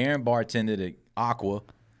 and Aaron bartended at Aqua.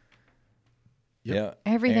 Yep.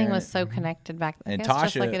 Yeah, Everything Aaron- was so connected back then. And It's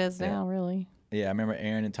just Tasha- like it is yeah. now, really. Yeah, I remember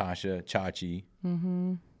Aaron and Tasha, Chachi.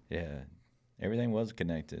 Mm-hmm. Yeah, everything was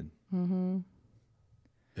connected. Then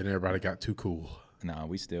everybody got too cool. Nah,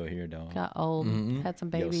 we still here, dog. Got old. Had some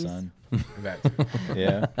Yo, babies. son. That-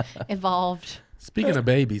 Yeah. Evolved. Speaking of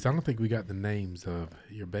babies, I don't think we got the names of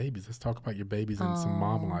your babies. Let's talk about your babies and some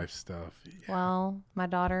mom life stuff. Yeah. Well, my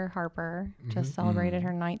daughter Harper just celebrated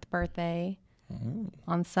her 9th birthday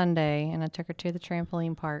on Sunday, and I took her to the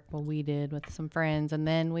trampoline park. Well, we did with some friends, and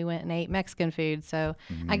then we went and ate Mexican food. So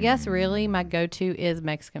I guess really my go-to is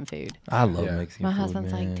Mexican food. I love Yeah. Mexican My food,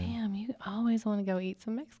 husband's man. like, "Damn, you always want to go eat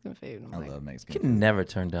some Mexican food." I'm I like, love You Mexican can food. never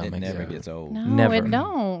turn down It Mexican never food. gets old. "No, Never. it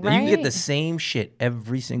don't." Right? You can get the same shit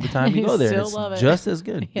every single time you You go there. and still love it's it. just as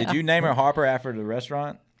good. Did you name her Harper after the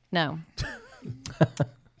restaurant? No.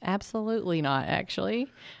 Absolutely not, actually.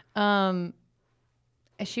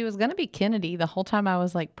 She was going to be Kennedy the whole time I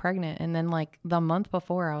was like pregnant. And then like the month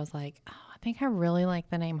before I was like, oh, I think I really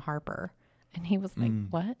like the name Harper. And he was like,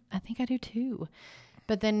 what? I think I do too.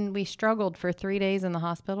 But then we struggled for 3 days in the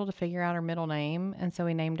hospital to figure out her middle name. And so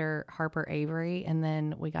we named her Harper Avery. And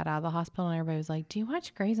then we got out of the hospital and everybody was like, do you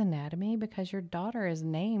watch Grey's Anatomy? Because your daughter is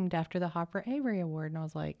named after the Harper Avery Award. And I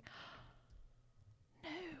was like,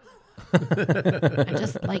 I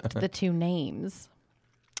just liked the two names.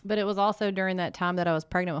 But it was also during that time that I was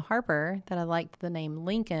pregnant with Harper that I liked the name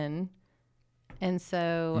Lincoln. And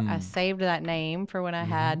so I saved that name for when I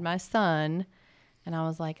had my son. And I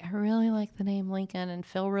was like, I really like the name Lincoln. And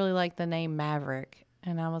Phil really liked the name Maverick.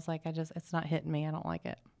 And I was like, it's not hitting me. I don't like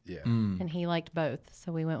it. Yeah. And he liked both.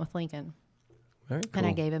 So we went with Lincoln. Very cool. And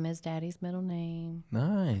I gave him his daddy's middle name.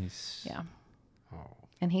 Nice. Yeah.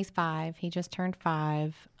 And he's 5. He just turned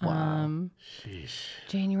 5.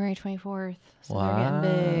 January 24th. So they're getting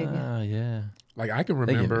big. Yeah. Like I can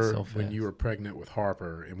They get me remember so when fast. you were pregnant with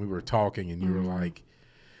Harper and we were talking and you were like,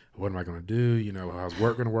 what am I going to do? You know, how's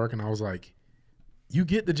work going to work? And I was like, you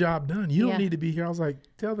get the job done. You don't Yeah. need to be here. I was like,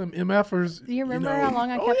 tell them MFers. Do you remember know, how long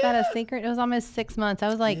I oh, kept that yeah. a secret? It was almost 6 months. I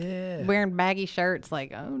was like Yeah. wearing baggy shirts,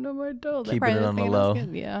 like, oh no, I don't. They Keeping probably it on the think I was low.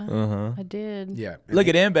 good. Yeah, Uh-huh. I did. Yeah. Look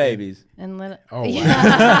at them babies. And let it, Oh, wow.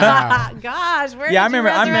 yeah. Gosh, where Yeah, I did you remember-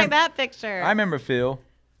 I resurrect remember- that picture? I remember Phil.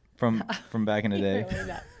 from back in the day. Really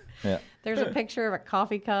not. Yeah. There's a picture of a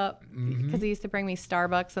coffee cup because he used to bring me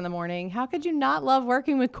Starbucks in the morning. How could you not love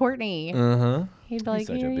working with Courtney? He'd be like,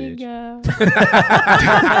 such a here you bitch."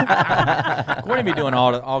 go. Courtney be doing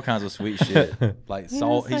all kinds of sweet shit. Like he's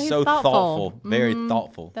so thoughtful, very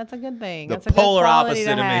thoughtful. That's a good thing. The That's a polar good quality opposite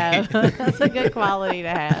to of me. have. That's a good quality to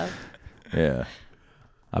have. Yeah,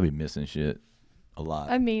 I'll be missing shit a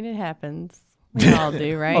lot. I mean, it happens. We all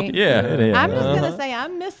do, right? Yeah, it is. I'm just gonna say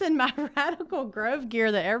I'm missing my Radical Grove gear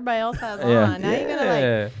that everybody else has on. Now you're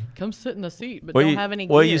gonna like come sit in the seat, but don't have any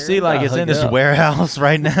gear. Well, you see, like it's in this warehouse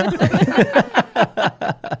right now.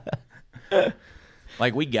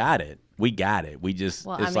 Like we got it. We just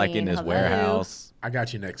it's like in this warehouse. I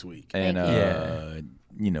got you next week. And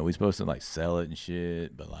you know, we supposed to like sell it and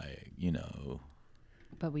shit, but like, you know.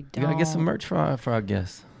 But we You don't. gotta get some merch for our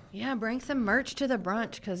guests. Yeah, bring some merch to the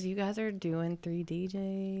brunch because you guys are doing 3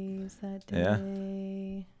 DJs that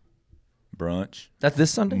day. Brunch. That's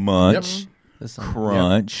this Sunday? Munch. This Sunday.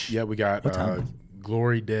 Crunch. Yeah, we got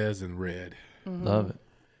Glory, Dez, and Red. Love it.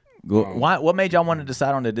 What made y'all want to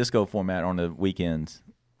decide on the disco format on the weekends?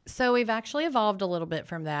 So we've actually evolved a little bit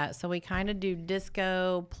from that. So we kind of do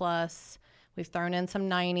disco plus we've thrown in some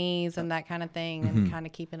 90s and that kind of thing and kind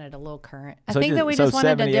of keeping it a little current. I think that we just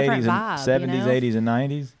wanted a different vibe. 70s, 80s, and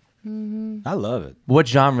 90s? I love it. What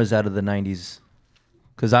genres out of the 90s?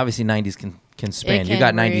 Because obviously 90s can span. You can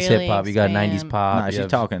got 90s really hip hop, you got 90s expand. pop. Nah, you she's have-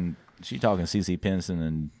 talking CeCe Pinson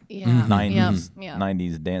and Yeah. 90s Yep.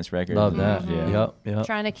 90s dance records. Love that. Yeah. Yep.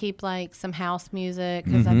 Trying to keep like some house music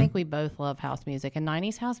because I think we both love house music and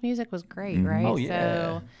 90s house music was great, right? Oh, yeah.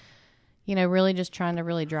 So, you know, really just trying to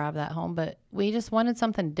really drive that home. But we just wanted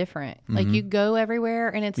something different. Like you go everywhere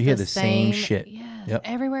and it's You hear the same shit. Yes, Yep.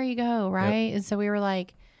 everywhere you go, right? And so we were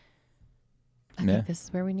like, I Yeah. think this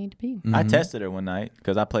is where we need to be. I tested her one night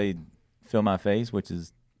because I played Feel My Face, which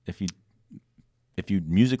is if you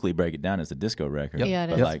musically break it down, it's a disco record. Yep. Yeah, it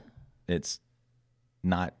but is. like it's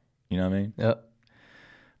not, you know what I mean? Yep.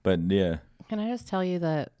 But yeah. Can I just tell you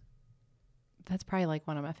that that's probably like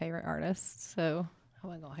one of my favorite artists. So I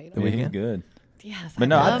wasn't gonna hate him. He's good. Yes, But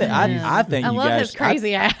no, I love think him. I think I you love guys his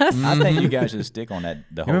crazy ass. I think you guys should stick on that.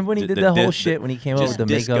 The whole, Remember when he did the whole shit when he came out with the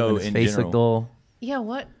makeup and his face looked all... Yeah,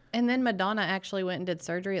 what? And then Madonna actually went and did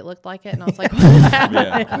surgery. It looked like it, and I was like, "What is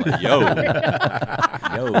happening?"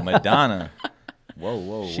 Yeah. Yo, Madonna.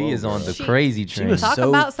 Whoa. She is on the She- crazy She train. was Talk so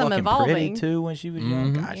about some fucking evolving. pretty too when she was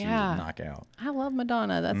young. God, she was Yeah. a knockout. I love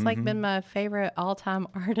Madonna. That's like been my favorite all-time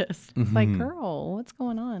artist. It's like, girl, what's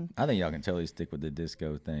going on? I think y'all can totally stick with the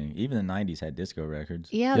disco thing. Even the '90s had disco records.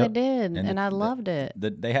 Yeah, Yep. they did, and the- I loved it.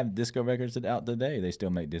 They have disco records out today. They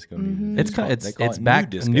still make disco music. It's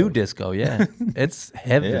back new disco. Yeah, it's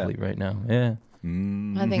heavily right now. Yeah.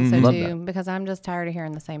 I think so Love too, because I'm just tired of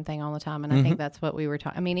hearing the same thing all the time, and I think that's what we were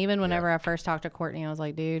talking. I mean, even whenever I first talked to Courtney, I was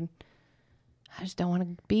like, dude, I just don't want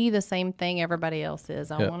to be the same thing everybody else is.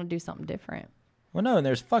 I want to do something different. Well, no, and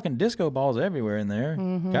there's fucking disco balls everywhere in there.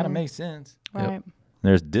 Kind of makes sense. Right.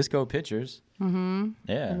 There's disco pictures. Mm-hmm.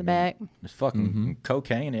 Yeah. In the back. There's fucking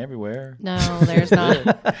cocaine everywhere. No, there's not.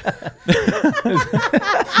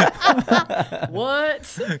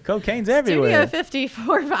 What? Cocaine's everywhere. Studio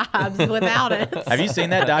 54 vibes without it. Have you seen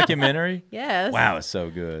that documentary? Yes. Wow, it's so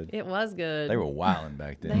good. It was good. They were wilding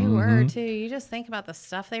back They then. were too. You just think about the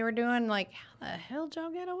stuff they were doing. Like, how the hell did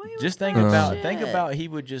y'all get away with Just that think shit? about he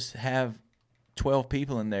would just have 12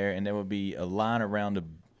 people in there, and there would be a line around the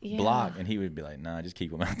block, and he would be like, "Nah, just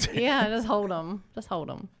keep them out there." Yeah, just hold them. Just hold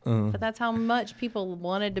them. But that's how much people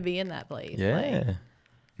wanted to be in that place. Yeah. Like,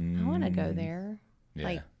 I want to go there. Yeah.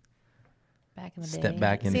 Like, back in the day. Step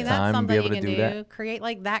back in See, time that's and be something able you to can do that. Create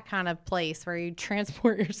like that kind of place where you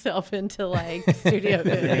transport yourself into like Studio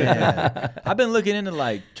 50. Yeah. I've been looking into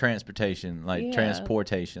like transportation, like Yeah.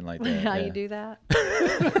 transportation, like that. How yeah. you do that?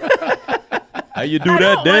 How you do I that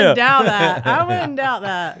wouldn't there? doubt that. I wouldn't doubt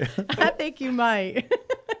that. I think you might.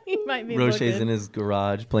 You might be Roche's looking. in his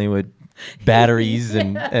garage playing with batteries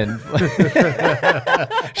and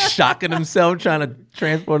shocking himself, trying to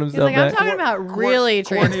transport He's himself like, I'm back. talking about really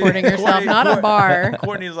transporting yourself, not a bar.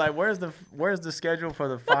 Courtney's like, "Where's the schedule for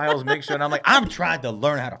the files mixture?" And I'm like, "I'm trying to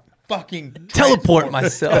learn how to fucking Teleport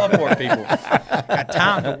myself. teleport people. Got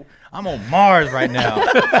time to. I'm on Mars right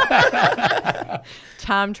now."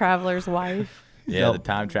 Time traveler's wife. Yeah, the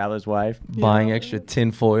time traveler's wife. Buying extra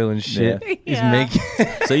tin foil and shit. Yeah. He's Yeah. making.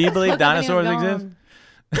 So you believe Look up and he was dinosaurs exist?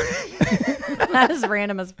 gone. That is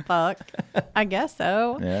random as fuck. I guess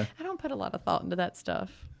so. Yeah. I don't put a lot of thought into that stuff.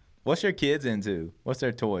 What's your kids into? What's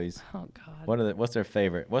their toys? Oh God. What's their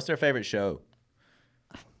favorite? What's their favorite show?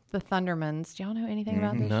 The Thundermans. Do y'all know anything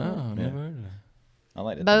about this? No, shit? never heard of it. I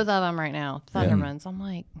like it. Both of them right now, Thundermans. I'm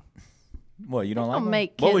like, What, you don't They like don't them?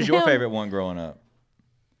 make What was kids- your they don't- favorite one growing up?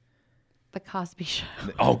 The Cosby Show.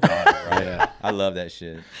 Oh God, right? I love that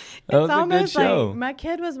shit. That was It's a good almost show. like my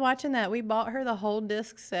kid was watching that. We bought her the whole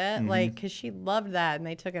disc set, like, because she loved that, and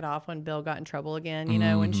they took it off when Bill got in trouble again. You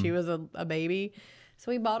know, when she was a baby. So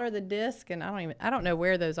we bought her the disc, and I don't know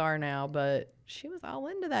where those are now, but she was all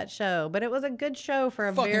into that show. But it was a good show for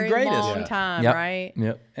a Fucking very greatest. long Yeah. time, Yep. right?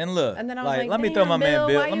 Yep. And look, And then I was like, let me throw my "Damn, man Bill,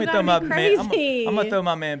 Bill. why Let you me gotta throw my be man. crazy? I'm gonna throw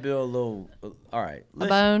my man Bill a little. All right, A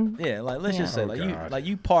bone. Yeah, like let's just say, Oh, like God.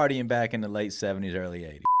 you partying back in the late '70s, early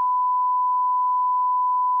 '80s.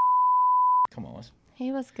 Come on,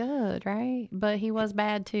 He was good, right? But he was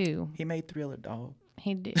bad too. he made Thriller, dog.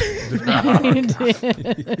 He did. He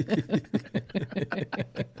did.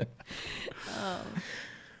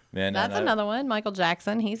 Man, That's another one. Michael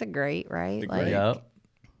Jackson. He's a great, right? The Like, great. Yep.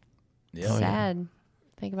 Yeah. sad.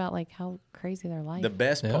 Think about like how crazy their life. The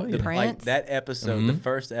best Hell part, yeah. like Prince. that episode, the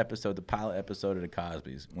first episode, the pilot episode of the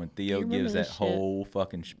Cosbys, when Theo You remember gives that this shit? whole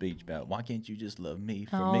fucking speech about why can't you just love me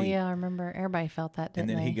for Oh me? yeah, I remember. Everybody felt that, And didn't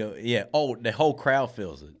then they? he go, yeah. Oh, the whole crowd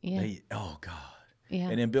feels it. Yeah. Oh God. Yeah.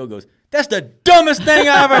 And then Bill goes, "That's the dumbest thing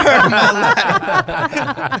I ever heard in my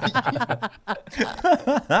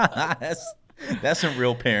life." That's some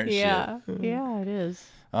real parent yeah, shit. yeah, it is.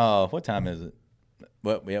 Oh, what time is it?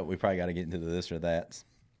 Well, yeah, we probably got to get into this or that.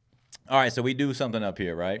 All right, so we do something up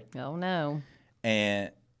here, right? Oh no.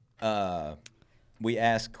 And we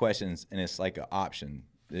ask questions, and it's like an option.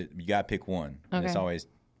 You got to pick one. And it's Okay. always,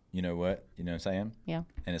 you know what? You know what I'm saying? Yeah.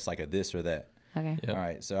 And it's like a this or that. Okay. Yep. All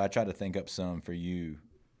right, so I try to think up some for you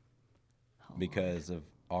because of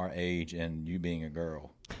our age and you being a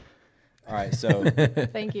girl. All right, so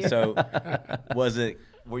Thank you. so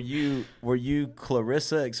were you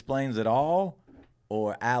Clarissa Explains It All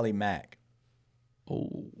or Allie Mack?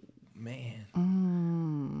 Oh man.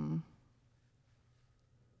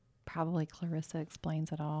 Probably Clarissa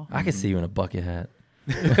Explains It All. I could see you in a bucket hat.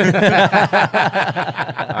 All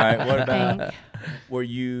right, what about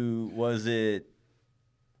Think.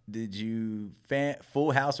 did you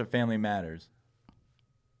Full House or Family Matters?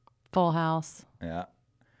 Full House. Yeah.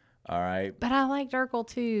 All right. But I liked Urkel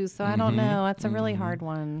too, so I don't know. That's a really hard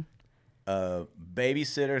one.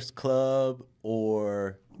 Babysitter's Club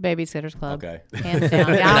or Babysitter's Club. Okay. Hands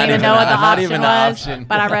down. Yeah, I don't even know what the not option even the was, option.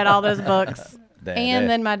 but I read all those books. That- And that-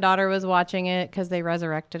 then my daughter was watching it because they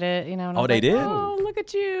resurrected it, you know. And I Oh, was they like, did? Oh, look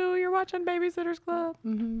at you. You're watching Babysitter's Club.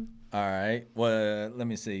 Mm-hmm. All right. Well, let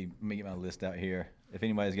me see. Let me get my list out here. If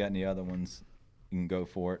anybody's got any other ones, you can go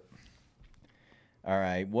for it. All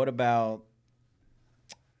right. What about?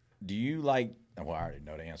 Do you like? Well, I already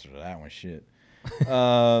know the answer to that one. Shit.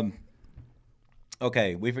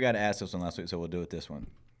 Okay, we forgot to ask this one last week, so we'll do it this one.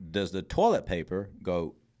 Does the toilet paper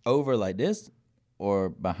go over like this or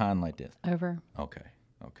behind like this? Over. Okay.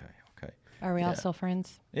 Are we all still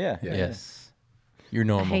friends? Yeah. Yes. You're I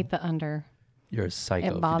normal. hate the under. You're a psycho It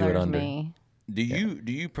if you do it bothers under. me. Do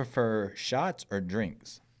you prefer shots or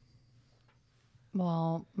drinks?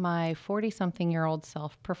 Well, my 40-something-year-old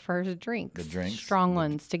self prefers drinks. The drinks? Strong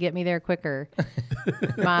ones to get me there quicker.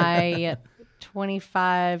 My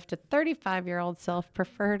 25 to 35-year-old self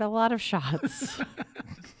preferred a lot of shots,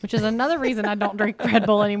 which is another reason I don't drink Red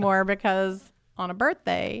Bull anymore, because on a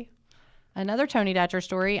birthday, another Tony Datcher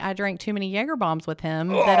story, I drank too many Jaeger bombs with him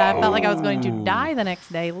that I felt like I was going to die the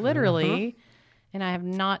next day, literally. And I have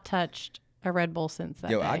not touched a Red Bull since that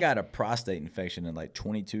Yo, day. I got a prostate infection at like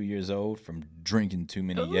 22 years old from drinking too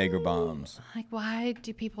many Jaeger bombs. Like, why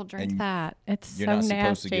do people drink And that? It's You're so not nasty.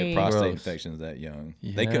 supposed to get prostate Gross. infections that young.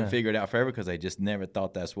 They couldn't Yeah. figure it out forever because they just never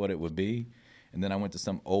thought that's what it would be. And then I went to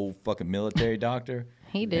some old fucking military doctor.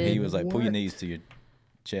 He And did he was like, pull your work. knees to your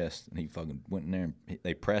chest. And he fucking went in there and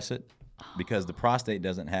they press it because the prostate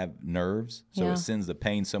doesn't have nerves. So Yeah. it sends the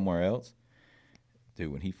pain somewhere else.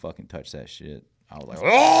 Dude, when he fucking touched that shit, I was like,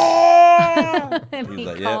 oh! And He's he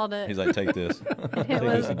like, called yep. it. He's like, take this. Take It this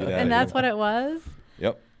was, and get out and of that's here. what it was.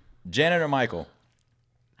 Yep. Janet or Michael?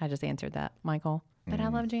 I just answered that, Michael. But I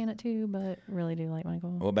love Janet too, but really do like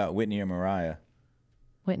Michael. What about Whitney or Mariah?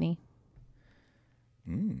 Whitney.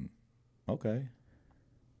 Okay.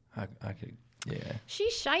 I could, yeah.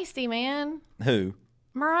 She's shisty, man. Who?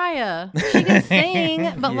 Mariah. She can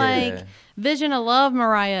sing, but Yeah. like Vision of Love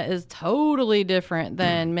Mariah is totally different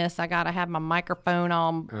than Miss I Gotta Have My Microphone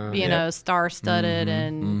on, you know, star studded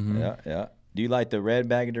and Yeah. Do you like the red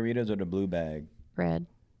bag of Doritos or the blue bag? red.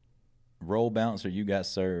 Roll bounce or you got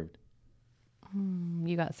served?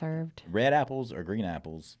 You got served. Red apples or green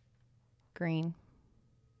apples? Green.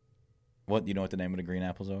 What, you know what the name of the green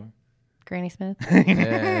apples are? Granny Smith.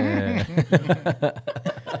 Yeah.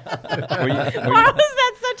 Why was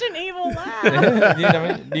that such an evil laugh?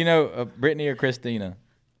 Do you know Brittany or Christina?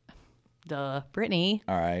 Duh, Brittany.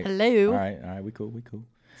 All right. Hello. All right. We cool.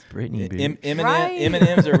 It's Brittany, bitch.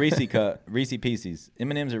 M&M's or Reese Pieces?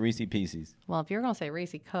 M&M's or Reese Pieces? Well, if you're gonna say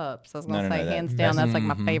Reese cups, I was gonna No, say that- hands down. That's like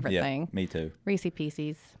my favorite Yeah, thing. me too. Reese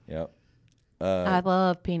Pieces. Yep. I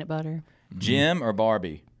love peanut butter. Jim or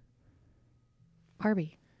Barbie?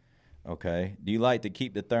 Barbie. Okay. Do you like to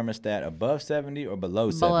keep the thermostat above 70 or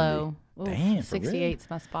below 70? Below. Oof, Damn, for real? 68's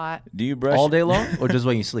my spot. Do you brush All day long, or just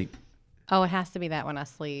when you sleep? Oh, it has to be that when I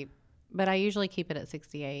sleep. But I usually keep it at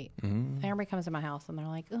 68. Everybody comes to my house and they're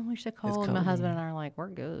like, "Oh, we should cold." And my husband and I are like, "We're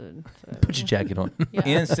good." So, Put your jacket on. yeah.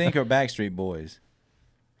 NSYNC or Backstreet Boys?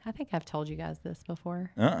 I think I've told you guys this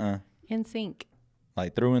before. In sync.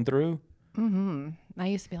 Like through and through? I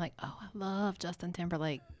used to be like, "Oh, I love Justin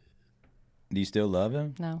Timberlake." Do you still love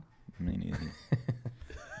him? No, Me neither.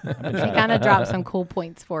 he kind of dropped some cool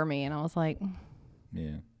points for me, and I was like,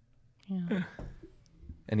 Yeah. "Yeah,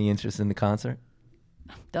 Any interest in the concert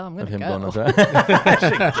duh, I'm of gonna him going go." on tour?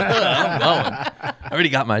 I'm going. I already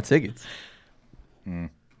got my tickets.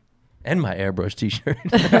 And my airbrush T-shirt.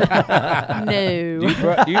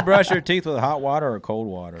 No, Do you brush your teeth with hot water or cold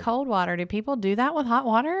water? cold water. Do people do that with hot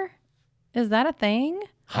water? Is that a thing?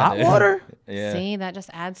 Hot water? Yeah. See, that just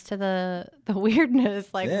adds to the weirdness.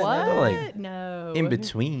 Like, Yeah, what? no, like, No. In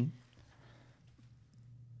between.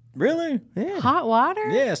 Really? Yeah. Hot water?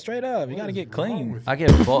 Yeah, straight up. You got to get clean. I get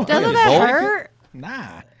both. Doesn't that hurt?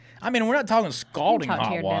 Nah. I mean, we're not talking scalding Talk to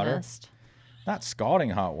hot your water. dentist. Not scalding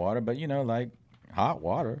hot water, but like hot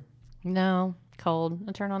water. No, cold.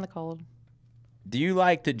 I turn on the cold. Do you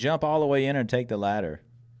like to jump all the way in or take the ladder?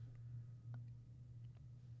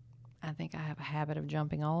 I think I have a habit of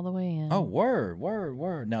jumping all the way in. Oh, word.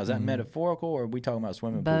 Now, is that metaphorical or are we talking about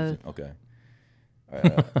swimming pools? Both. Okay.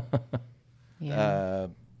 Yeah.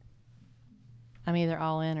 I'm either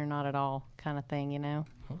all in or not at all kind of thing,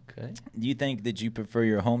 Okay. Do you think that you prefer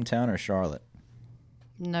your hometown or Charlotte?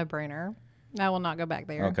 No brainer. I will not go back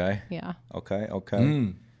there. Okay. Yeah. Okay.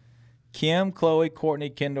 Kim, Chloe, Courtney,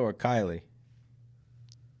 Kendall, or Kylie?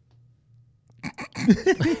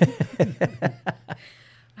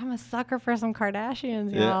 I'm a sucker for some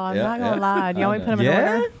Kardashians, y'all. Yeah, I'm yeah, not going to yeah. lie. Do you want me to put them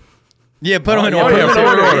Yeah? in order? Yeah, put them in yeah, order. yeah, put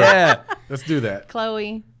 'em in order. Yeah. Let's do that.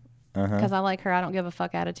 Chloe. Uh-huh. Because I like her. I don't give a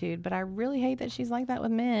fuck attitude. But I really hate that she's like that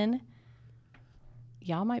with men.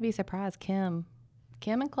 Y'all might be surprised. Kim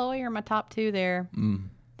and Chloe are my top two there.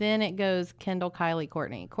 Then it goes Kendall, Kylie,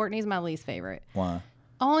 Courtney. Courtney's my least favorite. Why?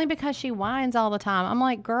 Only because she whines all the time. I'm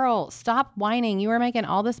like, girl, stop whining. You were making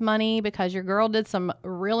all this money because your girl did some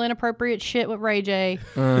real inappropriate shit with Ray J.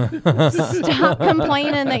 Stop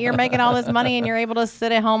complaining that you're making all this money and you're able to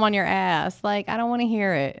sit at home on your ass. Like, I don't want to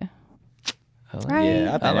hear it. Right? Yeah,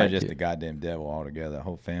 I think like they're just it. the goddamn devil altogether, the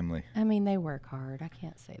whole family. I mean, they work hard. I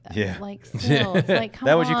can't say that. Yeah. But, like, still, it's like, come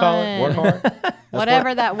That what you call it? Work on. hard?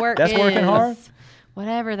 Whatever that work that's is. working hard?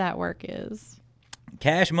 Whatever that work is.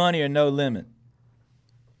 Cash money or no limit?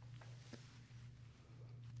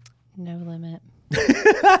 No limit.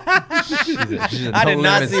 She's a I did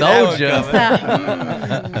not no-limit see that one soldier.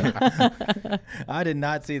 I did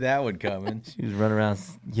not see that one coming. She was running around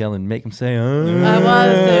yelling, make him say, I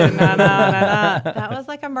was, dude. No. That was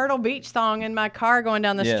like a Myrtle Beach song in my car going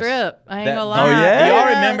down the Yes. strip. I ain't That- gonna lie. Oh, yeah? Do y'all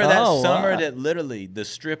remember that Oh, summer wow. that literally the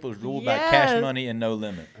strip was ruled by cash Yes. money and no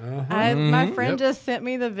limit? My friend Yep. just sent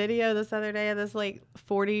me the video this other day of this like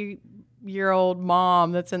 40-year-old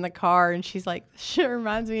mom that's in the car, and she's like, "Shit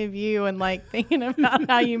reminds me of you," and like thinking about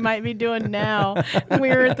how you might be doing now. We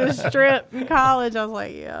were at the strip in college. I was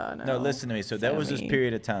like, "Yeah, no." No, listen to me. So that was this me.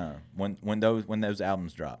 period of time when those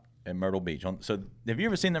albums dropped at Myrtle Beach. So have you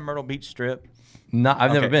ever seen the Myrtle Beach strip? No,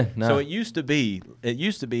 I've never Okay. been. No. So it used to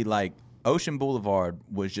be like Ocean Boulevard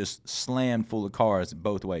was just slammed full of cars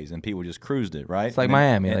both ways, and people just cruised it, right? It's like And then-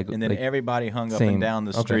 Miami, and, like- and then like everybody hung up same. and down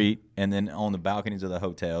the Okay. street, and then on the balconies of the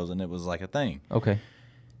hotels, and it was like a thing. Okay.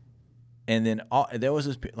 And then there was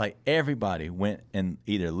this like everybody went and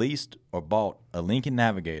either leased or bought a Lincoln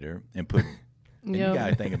Navigator and put. And Yep. you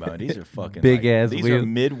gotta think about it. These are fucking Big ass These wheels. are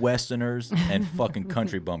Midwesterners and fucking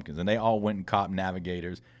country bumpkins, and they all went and copped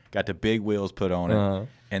Navigators, got the big wheels put on it,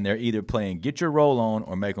 and they're either playing "Get Your Roll On"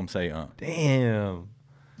 or "Make 'Em Say." Damn.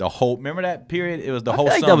 The whole remember that period? It was the I whole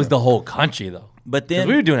feel like summer. that was the whole country, though. But 'Cause then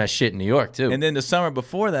we were doing that shit in New York, too. and then the summer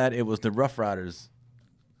before that, it was the Rough Riders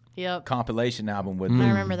Yep. compilation album with. I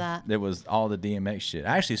remember that. There was all the DMX shit.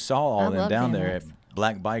 I actually saw all I of them love down there at DMX.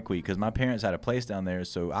 Black Bike Week because my parents had a place down there,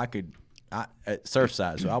 so I at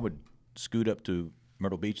Surfside, so I would scoot up to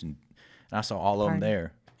Myrtle Beach and I saw all of them Party.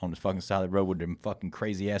 there on the fucking side of the road with them fucking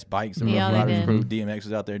crazy ass bikes. And Yeah, Rough they Riders did. crew. DMX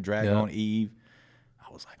was out there dragging Yeah. on Eve.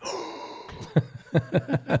 I was like,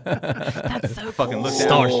 That's so Fucking cool. looked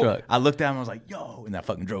down. Starstruck. I looked down and I was like, yo. And I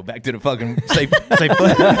fucking drove back to the fucking safe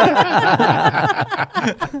place.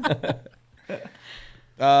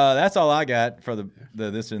 That's all I got for the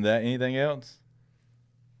this and that. Anything else?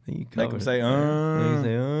 You Make them covered say, it. You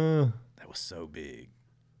say, That was so big.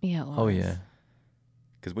 Yeah. It was. Oh yeah.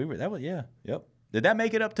 Because yep. Did that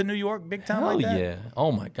make it up to New York big time Hell like that? yeah.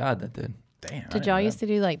 Oh my God, that did. Damn. Did y'all used to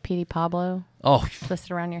do like Petey Pablo, Oh. twist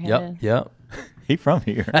it around your head? Yep. Yep. He from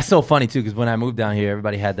here. That's so funny too, because when I moved down here,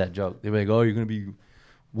 everybody had that joke. They were like, "Oh, you're gonna be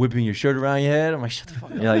whipping your shirt around your head." I'm like, "Shut the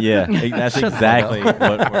fuck up." Yeah. That's exactly what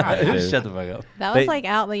we're at, dude. Shut the fuck up. That was like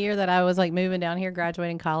out the year that I was like moving down here,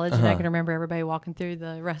 graduating college, and I can remember everybody walking through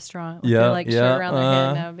the restaurant with their like shirt around their head,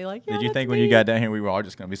 and I would be like, yeah, Did you that's think when me. you got down here we were all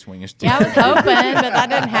just gonna be swinging? Yeah, I was hoping, but that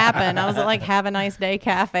didn't happen. I was at like Have a Nice Day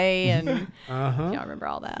Cafe, and y'all remember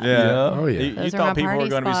all that. Yeah. Oh, yeah. You Those are thought my people were party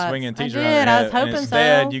going to be spots. swinging I t-shirts did. around your I head, was hoping and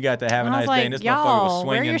instead, so. you got to have a And I nice was day, like, and this motherfucker was y'all, swinging.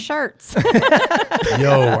 wear your shirts.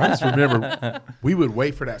 Yo, I just remember we would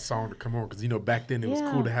wait for that song to come on because back then it was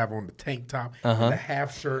Yeah. cool to have on the tank top, and the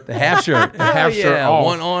half shirt, The half shirt. the half shirt off.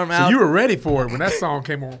 One arm So out. you were ready for it when that song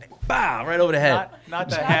came on. Bow, right over the head. Not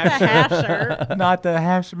the The half half shirt. Not the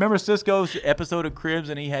half shirt. Remember Cisco's episode of Cribs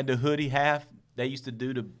and he had the hoodie half? They used to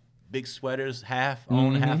do the big sweaters half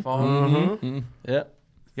on, half off. Yep.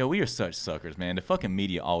 Yo, we are such suckers, man. The fucking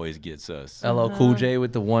media always gets us. LL Cool J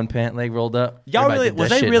with the one pant leg rolled up. Y'all Everybody really did was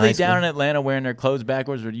that they shit in really high school. down in Atlanta wearing their clothes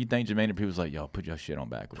backwards, or do you think Jermaine and people was like, yo, put your shit on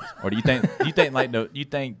backwards? Or do you think you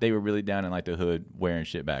think they were really down in like the hood wearing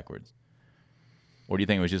shit backwards? Or do you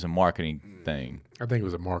think it was just a marketing thing? I think it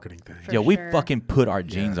was a marketing thing. For Yo, we sure. fucking put our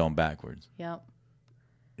jeans on backwards. Yep.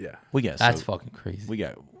 Yeah. We got That's so, fucking crazy. we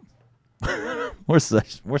got we're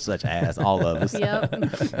such ass, all of us.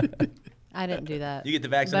 Yep. I didn't do that. You get the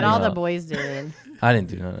But vaccination. all the boys did. I didn't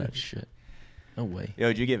do none of that shit. No way. Yo,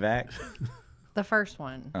 did you get vaxxed? The first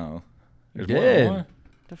one. Oh. You There's did. one.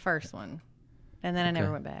 The first one. And then I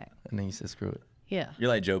never went back. And then you said, screw it. Yeah. You're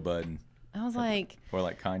like Joe Budden. I was like, Or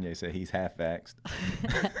like Kanye said, he's half vaxxed.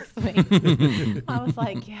 that's me. I was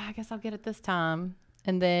like, yeah, I guess I'll get it this time.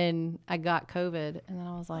 And then I got COVID. And then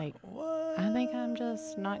I was like, I think I'm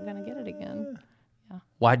just not going to get it again.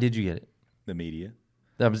 Why did you get it? The media.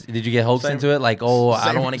 Did you get hopes Same- into it? Like, oh,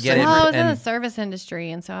 I don't want to get it. Well, I was in and the service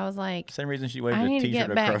industry. And so I was like, Same reason she waved I a need to t-shirt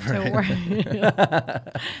get back across her to head.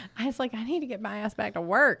 work. I was like, I need to get my ass back to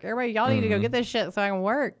work. Everybody, y'all need to go get this shit so I can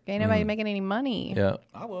work. Ain't nobody making any money. Yeah.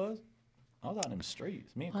 I was out in them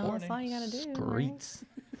streets. Me and Well, Courtney. that's all you got to do. right? Streets.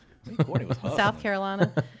 Me and Courtney was hustling. South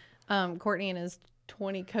Carolina. Courtney and his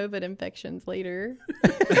 20 COVID infections later.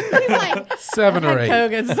 He's like, 7 or I've 8.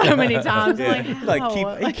 had COVID so many times. I'm like, how?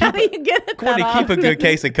 Like, How do you get it Courtney, that keep a good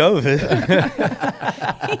case of COVID.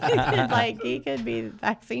 often? Like, he could be the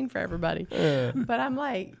vaccine for everybody. But I'm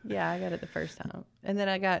like, yeah, I got it the first time. And then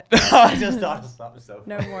I got I just thought of something so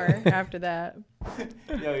no more after that.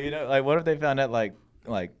 Yo, like, what if they found out, like,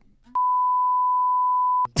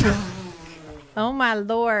 Oh, my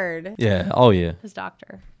Lord. Yeah. Oh, yeah. His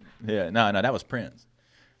doctor. yeah, no, that was Prince.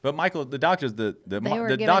 But Michael, the doctor's the were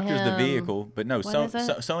giving doctor's the him- vehicle. But no, what is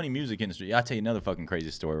it? Sony music industry. I'll tell you another fucking crazy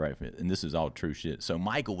story, right? And this is all true shit. So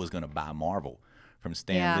Michael was gonna buy Marvel from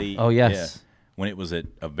Stan Yeah. Lee. Oh, yes. yeah, when it was at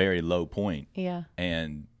a very low point. Yeah.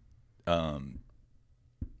 And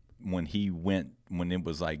when it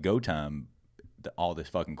was like go time, all this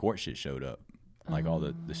fucking court shit showed up, like all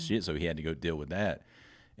the shit. So he had to go deal with that.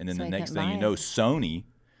 And then So the he next couldn't thing you buy know, it. Sony,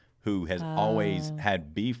 who has always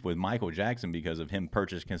had beef with Michael Jackson because of him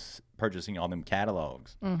purchasing all them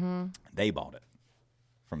catalogs, they bought it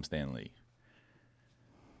from Stan Lee.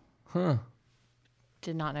 Huh.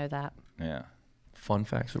 Did not know that. Yeah. Fun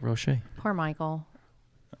facts with Roche. Poor Michael.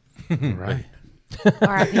 Right.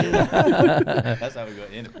 R.I.P. That's how we go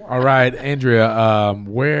into it. All right, Andrea.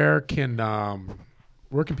 Where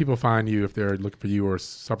can people find you if they're looking for you or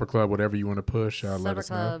Supper Club, whatever you want to push? Let Supper us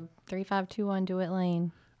know. Club 3521 Dewitt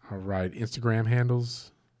Lane. All right, Instagram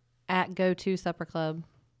handles. At Go To Supper Club.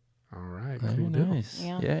 All right, Oh, cool deal. nice.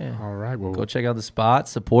 Yeah. Yeah. All right, well, Go check out the spot.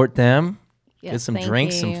 Support them. Yes, Get some thank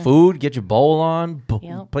drinks, you. some food. Get your bowl on.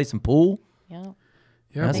 Yep. Play some pool. Yep.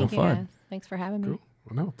 yeah, That's well, some Thank you, fun. guys. Thanks for having me. cool.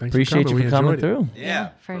 Well, no, thanks Appreciate for you coming. for coming We enjoyed it. through. Yeah,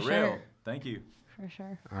 for for sure. real. Thank you. For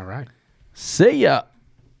sure. All right. See ya.